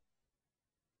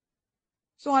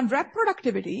 So on rep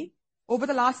productivity, over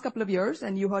the last couple of years,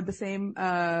 and you heard the same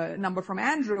number from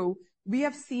Andrew, we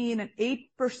have seen an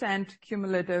 8%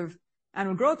 cumulative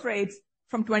annual growth rates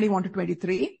from 21 to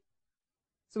 23.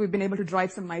 So we've been able to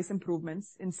drive some nice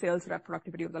improvements in sales rep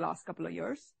productivity over the last couple of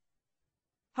years.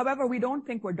 However, we don't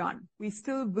think we're done. We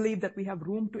still believe that we have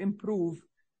room to improve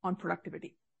on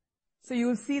productivity. So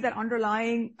you'll see that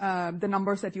underlying the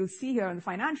numbers that you'll see here in the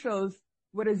financials,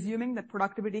 we're assuming that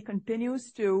productivity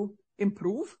continues to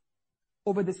improve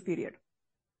over this period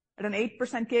at an 8%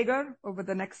 CAGR over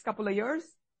the next couple of years,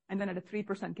 and then at a 3%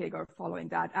 CAGR following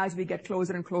that as we get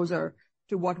closer and closer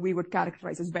to what we would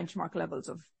characterize as benchmark levels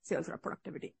of sales rep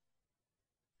productivity.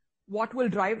 What will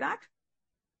drive that?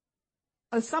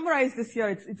 I'll summarize this here.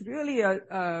 It's really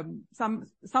some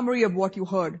summary of what you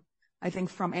heard, I think,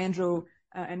 from Andrew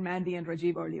and Mandy and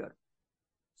Rajiv earlier.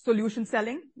 Solution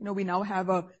selling. We now have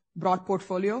a broad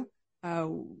portfolio.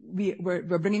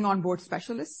 We're bringing on board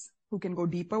specialists who can go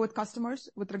deeper with customers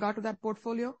with regard to that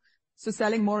portfolio. So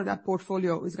selling more of that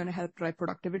portfolio is going to help drive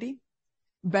productivity.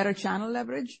 Better channel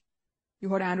leverage. You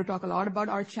heard Andrew talk a lot about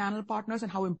our channel partners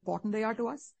and how important they are to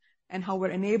us, and how we're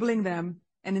enabling them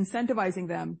and incentivizing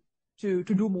them to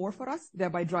do more for us,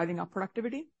 thereby driving up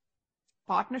productivity.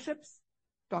 Partnerships.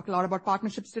 Talked a lot about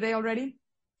partnerships today already.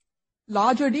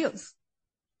 Larger deals.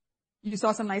 You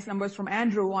saw some nice numbers from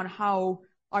Andrew on how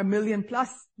our $1 million+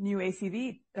 new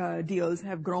ACV deals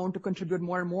have grown to contribute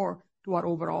more and more to our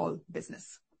overall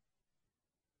business.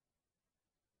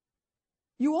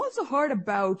 You also heard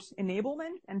about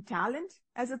enablement and talent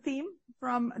as a theme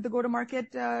from the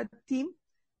go-to-market team.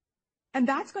 And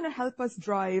that's going to help us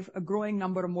drive a growing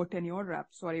number of more tenured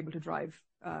reps who are able to drive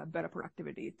better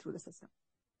productivity through the system.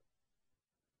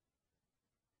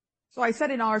 So I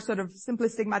said in our sort of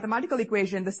simplistic mathematical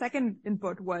equation, the second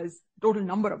input was total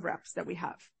number of reps that we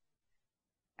have.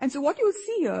 And so what you'll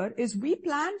see here is we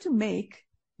plan to make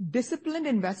disciplined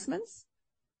investments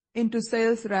into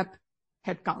sales rep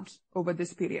headcounts over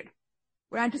this period.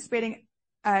 We're anticipating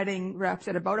adding reps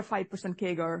at about a 5%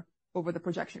 CAGR over the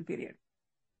projection period.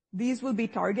 These will be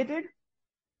targeted,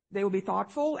 they will be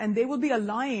thoughtful, and they will be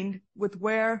aligned with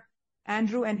where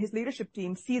Andrew and his leadership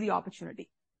team see the opportunity.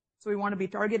 So we want to be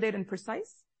targeted and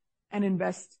precise and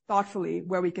invest thoughtfully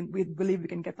where we believe we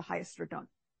can get the highest return.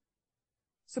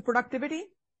 So productivity,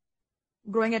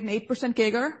 growing at an 8%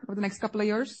 CAGR over the next couple of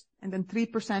years, and then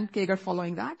 3% CAGR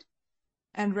following that,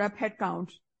 and rep headcount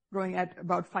growing at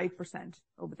about 5%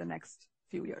 over the next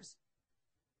few years.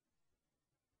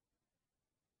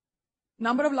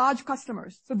 Number of large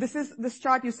customers. So this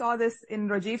chart, you saw this in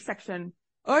Rajiv's section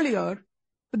earlier,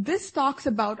 but this talks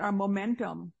about our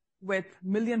momentum with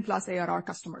million-plus ARR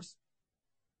customers.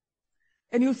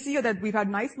 And you'll see that we've had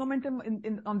nice momentum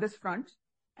on this front,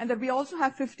 and that we also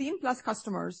have 15+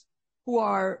 customers who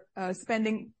are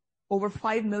spending over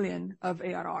 $5 million of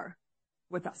ARR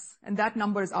with us, and that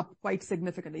number is up quite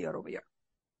significantly year-over-year.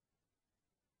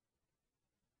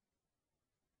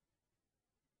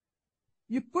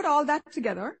 You put all that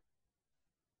together,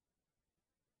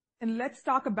 and let's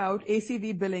talk about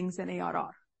ACV billings and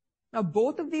ARR. Now,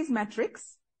 both of these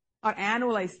metrics are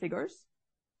annualized figures,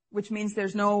 which means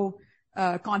there's no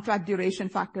contract duration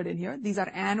factored in here. These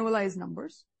are annualized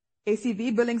numbers.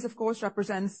 ACV billings, of course,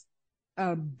 represents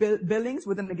billings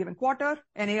within a given quarter,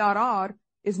 and ARR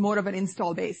is more of an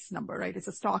install base number, right? It's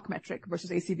a stock metric versus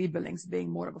ACV billings being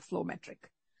more of a flow metric.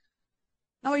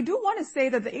 Now, I do want to say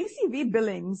that the ACV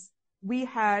billings, we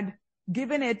had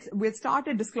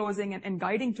started disclosing and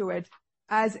guiding to it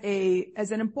as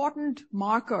an important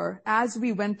marker as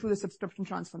we went through the subscription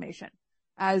transformation,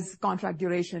 as contract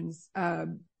durations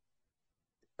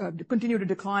continue to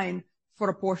decline for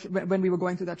a portion when we were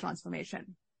going through that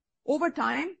transformation. Over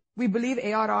time, we believe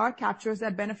ARR captures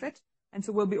that benefit, and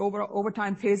so we'll be over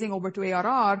time phasing over to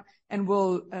ARR, and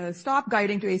we'll stop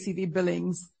guiding to ACV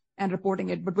billings and reporting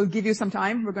it, but we'll give you some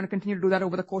time. We're going to continue to do that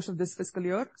over the course of this fiscal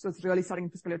year. So it's really starting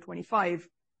fiscal year 25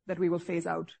 that we will phase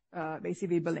out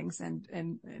ACV billings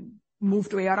and move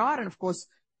to ARR. And of course,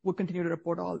 we'll continue to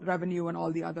report all revenue and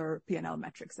all the other P&L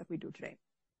metrics that we do today.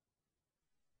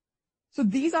 So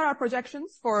these are our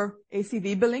projections for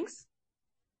ACV billings.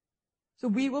 So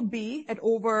we will be at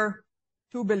over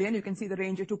 $2 billion. You can see the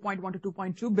range of $2.1 to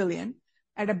 $2.2 billion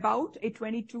at about a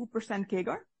 22%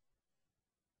 CAGR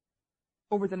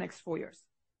over the next 4 years.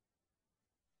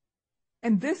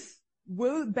 And this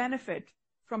will benefit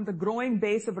from the growing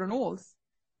base of renewals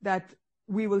that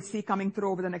we will see coming through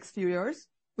over the next few years,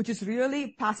 which is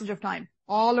really passage of time.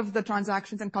 All of the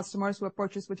transactions and customers who have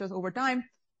purchased with us over time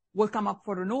will come up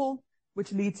for renewal,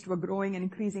 which leads to a growing and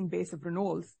increasing base of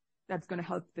renewals that's going to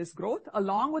help this growth,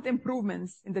 along with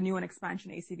improvements in the new and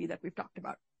expansion ACV that we've talked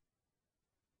about.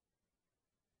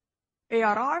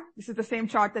 ARR, this is the same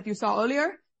chart that you saw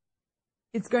earlier.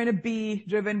 It's going to be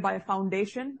driven by a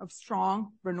foundation of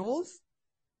strong renewals,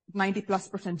 90+%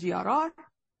 GRR.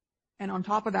 And on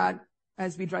top of that,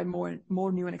 as we drive more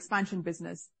new and expansion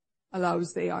business,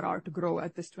 allows the ARR to grow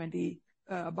at this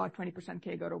about 20%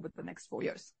 CAGR over the next 4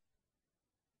 years.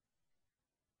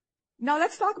 Now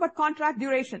let's talk about contract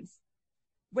durations.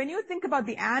 When you think about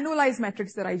the annualized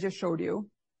metrics that I just showed you,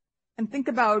 and think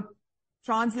about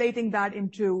translating that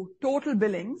into total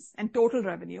billings and total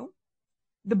revenue,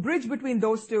 the bridge between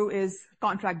those two is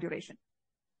contract duration.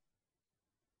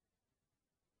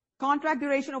 Contract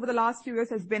duration over the last few years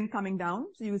has been coming down.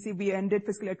 So you see we ended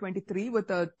fiscal year 23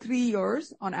 with 3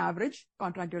 years on average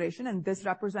contract duration, and this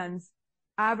represents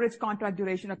average contract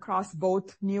duration across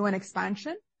both new and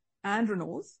expansion and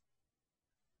renewals.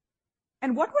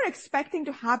 And what we're expecting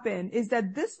to happen is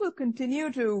that this will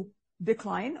continue to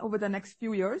decline over the next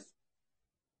few years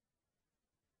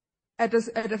at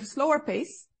a slower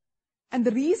pace. And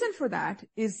the reason for that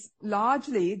is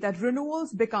largely that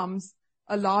renewals becomes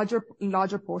a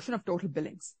larger portion of total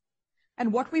billings.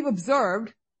 And what we've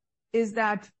observed is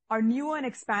that our new and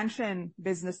expansion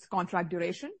business contract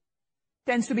duration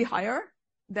tends to be higher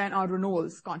than our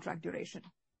renewals contract duration.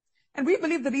 And we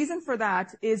believe the reason for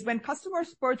that is when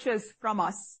customers purchase from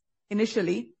us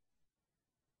initially,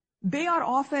 they are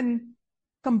often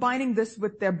combining this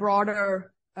with their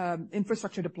broader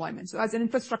infrastructure deployment. So as an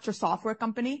infrastructure software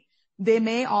company, they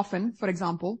may often, for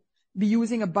example, be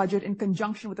using a budget in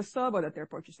conjunction with a server that they're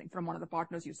purchasing from one of the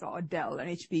partners you saw, a Dell, an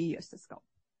HPE, a Cisco.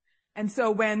 And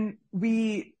so when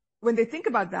they think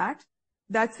about that,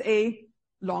 that's a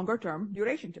longer term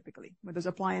duration typically, when those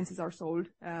appliances are sold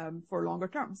for longer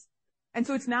terms. And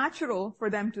so it's natural for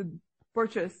them to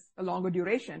purchase a longer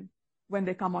duration when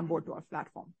they come on board to our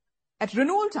platform. At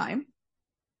renewal time,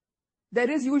 there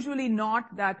is usually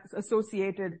not that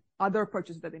associated other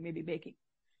purchases that they may be making,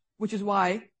 which is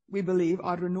why we believe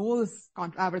our renewals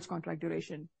average contract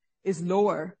duration is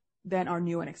lower than our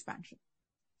new and expansion.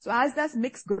 So as that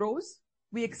mix grows,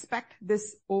 we expect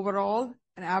this overall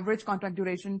and average contract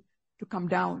duration to come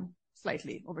down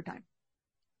slightly over time.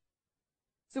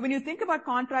 So when you think about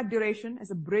contract duration as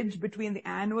a bridge between the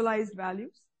annualized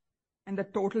values and the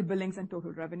total billings and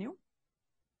total revenue,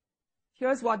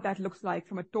 here's what that looks like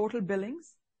from a total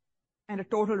billings and a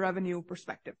total revenue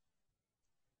perspective.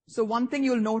 So one thing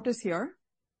you'll notice here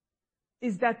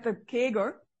is that the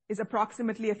CAGR is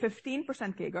approximately a 15%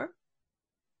 CAGR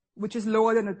which is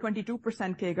lower than the 22%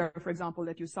 CAGR, for example,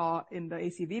 that you saw in the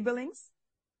ACV billings.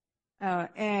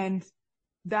 And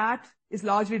that is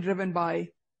largely driven by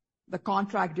the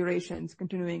contract durations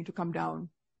continuing to come down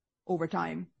over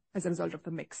time as a result of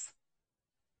the mix.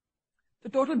 The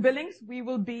total billings, we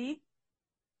will be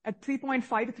at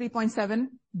 $3.5 to $3.7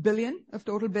 billion of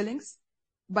total billings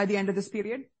by the end of this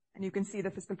period. And you can see the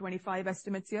fiscal 25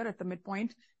 estimates here at the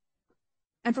midpoint.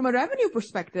 And from a revenue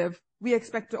perspective, we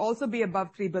expect to also be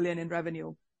above $3 billion in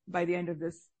revenue by the end of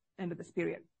this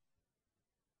period.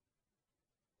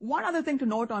 One other thing to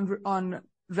note on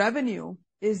revenue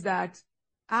is that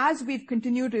as we've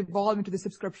continued to evolve into the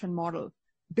subscription model,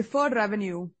 deferred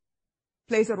revenue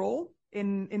plays a role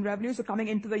in revenue. So coming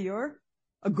into the year,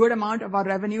 a good amount of our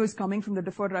revenue is coming from the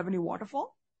deferred revenue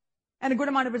waterfall. And a good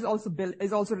amount of it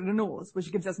is also renewals,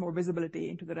 which gives us more visibility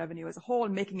into the revenue as a whole,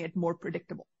 making it more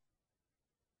predictable.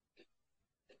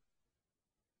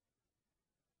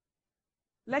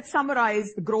 Let's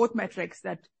summarize the growth metrics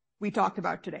that we talked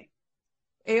about today.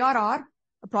 ARR,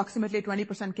 approximately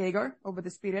 20% CAGR over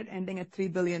this period, ending at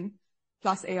 $3 billion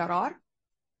plus ARR.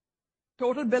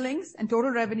 Total billings and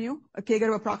total revenue, a CAGR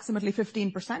of approximately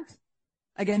 15%,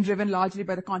 again, driven largely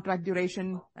by the contract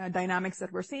duration dynamics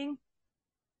that we're seeing.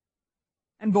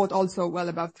 And both also well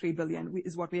above $3 billion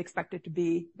is what we expect it to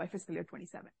be by fiscal year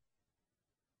 27.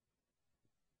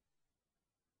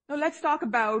 Now let's talk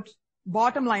about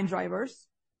bottom line drivers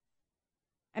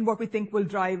and what we think will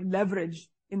drive leverage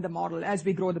in the model as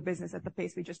we grow the business at the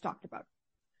pace we just talked about.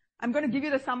 I'm going to give you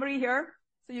the summary here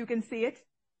so you can see it.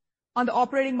 On the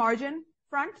operating margin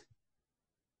front,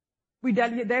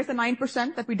 there's the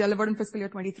 9% that we delivered in fiscal year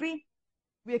 23.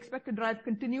 We expect to drive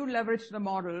continued leverage to the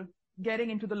model, getting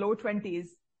into the low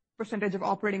 20s% of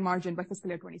operating margin by fiscal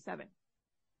year 27.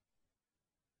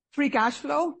 Free cash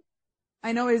flow,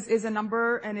 I know is a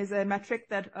number and is a metric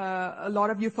that a lot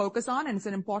of you focus on, and it's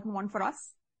an important one for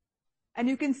us. And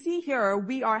you can see here,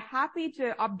 we are happy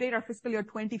to update our fiscal year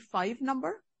 25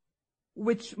 number,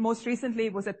 which most recently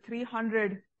was at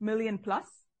 $300 million plus.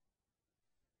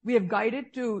 We have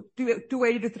guided to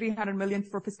 $280 to $300 million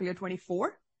for fiscal year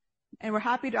 24. And we're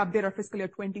happy to update our fiscal year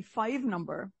 25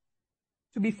 number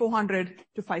to be $400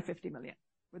 to $550 million,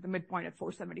 with the midpoint at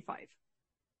 $475.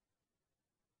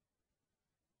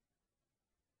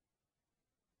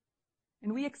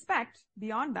 And we expect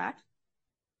beyond that,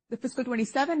 the fiscal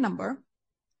 27 number,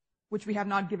 which we have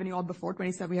not given you all before,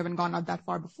 27, we haven't gone out that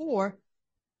far before.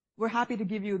 We're happy to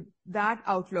give you that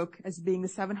outlook as being the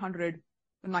 $700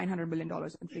 to $900 million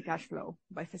in free cash flow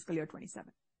by fiscal year 27.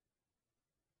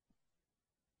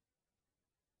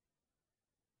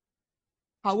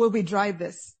 How will we drive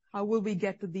this? How will we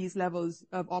get to these levels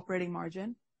of operating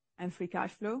margin and free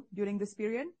cash flow during this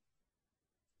period?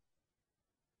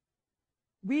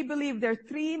 We believe there are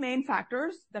three main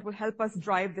factors that will help us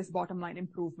drive this bottom line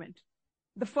improvement.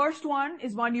 The first one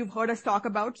is one you've heard us talk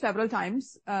about several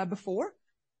times before,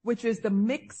 which is the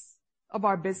mix of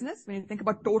our business. When you think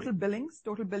about total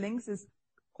billings is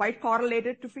quite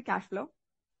correlated to free cash flow.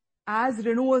 As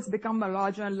renewals become a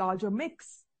larger and larger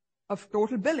mix of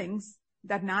total billings,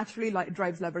 that naturally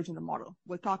drives leverage in the model.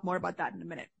 We'll talk more about that in a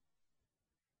minute.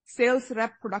 Sales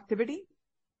rep productivity.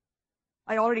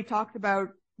 I already talked about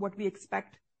what we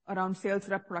expect around sales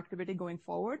rep productivity going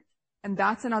forward. And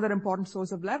that's another important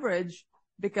source of leverage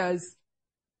because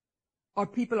our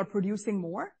people are producing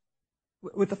more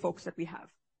with the folks that we have.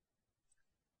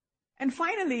 And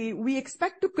finally, we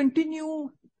expect to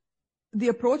continue the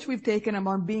approach we've taken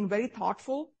about being very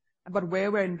thoughtful about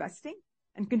where we're investing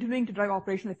and continuing to drive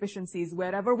operational efficiencies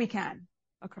wherever we can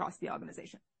across the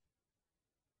organization.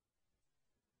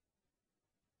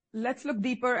 Let's look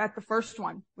deeper at the first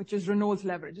one, which is renewals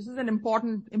leverage. This is an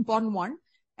important one.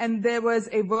 And there was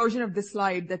a version of this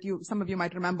slide that some of you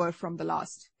might remember from the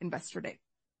last Investor Day.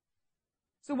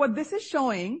 So what this is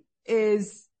showing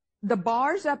is the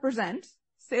bars represent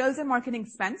sales and marketing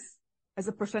expense as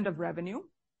a % of revenue.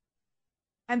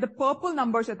 And the purple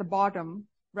numbers at the bottom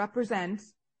represent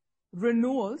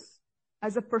renewals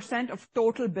as a % of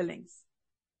total billings,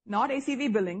 not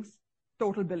ACV billings,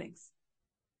 total billings.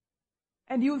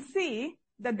 And you'll see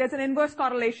that there's an inverse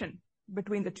correlation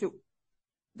between the two.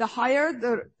 The higher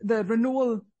the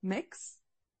renewal mix,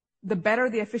 the better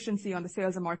the efficiency on the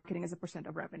sales and marketing as a %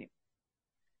 of revenue.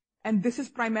 And this is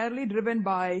primarily driven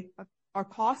by our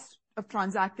cost of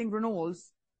transacting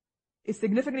renewals is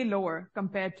significantly lower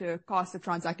compared to cost of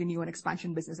transacting new and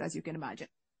expansion business, as you can imagine.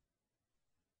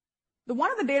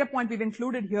 One of the data points we've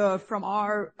included here from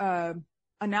our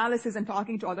analysis and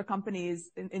talking to other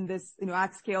companies in this,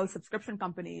 at scale subscription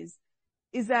companies,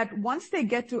 is that once they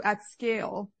get to at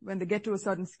scale, when they get to a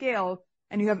certain scale,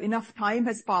 and you have enough time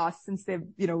has passed since they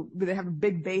have a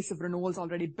big base of renewals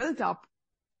already built up,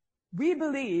 we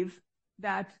believe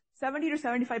that 70 to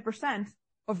 75%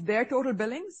 of their total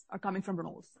billings are coming from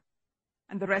renewals,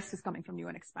 and the rest is coming from new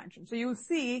and expansion. So you'll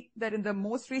see that in the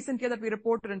most recent year that we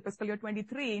reported in fiscal year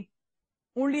 23,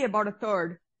 only about a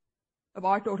third of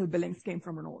our total billings came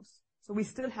from renewals. So we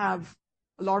still have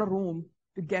a lot of room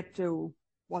to get to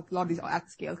what a lot of these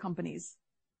at-scale companies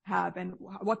have and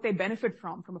what they benefit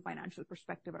from a financial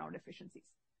perspective around efficiencies.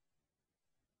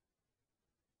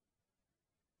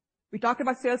 We talked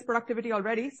about sales productivity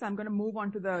already, so I'm going to move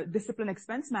on to the discipline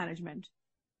expense management.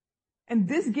 And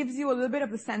this gives you a little bit of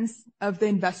the sense of the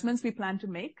investments we plan to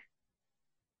make.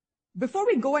 Before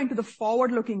we go into the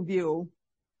forward-looking view,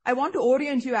 I want to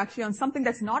orient you actually on something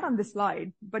that's not on this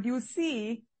slide, but you'll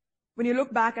see when you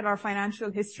look back at our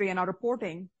financial history and our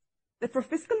reporting that for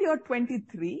fiscal year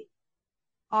 23,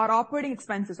 our operating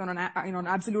expenses on an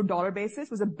absolute dollar basis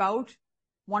was about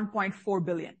 $1.4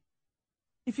 billion.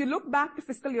 If you look back to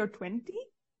fiscal year 20,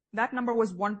 that number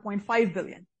was $1.5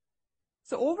 billion.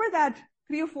 So over that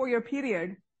 3 or 4 year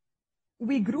period,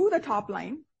 we grew the top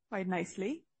line quite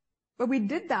nicely, but we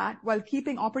did that while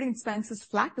keeping operating expenses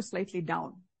flat to slightly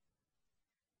down.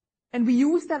 And we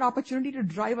used that opportunity to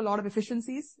drive a lot of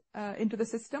efficiencies into the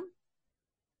system.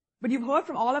 But you've heard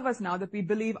from all of us now that we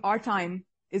believe our time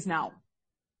is now.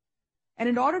 And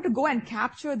in order to go and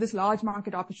capture this large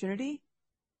market opportunity,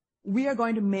 we are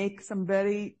going to make some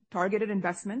very targeted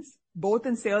investments, both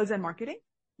in sales and marketing.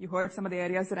 You heard some of the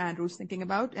areas that Andrew's thinking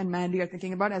about and Mandy are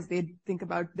thinking about as they think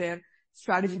about their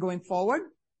strategy going forward,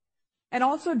 and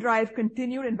also drive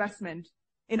continued investment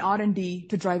in R&D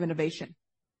to drive innovation.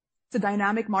 It's a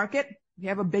dynamic market. We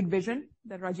have a big vision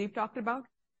that Rajiv talked about,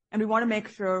 and we want to make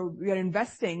sure we are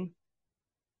investing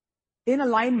in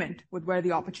alignment with where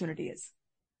the opportunity is.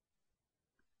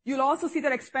 You'll also see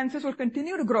that expenses will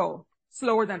continue to grow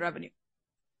slower than revenue,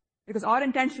 because our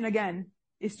intention, again,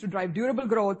 is to drive durable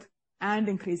growth and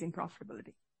increasing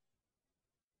profitability.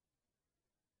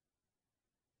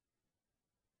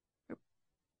 Oops,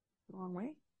 wrong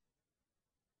way.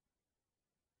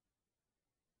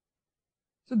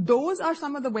 So those are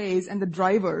some of the ways and the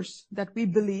drivers that we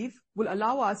believe will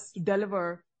allow us to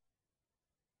deliver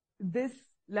this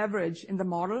leverage in the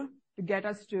model to get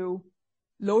us to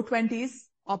low 20s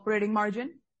operating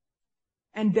margin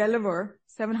and deliver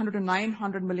 $700 to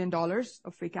 $900 million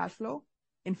of free cash flow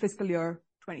in fiscal year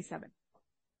 27.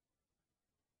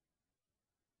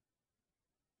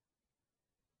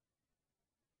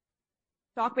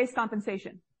 Stock-based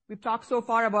compensation. We've talked so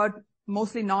far about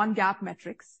mostly non-GAAP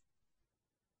metrics.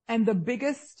 And the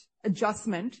biggest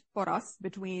adjustment for us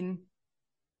between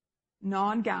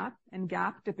non-GAAP and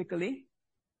GAAP typically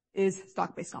is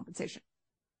stock-based compensation.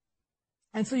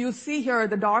 And so you'll see here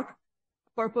the dark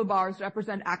purple bars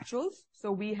represent actuals.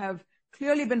 So we have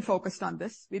clearly been focused on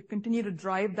this. We've continued to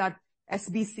drive that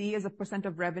SBC as a %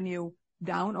 of revenue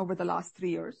down over the last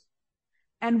 3 years.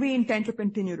 And we intend to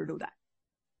continue to do that.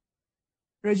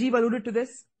 Rajiv alluded to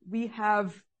this. We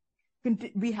have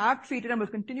treated and will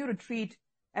continue to treat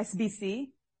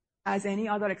SBC as any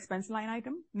other expense line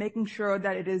item, making sure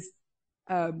that it is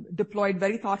deployed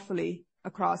very thoughtfully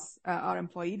across our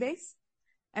employee base.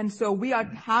 And so we are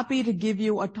happy to give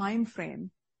you a time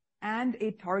frame and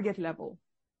a target level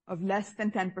of less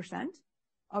than 10%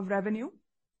 of revenue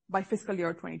by fiscal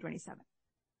year 2027.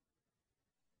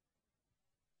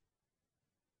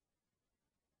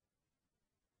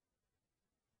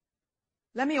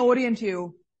 Let me orient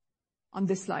you on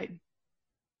this slide.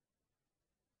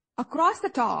 Across the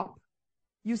top,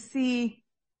 you see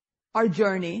our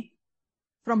journey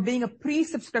from being a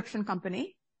pre-subscription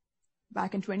company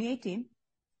back in 2018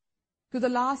 to the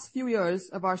last few years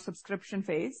of our subscription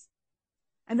phase,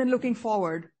 and then looking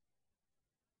forward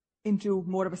into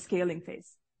more of a scaling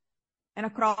phase. And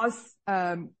across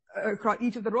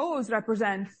each of the rows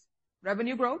represents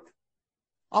revenue growth,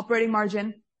 operating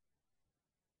margin,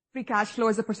 free cash flow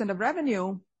as a % of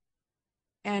revenue,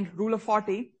 and Rule of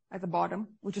 40 at the bottom,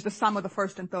 which is the sum of the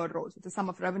first and third rows. It's the sum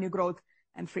of revenue growth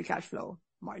and free cash flow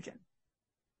margin.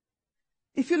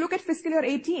 If you look at fiscal year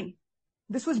 18,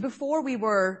 this was before we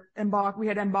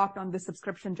had embarked on this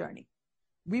subscription journey.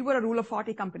 We were a Rule of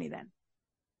 40 company then.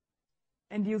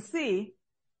 And you see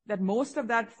that most of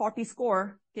that 40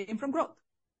 score came from growth.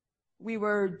 We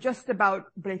were just about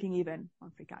breaking even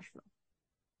on free cash flow.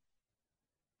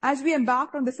 As we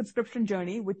embarked on the subscription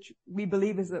journey, which we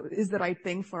believe is the right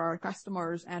thing for our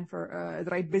customers and for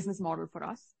the right business model for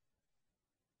us,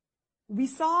 we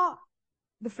saw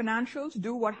the financials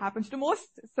do what happens to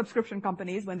most subscription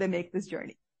companies when they make this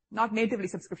journey. Not natively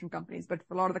subscription companies, but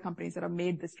for a lot of the companies that have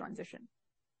made this transition.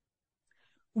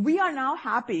 We are now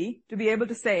happy to be able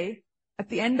to say at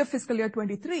the end of fiscal year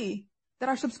 23 that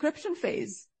our subscription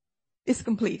phase is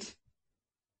complete.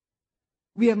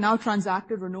 We have now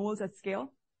transacted renewals at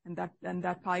scale, and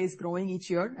that pie is growing each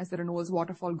year as the renewals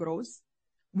waterfall grows.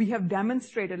 We have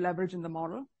demonstrated leverage in the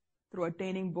model through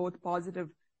attaining both positive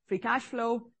free cash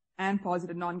flow and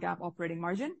positive non-GAAP operating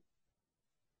margin.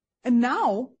 And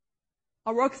now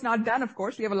our work's not done, of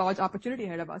course. We have a large opportunity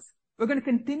ahead of us. We're going to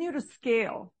continue to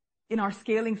scale in our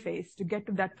scaling phase to get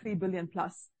to that $3 billion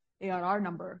plus ARR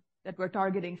number that we're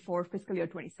targeting for fiscal year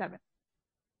 27.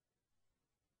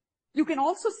 You can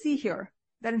also see here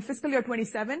that in fiscal year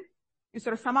 27, you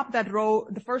sort of sum up that row,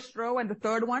 the first row and the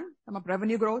third one, sum up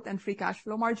revenue growth and free cash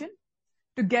flow margin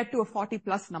to get to a 40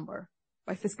 plus number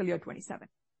by fiscal year 27.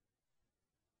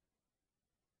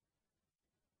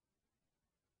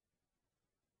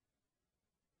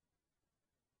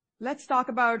 Let's talk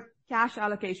about cash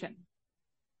allocation.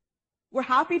 We're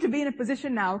happy to be in a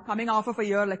position now coming off of a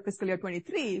year like fiscal year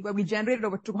 23, where we generated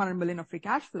over $200 million of free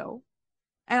cash flow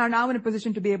and are now in a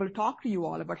position to be able to talk to you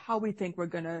all about how we think we're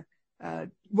going to,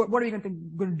 what are we going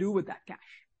to do with that cash?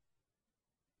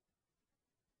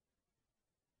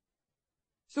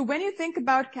 So when you think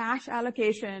about cash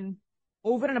allocation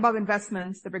over and above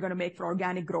investments that we're going to make for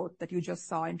organic growth that you just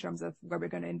saw in terms of where we're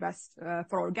going to invest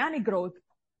for organic growth,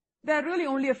 there are really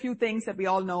only a few things that we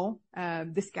all know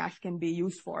this cash can be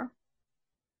used for.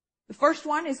 The first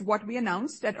one is what we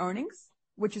announced at earnings,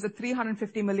 which is a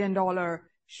 $350 million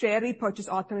share repurchase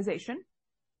authorization.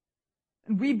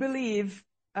 And we believe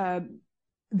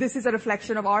this is a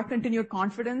reflection of our continued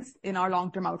confidence in our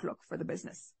long-term outlook for the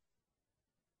business.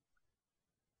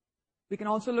 We can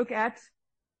also look at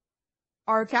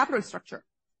our capital structure.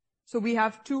 So we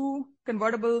have two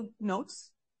convertible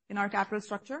notes in our capital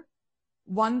structure,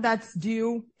 one that's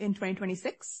due in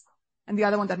 2026 and the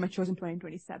other one that matures in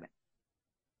 2027.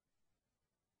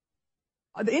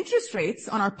 The interest rates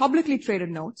on our publicly traded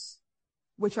notes,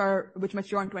 which mature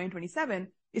in 2027,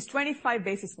 is 25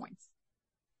 basis points.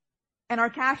 And our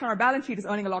cash on our balance sheet is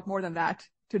earning a lot more than that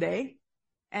today.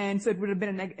 And so it would have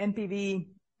been an NPV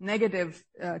negative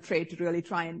trade to really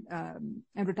try and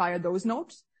retire those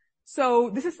notes. So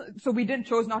we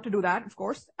chose not to do that, of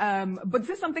course. But this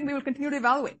is something we will continue to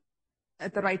evaluate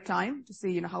at the right time to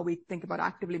see, how we think about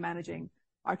actively managing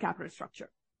our capital structure.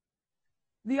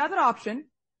 The other option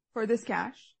for this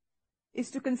cash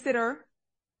is to consider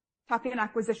tuck-in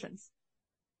acquisitions.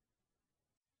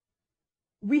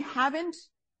 We haven't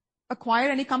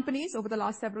acquired any companies over the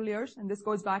last several years, and this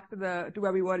goes back to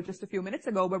where we were just a few minutes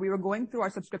ago, where we were going through our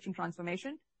subscription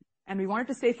transformation, and we wanted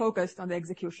to stay focused on the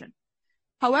execution.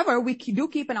 However, we do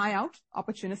keep an eye out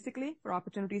opportunistically for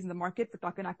opportunities in the market for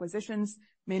tuck-in acquisitions,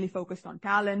 mainly focused on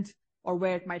talent or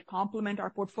where it might complement our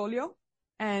portfolio,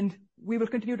 and we will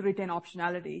continue to retain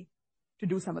optionality to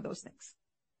do some of those things.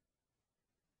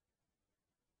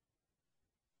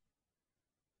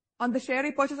 On the share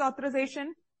repurchase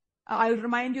authorization, I'll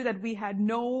remind you that we had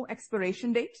no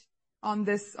expiration date on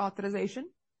this authorization,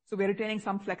 so we're retaining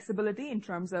some flexibility in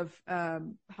terms of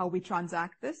how we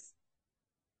transact this,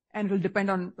 and it will depend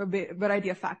on a variety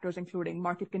of factors, including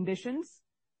market conditions.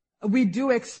 We do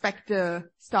expect to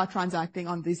start transacting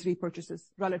on these repurchases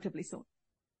relatively soon.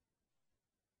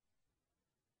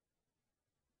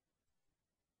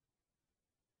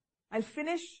 I'll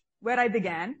finish where I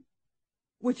began,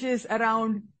 which is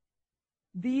around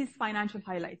these financial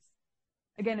highlights.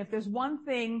 Again, if there's one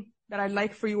thing that I'd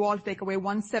like for you all to take away,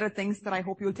 one set of things that I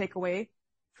hope you'll take away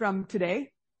from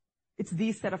today, it's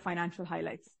these set of financial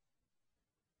highlights.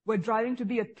 We're driving to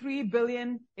be a $3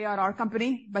 billion ARR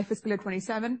company by fiscal year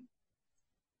 27,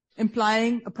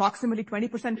 implying approximately 20%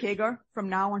 CAGR from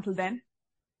now until then.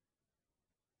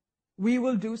 We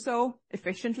will do so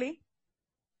efficiently,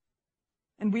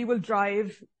 and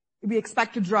we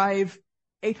expect to drive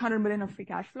 $800 million of free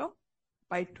cash flow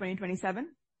by 2027.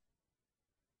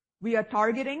 We are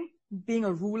targeting being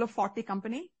a Rule of 40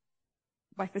 company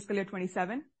by fiscal year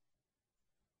 27.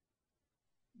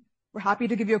 We're happy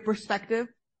to give you a perspective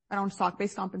around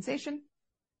stock-based compensation.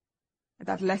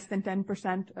 That less than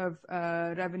 10% of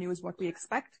revenue is what we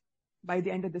expect by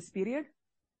the end of this period.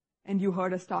 And you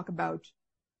heard us talk about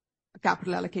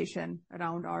capital allocation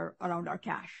around our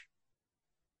cash.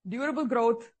 Durable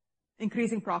growth,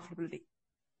 increasing profitability.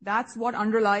 That's what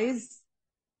underlies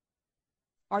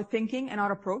our thinking and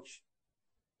our approach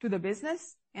to the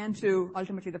business and to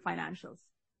ultimately the financials.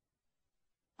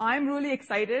 I'm really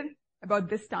excited about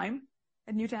this time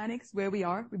at Nutanix, where we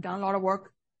are. We've done a lot of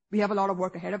work. We have a lot of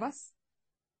work ahead of us,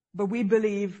 but we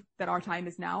believe that our time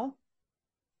is now.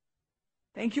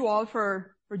 Thank you all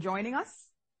for joining us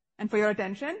and for your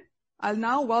attention. I'll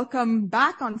now welcome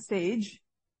back on stage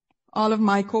all of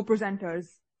my co-presenters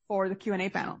for the Q&A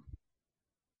panel.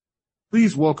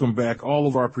 Please welcome back all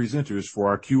of our presenters for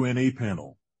our Q&A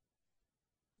panel.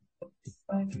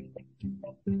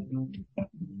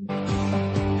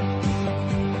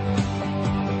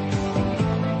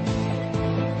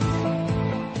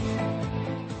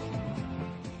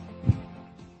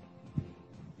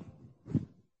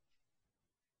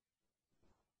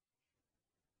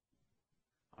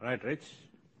 All right, Rich.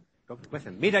 Go for the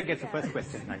question. Mita gets the first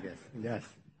question, I guess. Yes.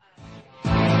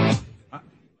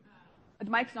 The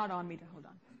mic's not on, Mita. Hold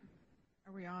on.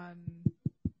 Are we on?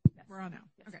 Yes. We're on now.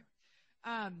 Yes. Okay.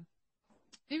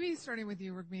 Maybe starting with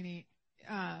you, Rukmini,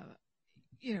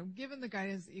 given the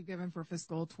guidance that you've given for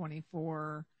fiscal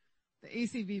 24, the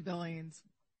ACV billings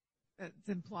that's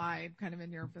implied kind of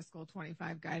in your fiscal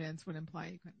 25 guidance would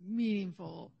imply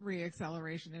meaningful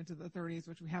reacceleration into the 30s,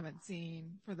 which we haven't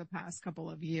seen for the past couple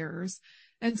of years.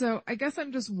 And so I guess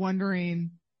I'm just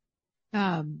wondering,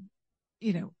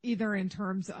 either in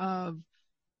terms of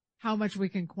how much we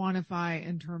can quantify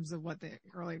in terms of what the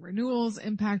early renewals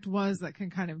impact was that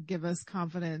can kind of give us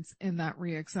confidence in that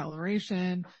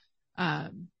reacceleration,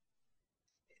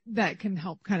 that can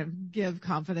help kind of give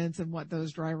confidence in what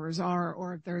those drivers are,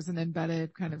 or if there's an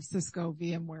embedded kind of Cisco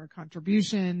VMware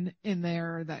contribution in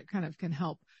there that kind of can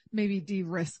help maybe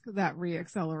de-risk that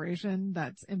reacceleration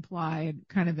that's implied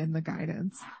kind of in the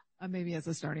guidance, maybe as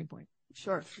a starting point.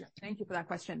 Sure. Thank you for that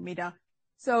question, Mita.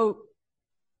 So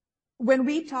when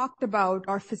we talked about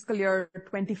our fiscal year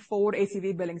 24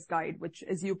 ACV billings guide, which,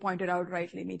 as you pointed out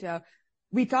rightly, Mita,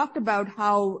 we talked about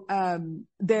how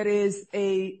there is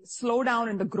a slowdown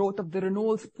in the growth of the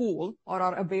renewals pool or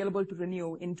are available to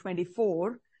renew in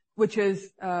 24, which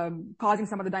is causing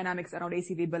some of the dynamics around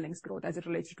ACV billings growth as it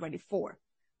relates to 24.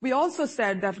 We also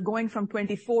said that going from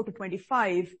 24 to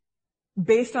 25,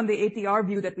 based on the ATR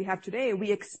view that we have today,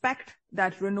 we expect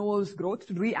that renewals growth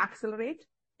to reaccelerate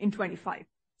in 25.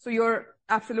 So you're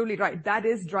absolutely right. That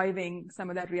is driving some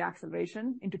of that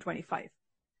reacceleration into 25.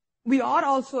 We are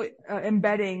also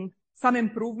embedding some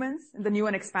improvements in the new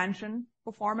and expansion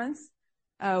performance.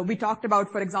 We talked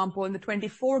about, for example, in the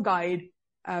 24 guide,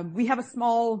 we have a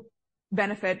small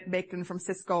benefit baked in from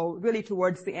Cisco really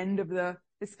towards the end of the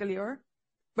fiscal year.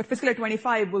 But fiscal year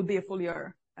 25 will be a full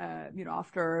year,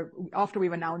 after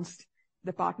we've announced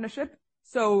the partnership.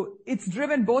 So it's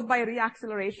driven both by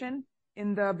reacceleration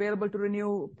in the available to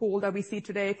renew pool that we see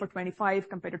today for 25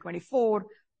 compared to 24,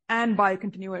 and by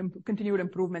continued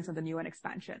improvements in the new and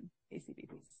expansion ACV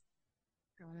piece.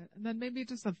 Got it. And then maybe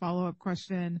just a follow-up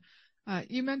question.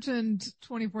 You mentioned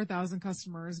 24,000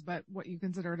 customers, but what you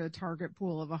considered a target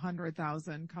pool of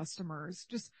 100,000 customers.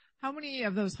 Just how many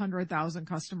of those 100,000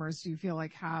 customers do you feel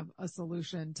like have a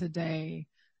solution today,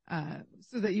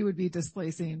 so that you would be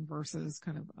displacing versus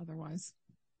kind of otherwise?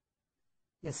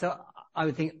 Yeah, so I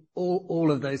would think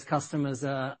all of those customers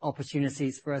are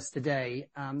opportunities for us today.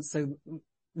 So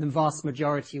the vast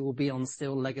majority will be on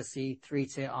still legacy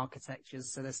 3-tier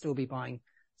architectures, so they'll still be buying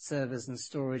servers and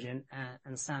storage and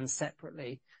SAN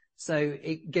separately. So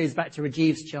it goes back to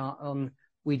Rajiv's chart on,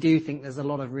 we do think there's a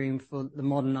lot of room for the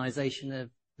modernization of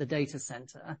the data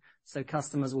center. So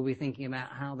customers will be thinking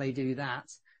about how they do that.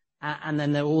 And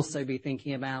then they'll also be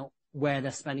thinking about where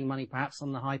they're spending money, perhaps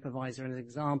on the hypervisor, as an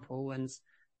example. And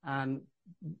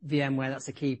VMware, that's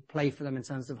a key play for them in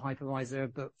terms of hypervisor,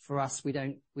 but for us, we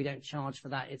don't charge for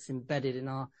that. It's embedded in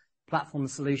our platform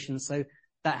solution. So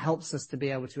that helps us to be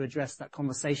able to address that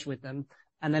conversation with them.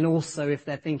 And then also, if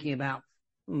they're thinking about,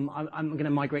 I'm going to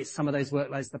migrate some of those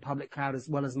workloads to the public cloud as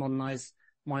well as modernize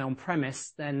my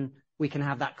on-premise, then we can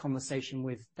have that conversation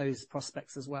with those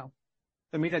prospects as well.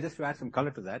 So, Mita, just to add some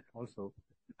color to that also,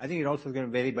 I think it also is going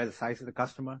to vary by the size of the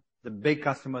customer. The big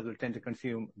customers will tend to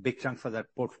consume big chunks of that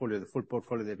portfolio, the full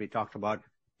portfolio that we talked about.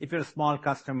 If you're a small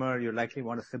customer, you likely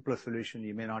want a simpler solution.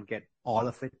 You may not get all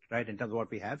of it, right, in terms of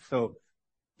what we have. So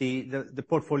the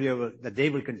portfolio that they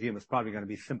will consume is probably going to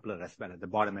be simpler as well at the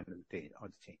bottom end of the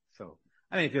chain. So,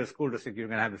 I mean, if you're a school district, you're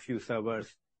going to have a few servers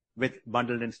with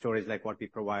bundled in storage like what we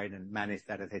provide and manage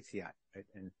that as HCI, right?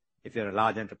 And if you're a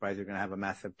large enterprise, you're going to have a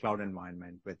massive cloud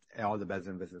environment with all the bells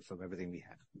and whistles of everything we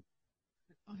have.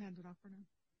 I'll hand it off for now.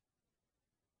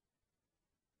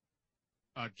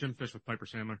 Jim Fish with Piper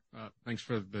Sandler. Thanks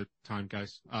for the time,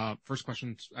 guys. First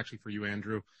question is actually for you,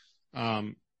 Andrew.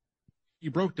 You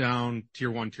broke down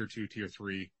tier 1, tier 2, tier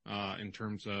 3, in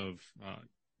terms of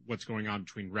what's going on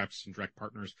between reps and direct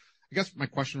partners. I guess my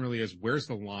question really is, where's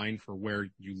the line for where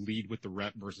you lead with the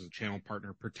rep versus a channel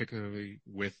partner, particularly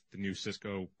with the new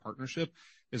Cisco partnership?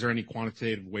 Is there any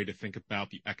quantitative way to think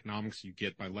about the economics you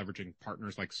get by leveraging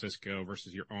partners like Cisco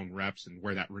versus your own reps, and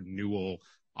where that renewal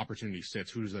opportunity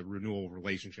sits? Who does the renewal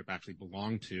relationship actually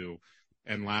belong to?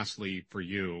 And lastly, for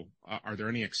you, are there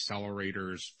any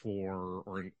accelerators for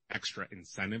or extra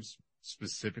incentives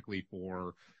specifically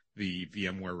for the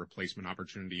VMware replacement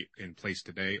opportunity in place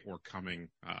today or coming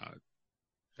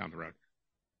down the road?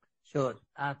 Sure.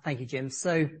 Thank you, Jim.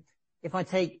 So if I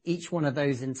take each one of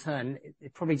those in turn,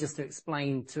 probably just to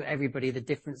explain to everybody the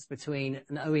difference between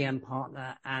an OEM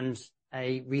partner and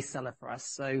a reseller for us.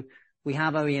 So we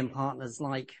have OEM partners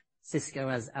like Cisco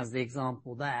as the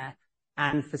example there.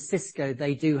 And for Cisco,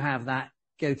 they do have that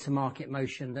go-to-market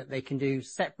motion that they can do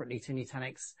separately to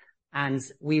Nutanix. And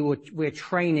we're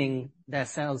training their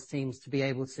sales teams to be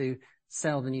able to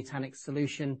sell the Nutanix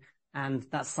solution. And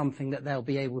that's something that they'll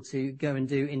be able to go and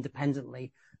do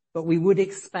independently. But we would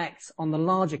expect on the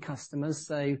larger customers,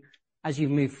 so as you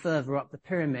move further up the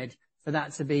pyramid, for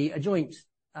that to be a joint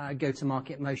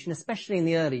go-to-market motion, especially in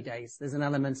the early days. There's an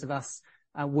element of us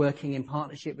working in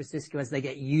partnership with Cisco as they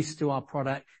get used to our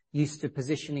product, used to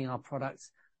positioning our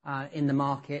products in the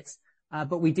market.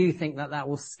 But we do think that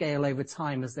will scale over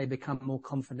time as they become more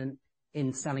confident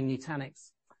in selling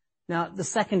Nutanix. Now, the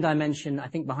second dimension, I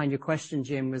think, behind your question,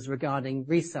 Jim, was regarding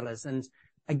resellers. And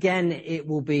again, it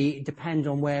will depend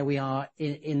on where we are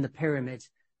in the pyramid.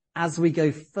 As we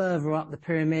go further up the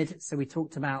pyramid, so we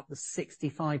talked about the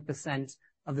 65%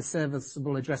 of the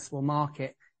serviceable addressable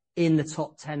market in the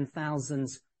top 10,000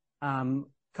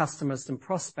 customers and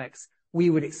prospects, we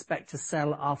would expect to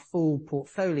sell our full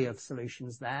portfolio of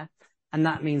solutions there. And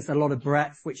that means a lot of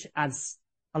breadth, which adds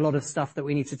a lot of stuff that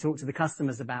we need to talk to the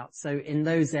customers about. So in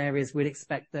those areas, we'd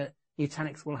expect that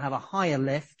Nutanix will have a higher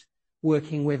lift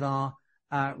working with our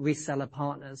reseller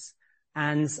partners.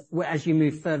 And as you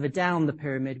move further down the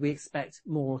pyramid, we expect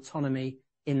more autonomy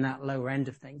in that lower end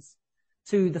of things.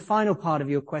 To the final part of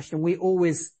your question, we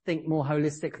always think more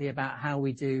holistically about how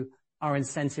we do our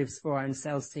incentives for our own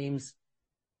sales teams.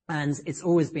 And it's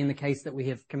always been the case that we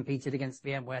have competed against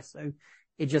VMware. So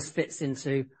it just fits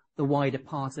into the wider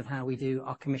part of how we do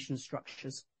our commission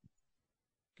structures.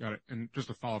 Got it. And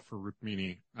just a follow-up for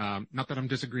Rukmini. Not that I'm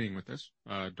disagreeing with this.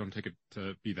 Don't take it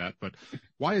to be that. But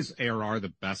why is ARR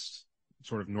the best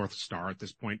sort of North Star at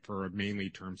this point for a mainly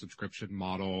term subscription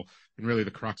model? And really the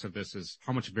crux of this is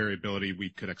how much variability we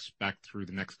could expect through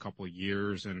the next couple of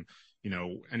years, and,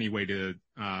 any way to,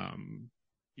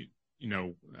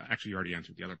 actually you already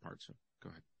answered the other part, so go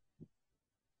ahead.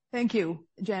 Thank you,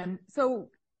 Jim. So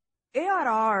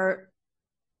ARR,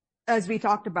 as we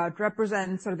talked about,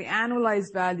 represents sort of the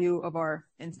annualized value of our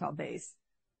install base.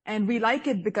 And we like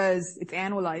it because it's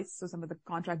annualized, so some of the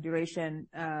contract duration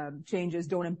changes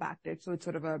don't impact it. So it's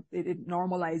sort of it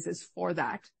normalizes for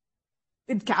that.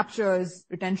 It captures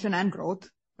retention and growth,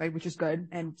 right, which is good,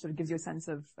 and sort of gives you a sense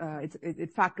of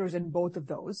it factors in both of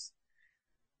those.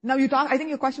 Now I think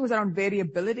your question was around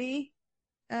variability,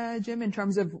 Jim, in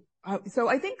terms of so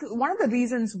I think one of the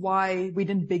reasons why we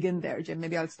didn't begin there, Jim,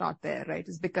 maybe I'll start there, right,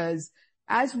 is because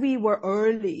as we were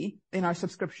early in our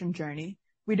subscription journey,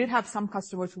 we did have some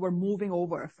customers who were moving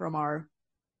over from our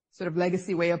sort of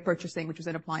legacy way of purchasing, which was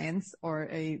an appliance or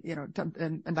a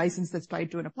license that's tied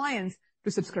to an appliance,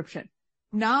 to subscription.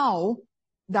 Now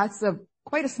that's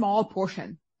quite a small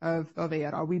portion of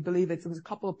ARR. We believe it was a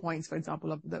couple of points, for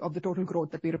example, of the total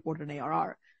growth that we reported in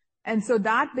ARR. And so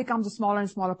that becomes a smaller and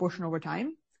smaller portion over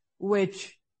time,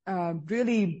 which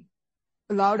really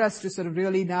allowed us to sort of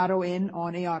really narrow in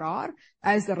on ARR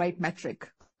as the right metric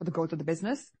for the growth of the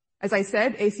business. As I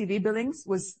said, ACV billings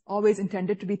was always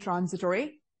intended to be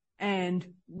transitory, and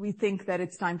we think that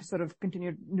it's time to sort of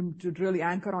continue to really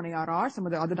anchor on ARR. Some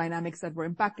of the other dynamics that were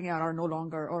impacting ARR are no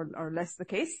longer or less the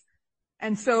case.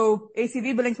 And so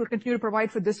ACV billings will continue to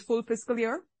provide for this full fiscal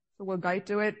year. So we'll guide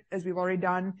to it as we've already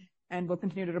done, and we'll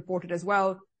continue to report it as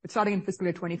well. But starting in fiscal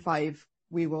year 25,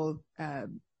 we will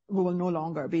no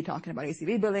longer be talking about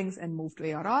ACV billings and move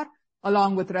to ARR,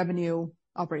 along with revenue,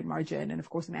 operating margin, and of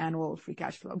course, an annual free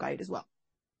cash flow guide as well.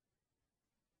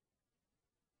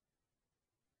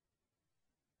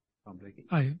 Tom Blakey.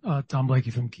 Hi, Tom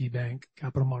Blakey from KeyBanc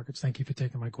Capital Markets. Thank you for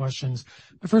taking my questions.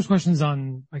 My first question is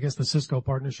on, I guess, the Cisco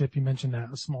partnership. You mentioned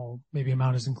that a small maybe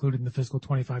amount is included in the fiscal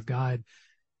 25 guide.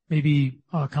 Maybe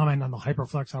comment on the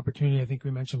HyperFlex opportunity. I think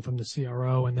we mentioned from the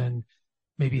CRO, and then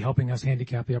maybe helping us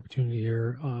handicap the opportunity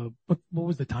here. What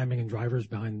was the timing and drivers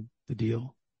behind the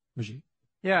deal, Rajiv?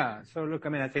 Yeah. So look, I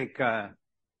mean, I think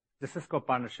the Cisco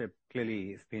partnership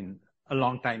clearly has been a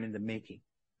long time in the making.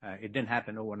 It didn't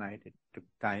happen overnight. It took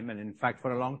time. And in fact,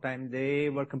 for a long time, they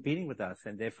were competing with us,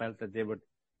 and they felt that they would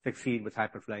succeed with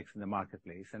HyperFlex in the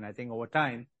marketplace. And I think over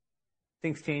time,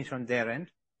 things changed on their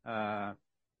end. I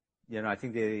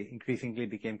think they increasingly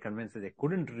became convinced that they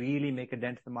couldn't really make a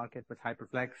dent in the market with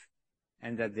HyperFlex,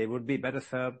 and that they would be better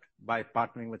served by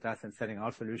partnering with us and selling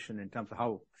our solution in terms of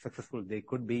how successful they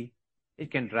could be. It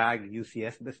can drag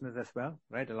UCS business as well,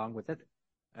 right, along with it.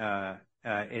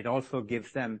 It also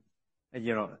gives them,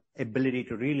 ability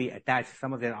to really attach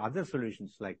some of their other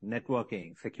solutions like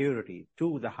networking, security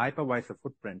to the hypervisor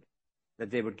footprint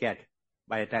that they would get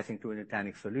by attaching to a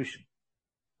Nutanix solution.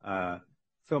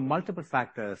 So multiple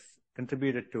factors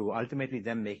contributed to ultimately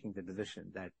them making the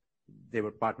decision that they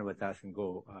would partner with us and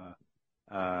go,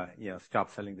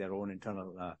 stop selling their own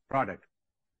internal product.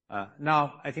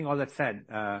 Now, I think all that said,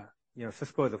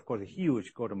 Cisco is, of course, a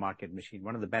huge go-to-market machine,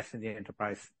 one of the best in the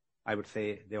enterprise, I would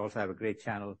say. They also have a great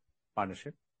channel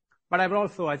partnership. But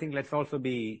I think let's also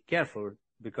be careful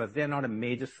because they're not a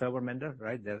major server vendor,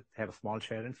 right? They have a small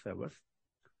share in servers.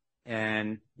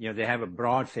 And, they have a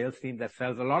broad sales team that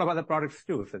sells a lot of other products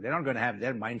too. So they're not going to have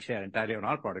their mind share entirely on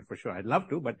our product for sure. I'd love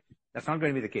to, but that's not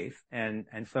going to be the case. And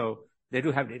so they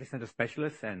do have data center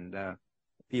specialists, and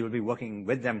we will be working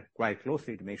with them quite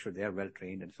closely to make sure they are well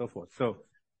trained and so forth.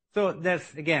 So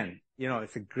there's, again,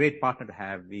 it's a great partner to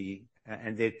have.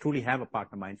 And they truly have a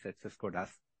partner mindset, Cisco does.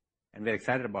 And we're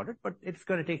excited about it, but it's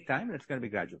going to take time and it's going to be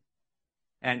gradual.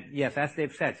 And yes, as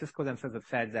they've said, Cisco themselves have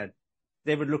said that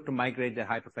they would look to migrate their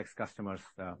HyperFlex customers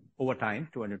over time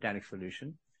to a Nutanix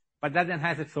solution. But that then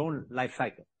has its own life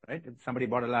cycle, right? If somebody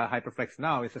bought a HyperFlex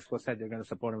now, Cisco said they're going to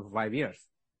support them for 5 years.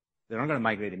 They're not going to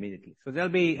migrate immediately. So there'll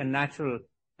be a natural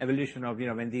evolution of,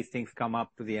 when these things come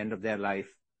up to the end of their life,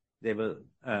 they will,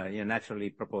 naturally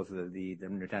propose the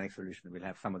Nutanix solution. We'll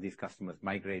have some of these customers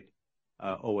migrate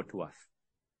over to us.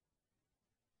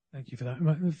 Thank you for that.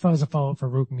 If I was a follow-up for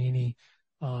Rukmini,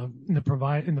 in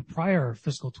the prior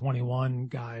fiscal 21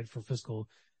 guide for fiscal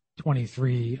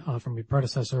 23 from your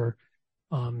predecessor,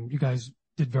 you guys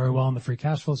did very well on the free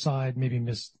cash flow side, maybe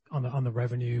missed on the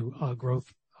revenue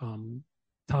growth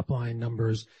top line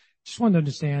numbers. Just wanted to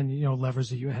understand, levers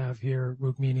that you have here,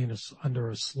 Rukmini, under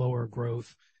a slower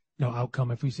growth outcome.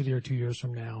 If we sit here 2 years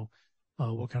from now,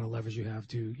 what kind of leverage you have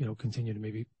to, continue to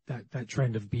maybe that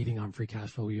trend of beating on free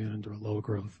cash flow even under a lower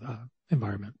growth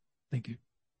environment. Thank you.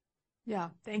 Yeah.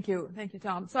 Thank you. Thank you,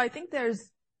 Tom. So I think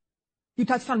you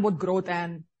touched on both growth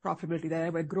and profitability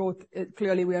there. With growth,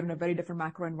 clearly we are in a very different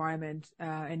macro environment,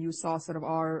 and you saw sort of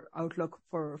our outlook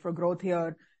for growth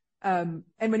here. And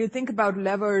when you think about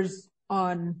levers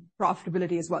on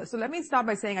profitability as well. So let me start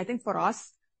by saying, I think for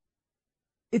us,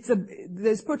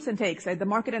 there's puts and takes, right? The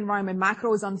market environment,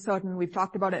 macro is uncertain. We've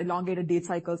talked about elongated deal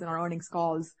cycles in our earnings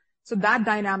calls. So that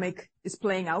dynamic is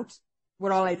playing out.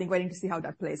 We're all, I think, waiting to see how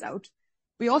that plays out.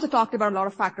 We also talked about a lot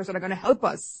of factors that are going to help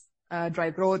us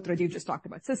drive growth. Rajiv just talked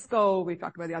about Cisco. We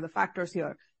talked about the other factors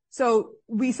here. So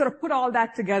we sort of put all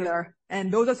that together, and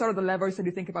those are sort of the levers that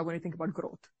you think about when you think about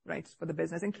growth, right, for the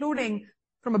business, including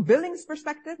from a billings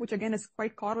perspective, which again is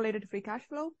quite correlated to free cash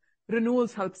flow.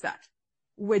 Renewals helps that,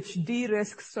 which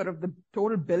de-risks sort of the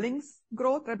total billings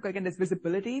growth, right? Because again, there's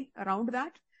visibility around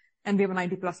that, and we have a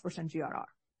 90+% GRR.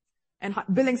 And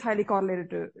billings highly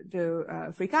correlated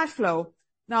to free cash flow.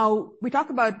 Now, we talk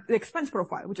about the expense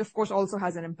profile, which of course also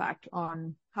has an impact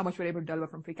on how much we're able to deliver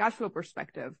from free cash flow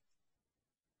perspective.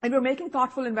 And we're making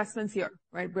thoughtful investments here,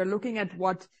 right? We're looking at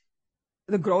what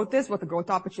the growth is, what the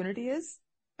growth opportunity is.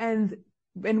 And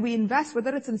when we invest,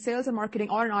 whether it's in sales and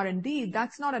marketing or in R&D,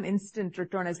 that's not an instant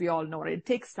return, as we all know, right? It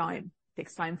takes time. It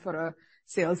takes time for a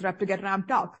sales rep to get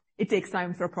ramped up. It takes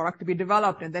time for a product to be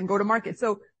developed and then go to market.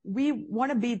 So we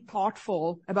want to be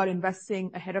thoughtful about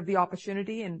investing ahead of the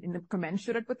opportunity and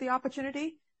commensurate with the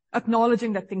opportunity,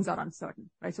 acknowledging that things are uncertain,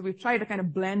 right? So we've tried to kind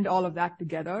of blend all of that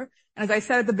together. And as I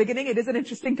said at the beginning, it is an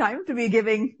interesting time to be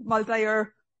giving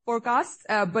multi-year forecasts,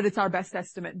 but it's our best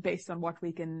estimate based on what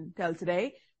we can tell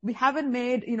today. We haven't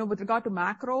made, with regard to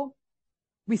macro,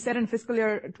 we said in fiscal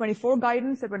year 24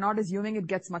 guidance that we're not assuming it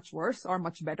gets much worse or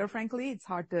much better, frankly. It's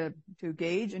hard to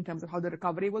gauge in terms of how the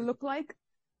recovery will look like.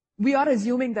 We are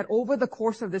assuming that over the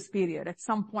course of this period, at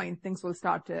some point, things will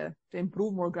start to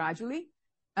improve more gradually,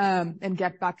 and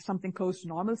get back to something close to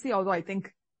normalcy. Although I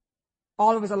think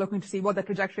all of us are looking to see what the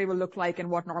trajectory will look like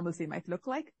and what normalcy might look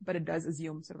like, but it does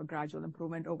assume sort of a gradual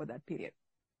improvement over that period.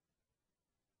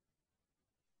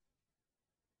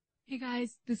 Hey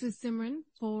guys, this is Simran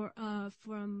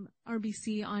from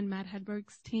RBC on Matt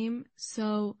Hedberg's team.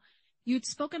 So you'd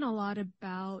spoken a lot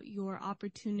about your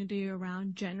opportunity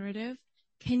around generative.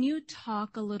 Can you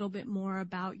talk a little bit more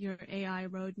about your AI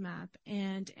roadmap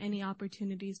and any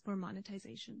opportunities for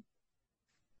monetization?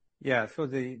 Yeah. So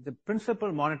the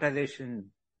principal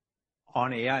monetization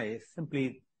on AI is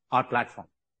simply our platform,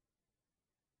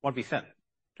 what we sell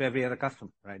to every other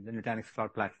customer, right? The Nutanix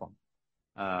Cloud Platform,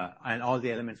 and all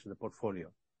the elements of the portfolio.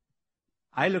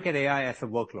 I look at AI as a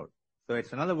workload. So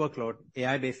it's another workload.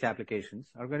 AI-based applications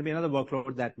are going to be another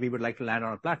workload that we would like to land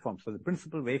on our platform. So the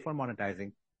principal way for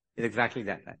monetizing is exactly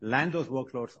that, right? Land those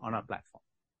workloads on our platform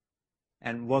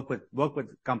and work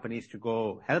with companies to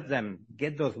go help them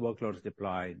get those workloads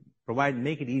deployed,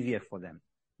 make it easier for them.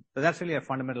 So that's really a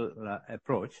fundamental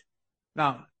approach.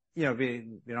 Now, we're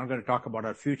not going to talk about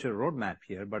our future roadmap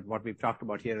here, but what we've talked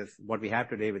about here is what we have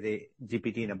today with a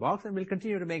GPT in a box, and we'll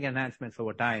continue to make enhancements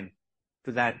over time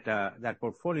to that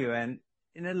portfolio. And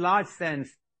in a large sense,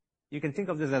 you can think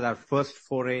of this as our first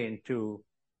foray into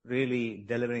really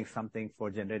delivering something for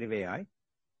generative AI.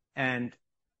 And,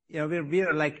 we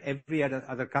are like every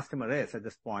other customer is at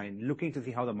this point, looking to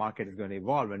see how the market is going to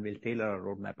evolve, and we'll tailor our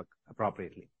roadmap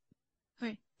appropriately.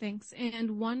 Okay, thanks.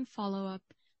 And one follow-up.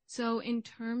 So in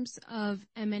terms of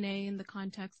M&A in the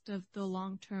context of the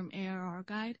long-term ARR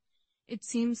guide, it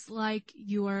seems like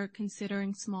you are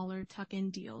considering smaller tuck-in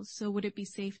deals. So would it be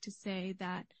safe to say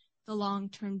that the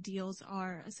long-term deals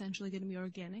are essentially going to be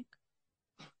organic?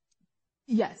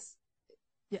 Yes.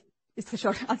 Yeah, it's a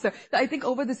short answer. I think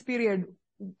over this period,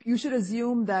 you should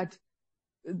assume that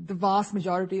the vast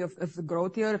majority of the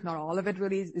growth here, if not all of it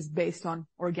really, is based on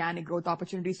organic growth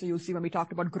opportunities. So you'll see when we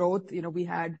talked about growth, we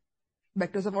had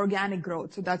vectors of organic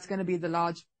growth. So that's going to be the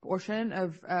large portion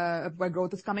of where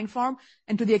growth is coming from.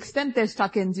 And to the extent there's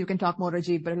tuck-ins, you can talk more,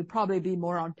 Rajiv, but it'll probably be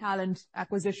more on talent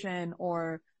acquisition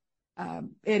or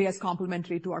areas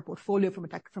complementary to our portfolio from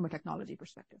a technology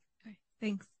perspective. Okay,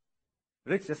 thanks.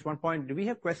 Rich, just one point. Do we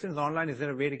have questions online? Is there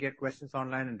a way to get questions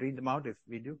online and read them out if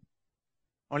we do?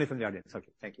 Only from the audience.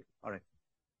 Okay, thank you. All right.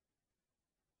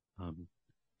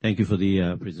 Thank you for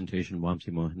the presentation,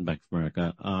 Wamsi Mohan, Bank of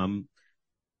America.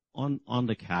 On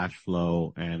the cash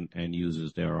flow and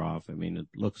uses thereof, I mean, it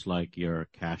looks like your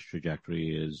cash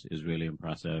trajectory is really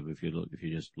impressive. If you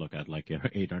just look at like your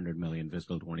 $800 million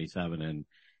fiscal 27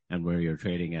 and where you're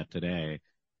trading at today,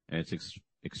 it's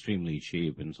extremely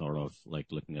cheap and sort of like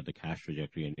looking at the cash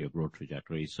trajectory and your growth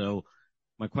trajectory. So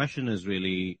my question is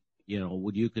really,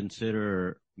 would you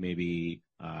consider maybe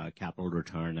capital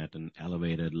return at an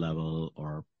elevated level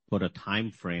or put a time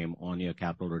frame on your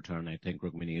capital return? I think,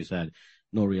 Rukmini, you said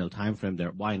no real time frame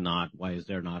there. Why not? Why is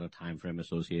there not a time frame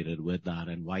associated with that?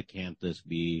 And why can't this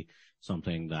be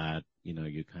something that,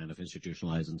 you kind of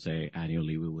institutionalize and say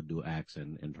annually we would do X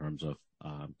in terms of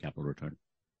capital return?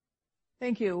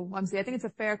 Thank you, Wamsi. I think it's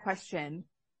a fair question.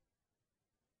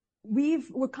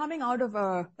 We're coming out of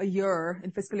a year in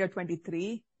fiscal year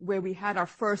 23 where we had our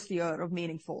first year of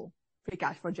meaningful free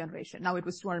cash flow generation. Now it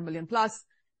was 200 million plus,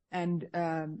 and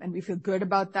we feel good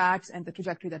about that and the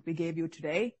trajectory that we gave you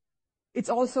today. It's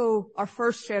also our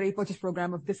first share repurchase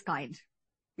program of this kind.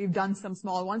 We've done some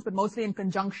small ones, but mostly in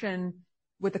conjunction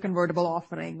with a convertible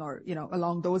offering or,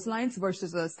 along those lines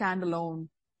versus a standalone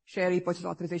share repurchase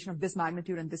authorization of this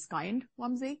magnitude and this kind,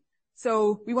 Wamsi.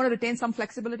 So we want to retain some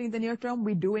flexibility in the near term.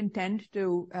 We do intend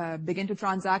to begin to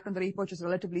transact on the repurchase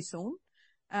relatively soon.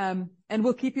 And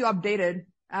we'll keep you updated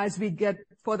as we get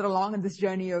further along in this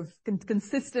journey of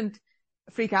consistent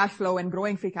free cash flow and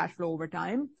growing free cash flow over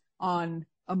time on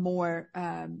a more,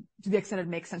 to the extent it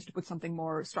makes sense to put something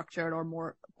more structured or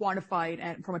more quantified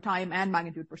and from a time and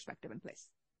magnitude perspective in place.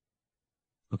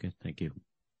 Okay, thank you.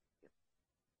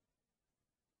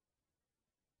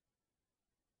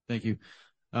 Thank you.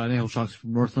 Nehal Shaks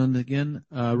from Northland again.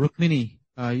 Rukmini,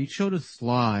 you showed a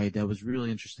slide that was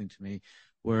really interesting to me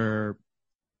where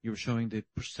you were showing the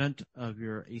percent of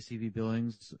your ACV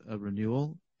billings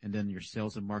renewal and then your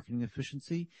sales and marketing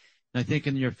efficiency. And I think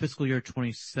in your fiscal year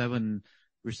 27,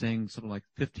 we're saying something like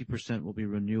 50% will be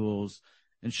renewals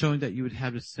and showing that you would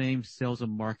have the same sales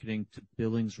and marketing to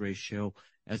billings ratio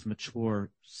as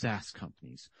mature SaaS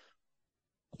companies.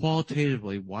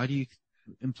 Qualitatively, why do you,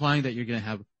 implying that you're going to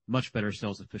have much better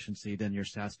sales efficiency than your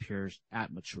SaaS peers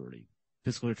at maturity?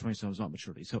 Fiscal year 27 is not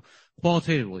maturity. So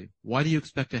qualitatively, why do you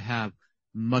expect to have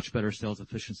much better sales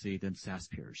efficiency than SaaS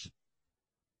peers?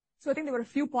 So I think there were a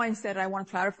few points that I want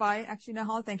to clarify. Actually,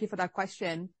 Nehal, thank you for that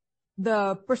question.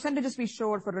 The percentages we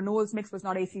showed for renewals mix was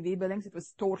not ACV billings. It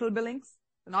was total billings.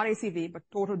 So not ACV, but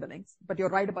total billings. But you're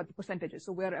right about the percentages.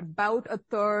 So we're about a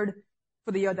third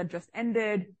for the year that just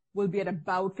ended. We'll be at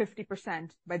about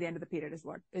 50% by the end of the period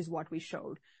is what we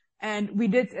showed. And we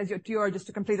did, as your just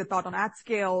to complete the thought on at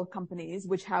scale companies,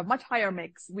 which have much higher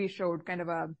mix, we showed kind of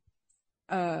a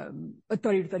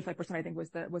 30 to 35%, I think was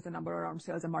the number around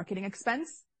sales and marketing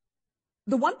expense.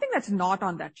 The one thing that's not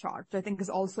on that chart, which I think is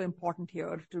also important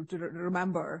here to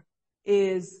remember,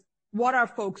 is what are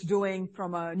folks doing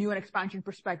from a new and expansion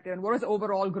perspective, and what is the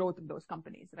overall growth of those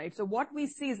companies, right? So what we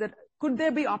see is that could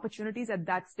there be opportunities at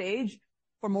that stage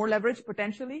for more leverage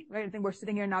potentially, right? I think we're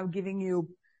sitting here now giving you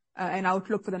an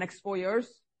outlook for the next 4 years.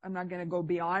 I'm not going to go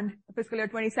beyond fiscal year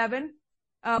 27,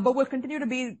 but we'll continue to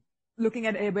be looking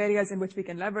at areas in which we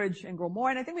can leverage and grow more.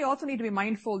 And I think we also need to be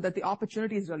mindful that the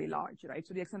opportunity is really large, right?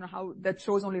 So the extent of how that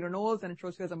shows only renewals and it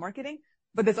shows sales and marketing,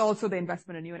 but there's also the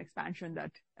investment in new and expansion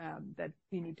that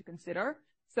we need to consider.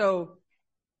 So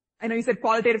I know you said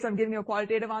qualitative, so I'm giving you a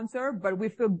qualitative answer, but we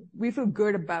feel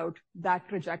good about that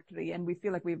trajectory, and we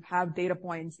feel like we have data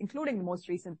points, including the most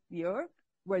recent year,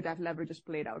 where that leverage is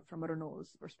played out from a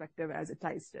renewals perspective as it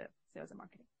ties to sales and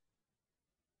marketing.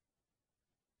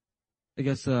 I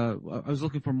guess I was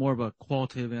looking for more of a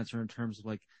qualitative answer in terms of,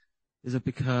 like, is it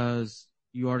because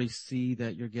you already see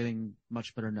that you're getting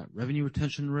much better net revenue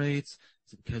retention rates?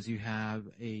 Is it because you have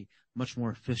a much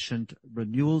more efficient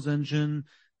renewals engine?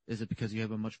 Is it because you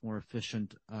have a much more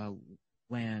efficient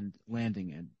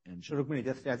landing engine? So Rukmini,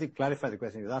 just, I think, clarify the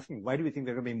question. He's asking, why do we think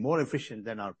we're going to be more efficient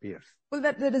than our peers? Well,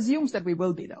 that assumes that we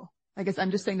will be, though. I guess I'm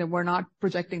just saying that we're not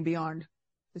projecting beyond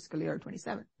fiscal year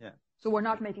 27. Yeah. So we're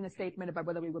not making a statement about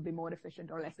whether we will be more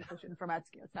efficient or less efficient from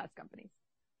at-scale SaaS companies.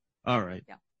 All right.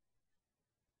 Yeah.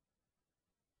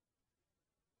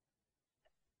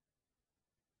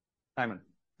 Simon.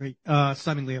 Great.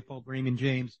 Simon Leopold, Raymond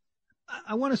James.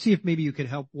 I want to see if maybe you could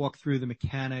help walk through the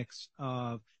mechanics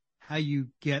of how you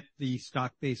get the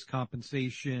stock-based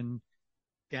compensation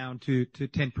down to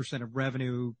 10% of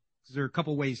revenue. There are a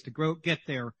couple ways to get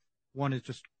there. One is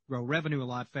just grow revenue a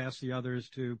lot faster. The other is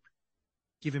to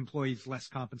give employees less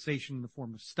compensation in the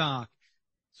form of stock.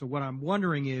 So what I'm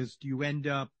wondering is, do you end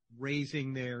up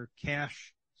raising their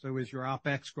cash? So is your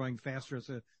OpEx growing faster as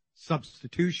a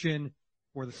substitution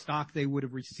for the stock they would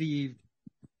have received?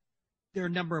 There are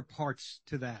a number of parts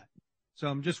to that. So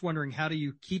I'm just wondering, how do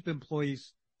you keep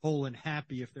employees whole and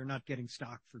happy if they're not getting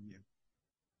stock from you?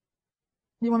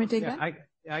 You want me to take that?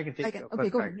 I can take it. Okay,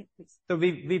 go ahead, please. So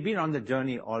we've been on the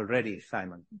journey already,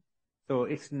 Simon. So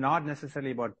it's not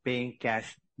necessarily about paying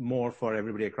cash more for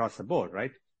everybody across the board,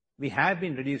 right? We have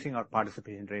been reducing our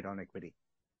participation rate on equity.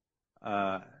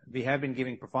 We have been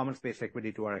giving performance-based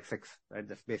equity to our execs, right?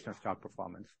 That's based on stock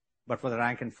performance. But for the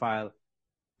rank and file,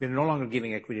 we're no longer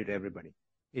giving equity to everybody.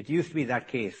 It used to be that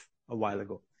case a while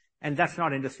ago. And that's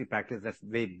not industry practice. That's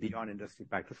way beyond industry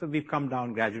practice. So we've come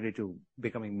down gradually to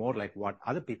becoming more like what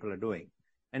other people are doing.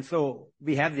 And so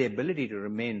we have the ability to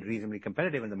remain reasonably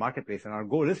competitive in the marketplace. And our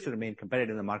goal is to remain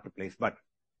competitive in the marketplace. But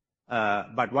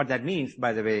what that means,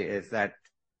 by the way, is that,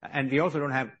 and we also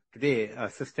don't have today a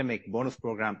systemic bonus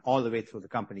program all the way through the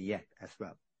company yet as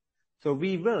well. So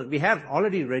we have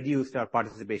already reduced our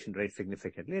participation rate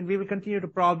significantly, and we will continue to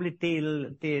probably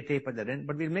taper that in,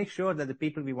 but we'll make sure that the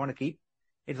people we want to keep,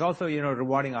 it's also,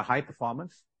 rewarding our high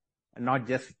performance and not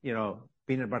just,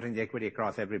 peanut buttering the equity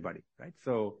across everybody, right?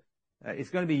 So it's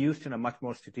going to be used in a much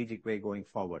more strategic way going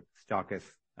forward, stock is,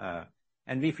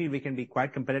 and we feel we can be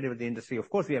quite competitive with the industry. Of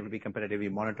course, we have to be competitive. We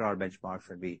monitor our benchmarks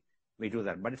and we do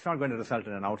that, but it's not going to result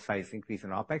in an outsized increase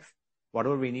in OpEx.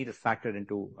 Whatever we need is factored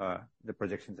into the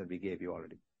projections that we gave you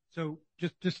already. So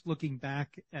just looking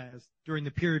back as during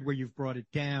the period where you've brought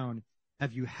it down,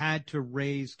 have you had to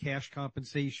raise cash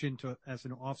compensation as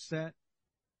an offset?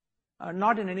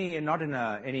 Not in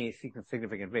any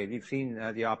significant way. We've seen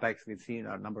the OpEx, we've seen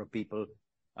a number of people.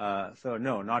 So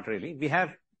no, not really. We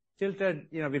have tilted,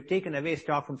 we've taken away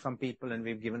stock from some people and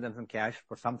we've given them some cash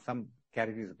for some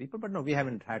categories of people, but no, we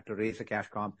haven't had to raise the cash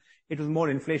comp. It was more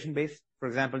inflation based. For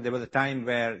example, there was a time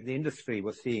where the industry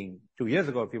was seeing 2 years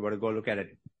ago, if you were to go look at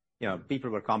it, people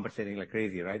were compensating like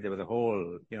crazy, right? There was a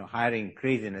whole, hiring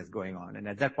craziness going on. And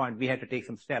at that point, we had to take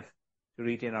some steps to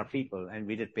retain our people and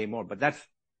we did pay more, but that's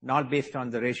not based on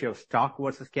the ratio of stock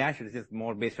versus cash. It's just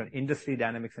more based on industry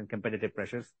dynamics and competitive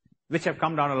pressures, which have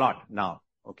come down a lot now,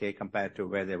 okay, compared to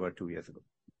where they were 2 years ago.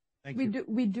 Thank you.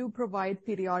 We do provide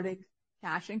periodic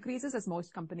cash increases, as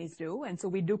most companies do, and so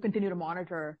we do continue to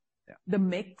monitor the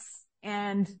mix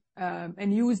and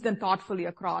use them thoughtfully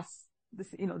across this,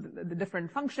 the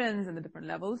different functions and the different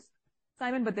levels,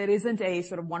 Simon. But there isn't a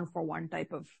sort of 1-for-1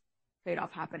 type of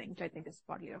trade-off happening, which I think is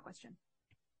partly your question.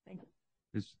 Thank you.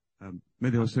 It's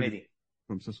Mehdi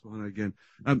from Susquehanna again.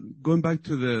 Going back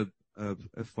to the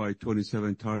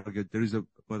FY27 target, there is about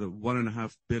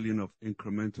 $1.5 billion of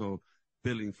incremental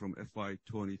billing from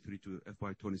FY23 to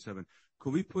FY27.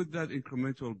 Could we put that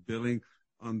incremental billing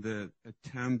on the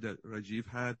TAM that Rajiv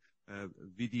had,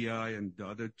 VDI and the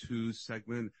other two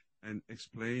segment, and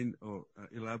explain or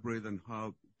elaborate on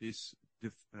how this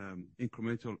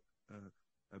incremental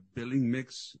billing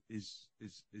mix is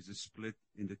split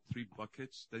in the 3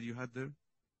 buckets that you had there?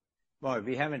 Well,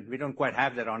 we don't quite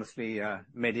have that, honestly,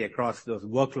 Mehdi, across those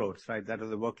workloads, right? That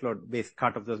is the workload-based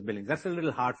cut of those billings. That's a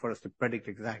little hard for us to predict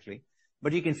exactly.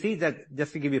 But you can see that,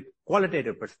 just to give you a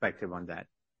qualitative perspective on that,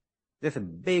 there's a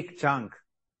big chunk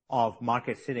of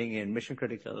market sitting in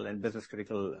mission-critical and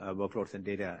business-critical workloads and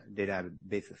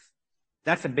databases.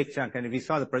 That's a big chunk. And if we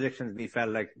saw the projections, we felt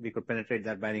like we could penetrate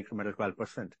that by an incremental 12%.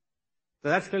 So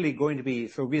that's clearly going to be...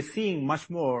 So we're seeing much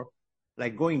more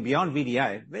like going beyond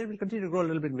VDI, where we'll continue to grow a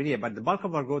little bit in VDI, but the bulk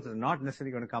of our growth is not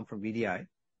necessarily going to come from VDI.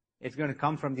 It's going to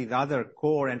come from these other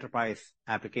core enterprise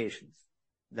applications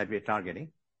that we're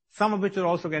targeting, some of which are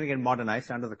also going to get modernized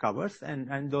under the covers,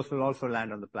 and those will also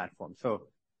land on the platform. So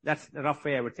that's the rough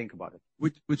way I would think about it.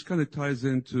 Which kind of ties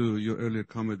into your earlier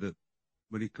comment that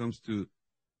when it comes to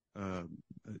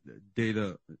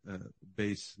data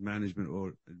base management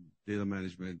or data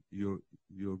management,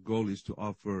 your goal is to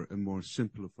offer a more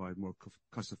simplified, more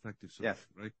cost-effective solution,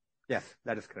 right? Yes,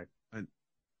 that is correct. And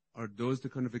are those the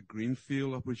kind of a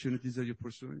greenfield opportunities that you're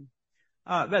pursuing?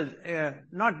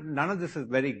 None of this is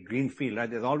very greenfield, right?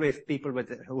 There's always people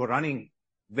who are running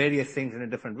various things in a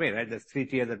different way, right? There's 3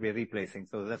 tiers that we're replacing,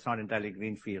 so that's not entirely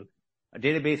greenfield.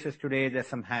 Databases today, there's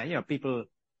some people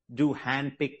do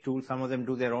hand-pick tools. Some of them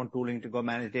do their own tooling to go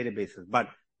manage databases. But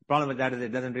the problem with that is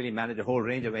it doesn't really manage a whole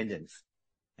range of engines.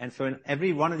 And so in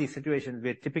every one of these situations,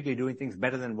 we're typically doing things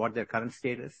better than what their current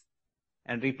state is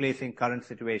and replacing current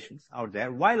situations out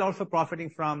there, while also profiting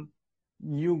from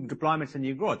new deployments and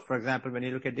new growth. For example, when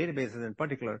you look at databases in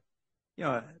particular,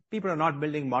 people are not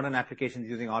building modern applications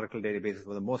using Oracle databases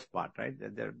for the most part, right?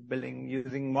 They're building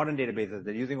using modern databases.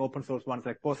 They're using open source ones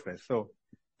like Postgres. So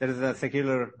there is a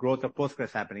secular growth of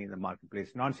Postgres happening in the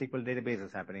marketplace. Non-SQL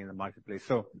databases happening in the marketplace.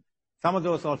 So some of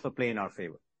those also play in our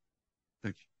favor.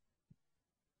 Thank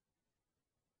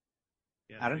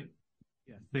you. Aaron?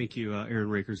 Yeah. Thank you. Aaron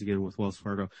Rakers again with Wells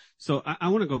Fargo. So I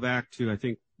want to go back to, I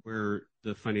think, where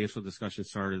the financial discussion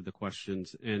started, the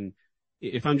questions. And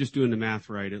if I'm just doing the math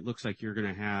right, it looks like you're going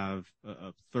to have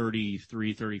a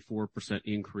 34%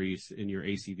 increase in your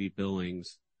ACV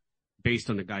billings based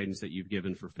on the guidance that you've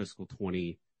given for fiscal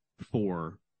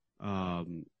 24,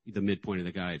 the midpoint of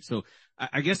the guide. So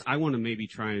I guess I want to maybe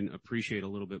try and appreciate a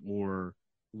little bit more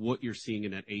what you're seeing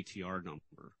in that ATR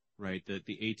number, right? That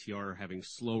the ATR having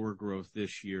slower growth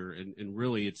this year, and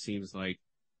really it seems like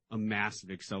a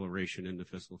massive acceleration into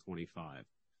fiscal 25.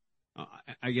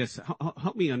 I guess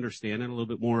help me understand that a little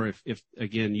bit more. If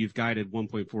again, you've guided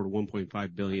 1.4 to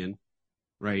 1.5 billion,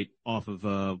 right? Off of,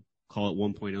 call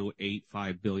it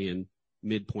 1.085 billion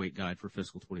midpoint guide for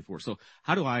fiscal 24. So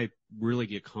how do I really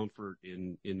get comfort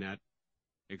in that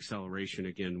acceleration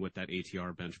again with that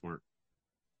ATR benchmark?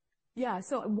 Yeah.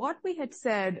 So what we had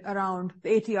said around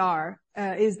the ATR,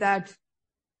 is that,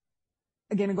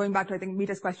 again, going back to, I think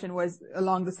Mita's question was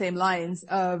along the same lines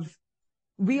of,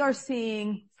 we are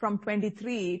seeing from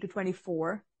 23 to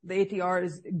 24, the ATR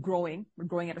is growing. We're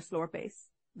growing at a slower pace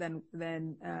than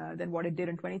what it did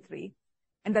in 23.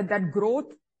 And that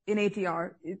growth in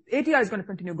ATR is going to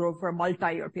continue to grow for a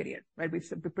multi-year period, right? We've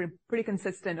been pretty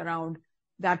consistent around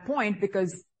that point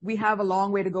because we have a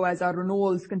long way to go as our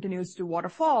renewals continues to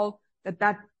waterfall,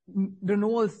 that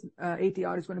renewals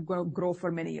ATR is going to grow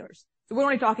for many years. So we're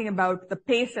only talking about the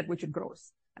pace at which it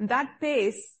grows. And that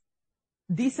pace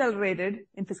decelerated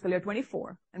in fiscal year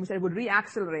 24, and we said it would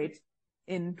reaccelerate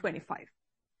in 25.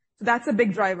 So that's a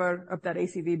big driver of that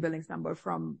ACV billings number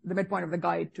from the midpoint of the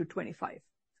guide to 25.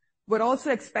 We're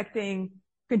also expecting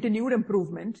continued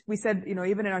improvement. We said,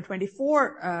 even in our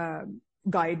 24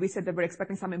 guide, we said that we're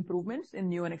expecting some improvements in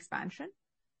new and expansion.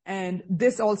 And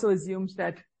this also assumes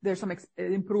that there's some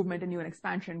improvement in new and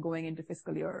expansion going into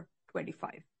fiscal year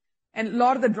 25. And a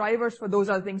lot of the drivers for those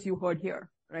are the things you heard here,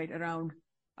 right? Around,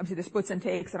 obviously, the sputs and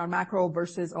takes around macro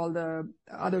versus all the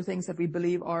other things that we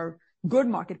believe are good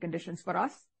market conditions for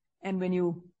us. And when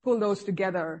you pull those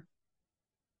together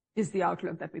is the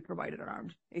outlook that we provided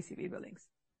around ACV billings.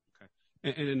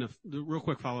 Okay. And the real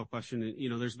quick follow-up question,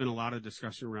 there's been a lot of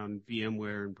discussion around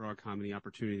VMware and Broadcom and the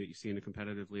opportunity that you see in the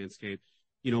competitive landscape.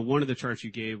 One of the charts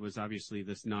you gave was obviously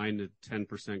this 9 to 10%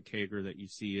 CAGR that you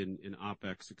see in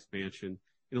OpEx expansion.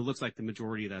 It looks like the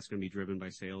majority of that's going to be driven by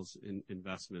sales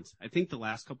investments. I think the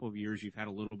last couple of years you've had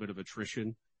a little bit of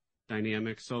attrition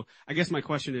dynamic. So I guess my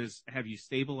question is, have you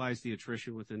stabilized the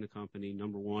attrition within the company,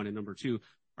 number one? And number two,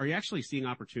 are you actually seeing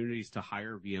opportunities to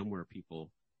hire VMware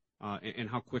people? And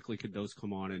how quickly could those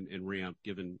come on and ramp,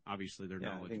 given obviously their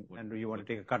knowledge? Andrew, you want to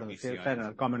take a cut on the sales side and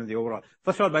I'll comment on the overall.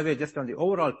 First of all, by the way, just on the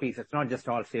overall piece, it's not just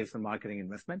all sales and marketing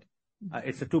investment.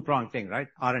 It's a two-pronged thing, right?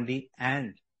 R&D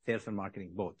and sales and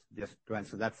marketing, both. Just to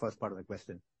answer that first part of the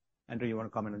question. Andrew, you want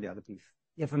to comment on the other piece?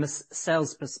 Yeah, from a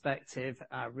sales perspective,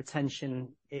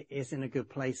 retention is in a good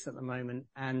place at the moment,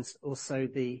 and also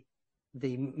the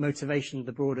motivation of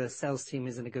the broader sales team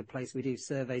is in a good place. We do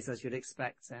surveys, as you'd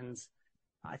expect, and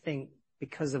I think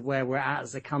because of where we're at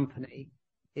as a company,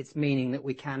 it's meaning that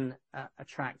we can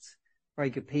attract very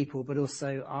good people, but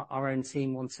also our own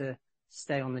team want to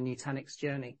stay on the Nutanix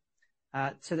journey.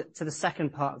 To the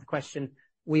second part of the question,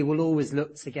 we will always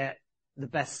look to get the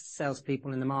best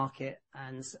salespeople in the market,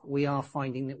 and we are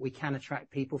finding that we can attract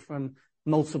people from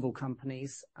multiple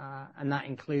companies, and that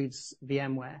includes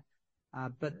VMware.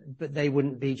 But they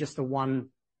wouldn't be just a one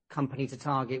company to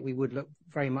target. We would look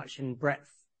very much in breadth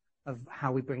of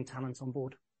how we bring talent on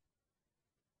board.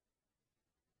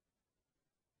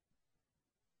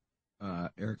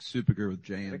 Eric Supiger with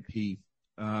JMP.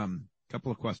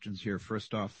 Couple of questions here.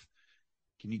 First off,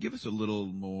 can you give us a little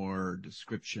more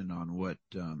description on what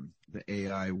the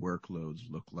AI workloads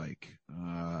look like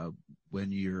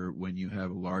when you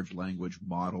have a large language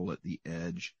model at the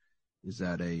edge? Is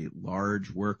that a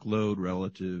large workload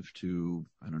relative to,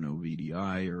 I don't know,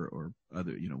 VDI or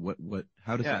other,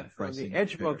 how does that pricing? So the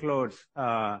edge workloads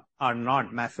are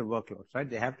not massive workloads, right?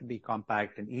 They have to be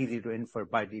compact and easy to infer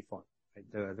by default.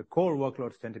 Right? The core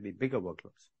workloads tend to be bigger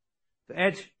workloads. The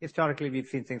edge, historically, we've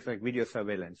seen things like video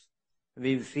surveillance.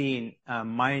 We've seen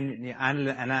analyzing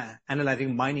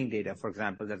mining data, for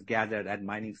example, that's gathered at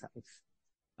mining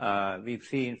sites. We've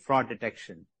seen fraud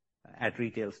detection at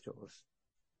retail stores.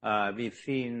 We've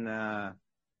seen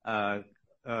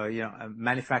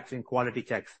manufacturing quality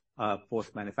checks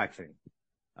post-manufacturing.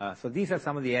 So these are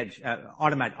some of the edge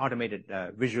automated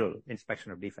visual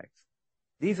inspection of defects.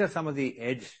 These are some of the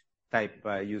edge type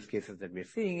use cases that we're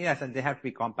seeing. Yes, and they have to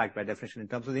be compact by definition in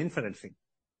terms of the inferencing.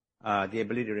 The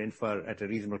ability to infer at a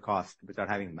reasonable cost without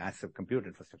having massive compute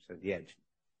infrastructure at the edge.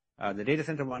 The data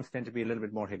center ones tend to be a little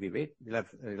bit more heavyweight. You'll have,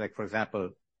 like, for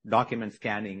example, document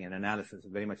scanning and analysis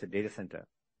is very much a data center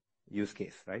use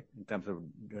case, right? In terms of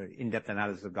in-depth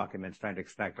analysis of documents, trying to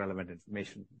extract relevant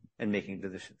information and making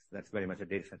decisions. That's very much a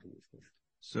data center use case.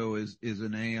 So is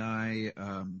an AI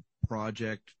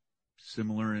project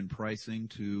similar in pricing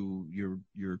to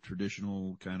your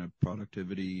traditional kind of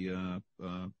productivity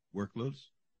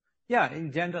workloads? Yeah,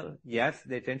 in general, yes.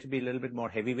 They tend to be a little bit more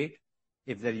heavyweight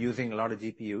if they're using a lot of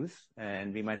GPUs,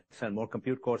 and we might sell more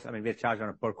compute cores. I mean, we're charged on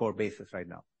a per core basis right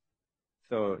now.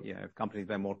 So, yeah, if companies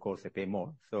buy more cores, they pay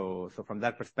more. So from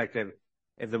that perspective,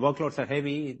 if the workloads are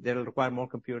heavy, they'll require more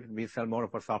compute, and we sell more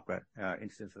of our software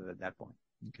instances at that point.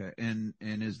 Okay. And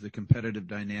is the competitive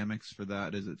dynamics for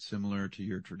that, is it similar to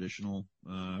your traditional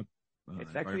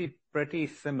It's actually pretty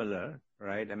similar,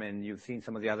 right? I mean, you've seen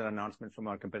some of the other announcements from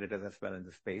our competitors as well in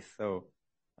the space. So,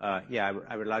 yeah,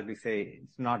 I would largely say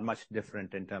it's not much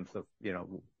different in terms of,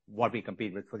 what we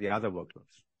compete with for the other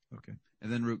workloads. Okay. And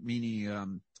then,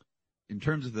 Rukmini, in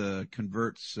terms of the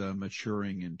converts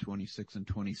maturing in 26 and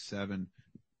 27,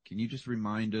 can you just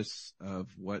remind us of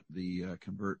what the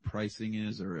convert pricing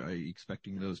is, or are you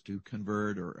expecting those to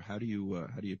convert, or how do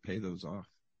you pay those off?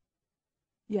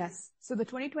 Yes. So the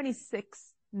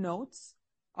 2026 notes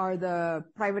are the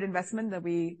private investment that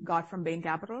we got from Bain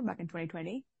Capital back in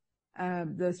 2020.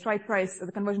 The strike price, or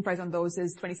the conversion price on those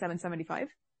is $27.75.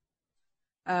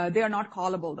 They are not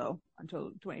callable though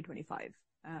until 2025.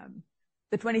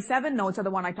 The 27 notes are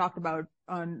the one I talked about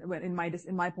in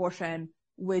my portion,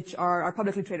 which are our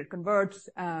publicly traded converts.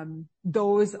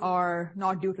 Those are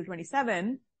not due till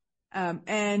 27.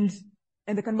 And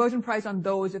the conversion price on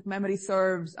those, if memory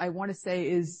serves, I want to say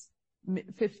is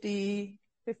 50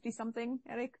 something,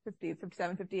 Eric?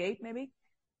 57, 58 maybe?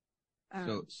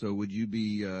 So would you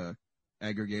be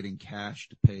aggregating cash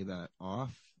to pay that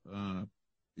off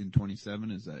in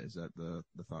 27? Is that the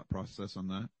thought process on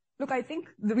that? Look, I think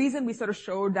the reason we sort of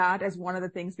showed that as one of the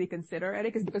things we consider,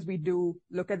 Eric, is because we do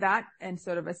look at that and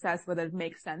sort of assess whether it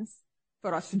makes sense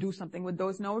for us to do something with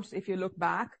those notes. If you look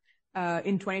back,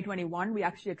 in 2021, we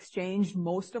actually exchanged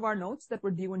most of our notes that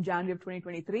were due in January of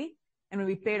 2023. And when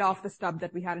we paid off the stub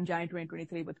that we had in January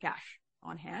 2023 with cash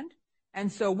on hand.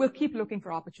 And so we'll keep looking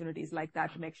for opportunities like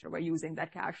that to make sure we're using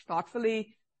that cash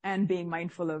thoughtfully and being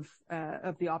mindful of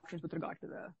the options with regard to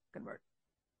the convert.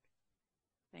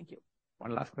 Thank you.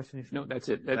 One last question. No, that's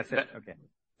it. That's it. Okay.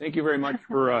 Thank you very much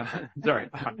for, sorry.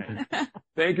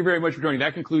 Thank you very much for joining.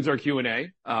 That concludes our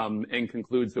Q&A, and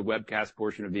concludes the webcast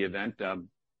portion of the event.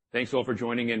 Thanks all for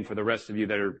joining in. For the rest of you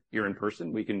that are here in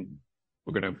person, we're going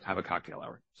to have a cocktail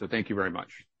hour. So thank you very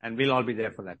much. And we'll all be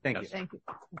there for that. Thank you. Thank you.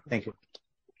 Thank you.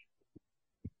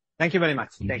 Thank you very much.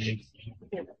 Thank you.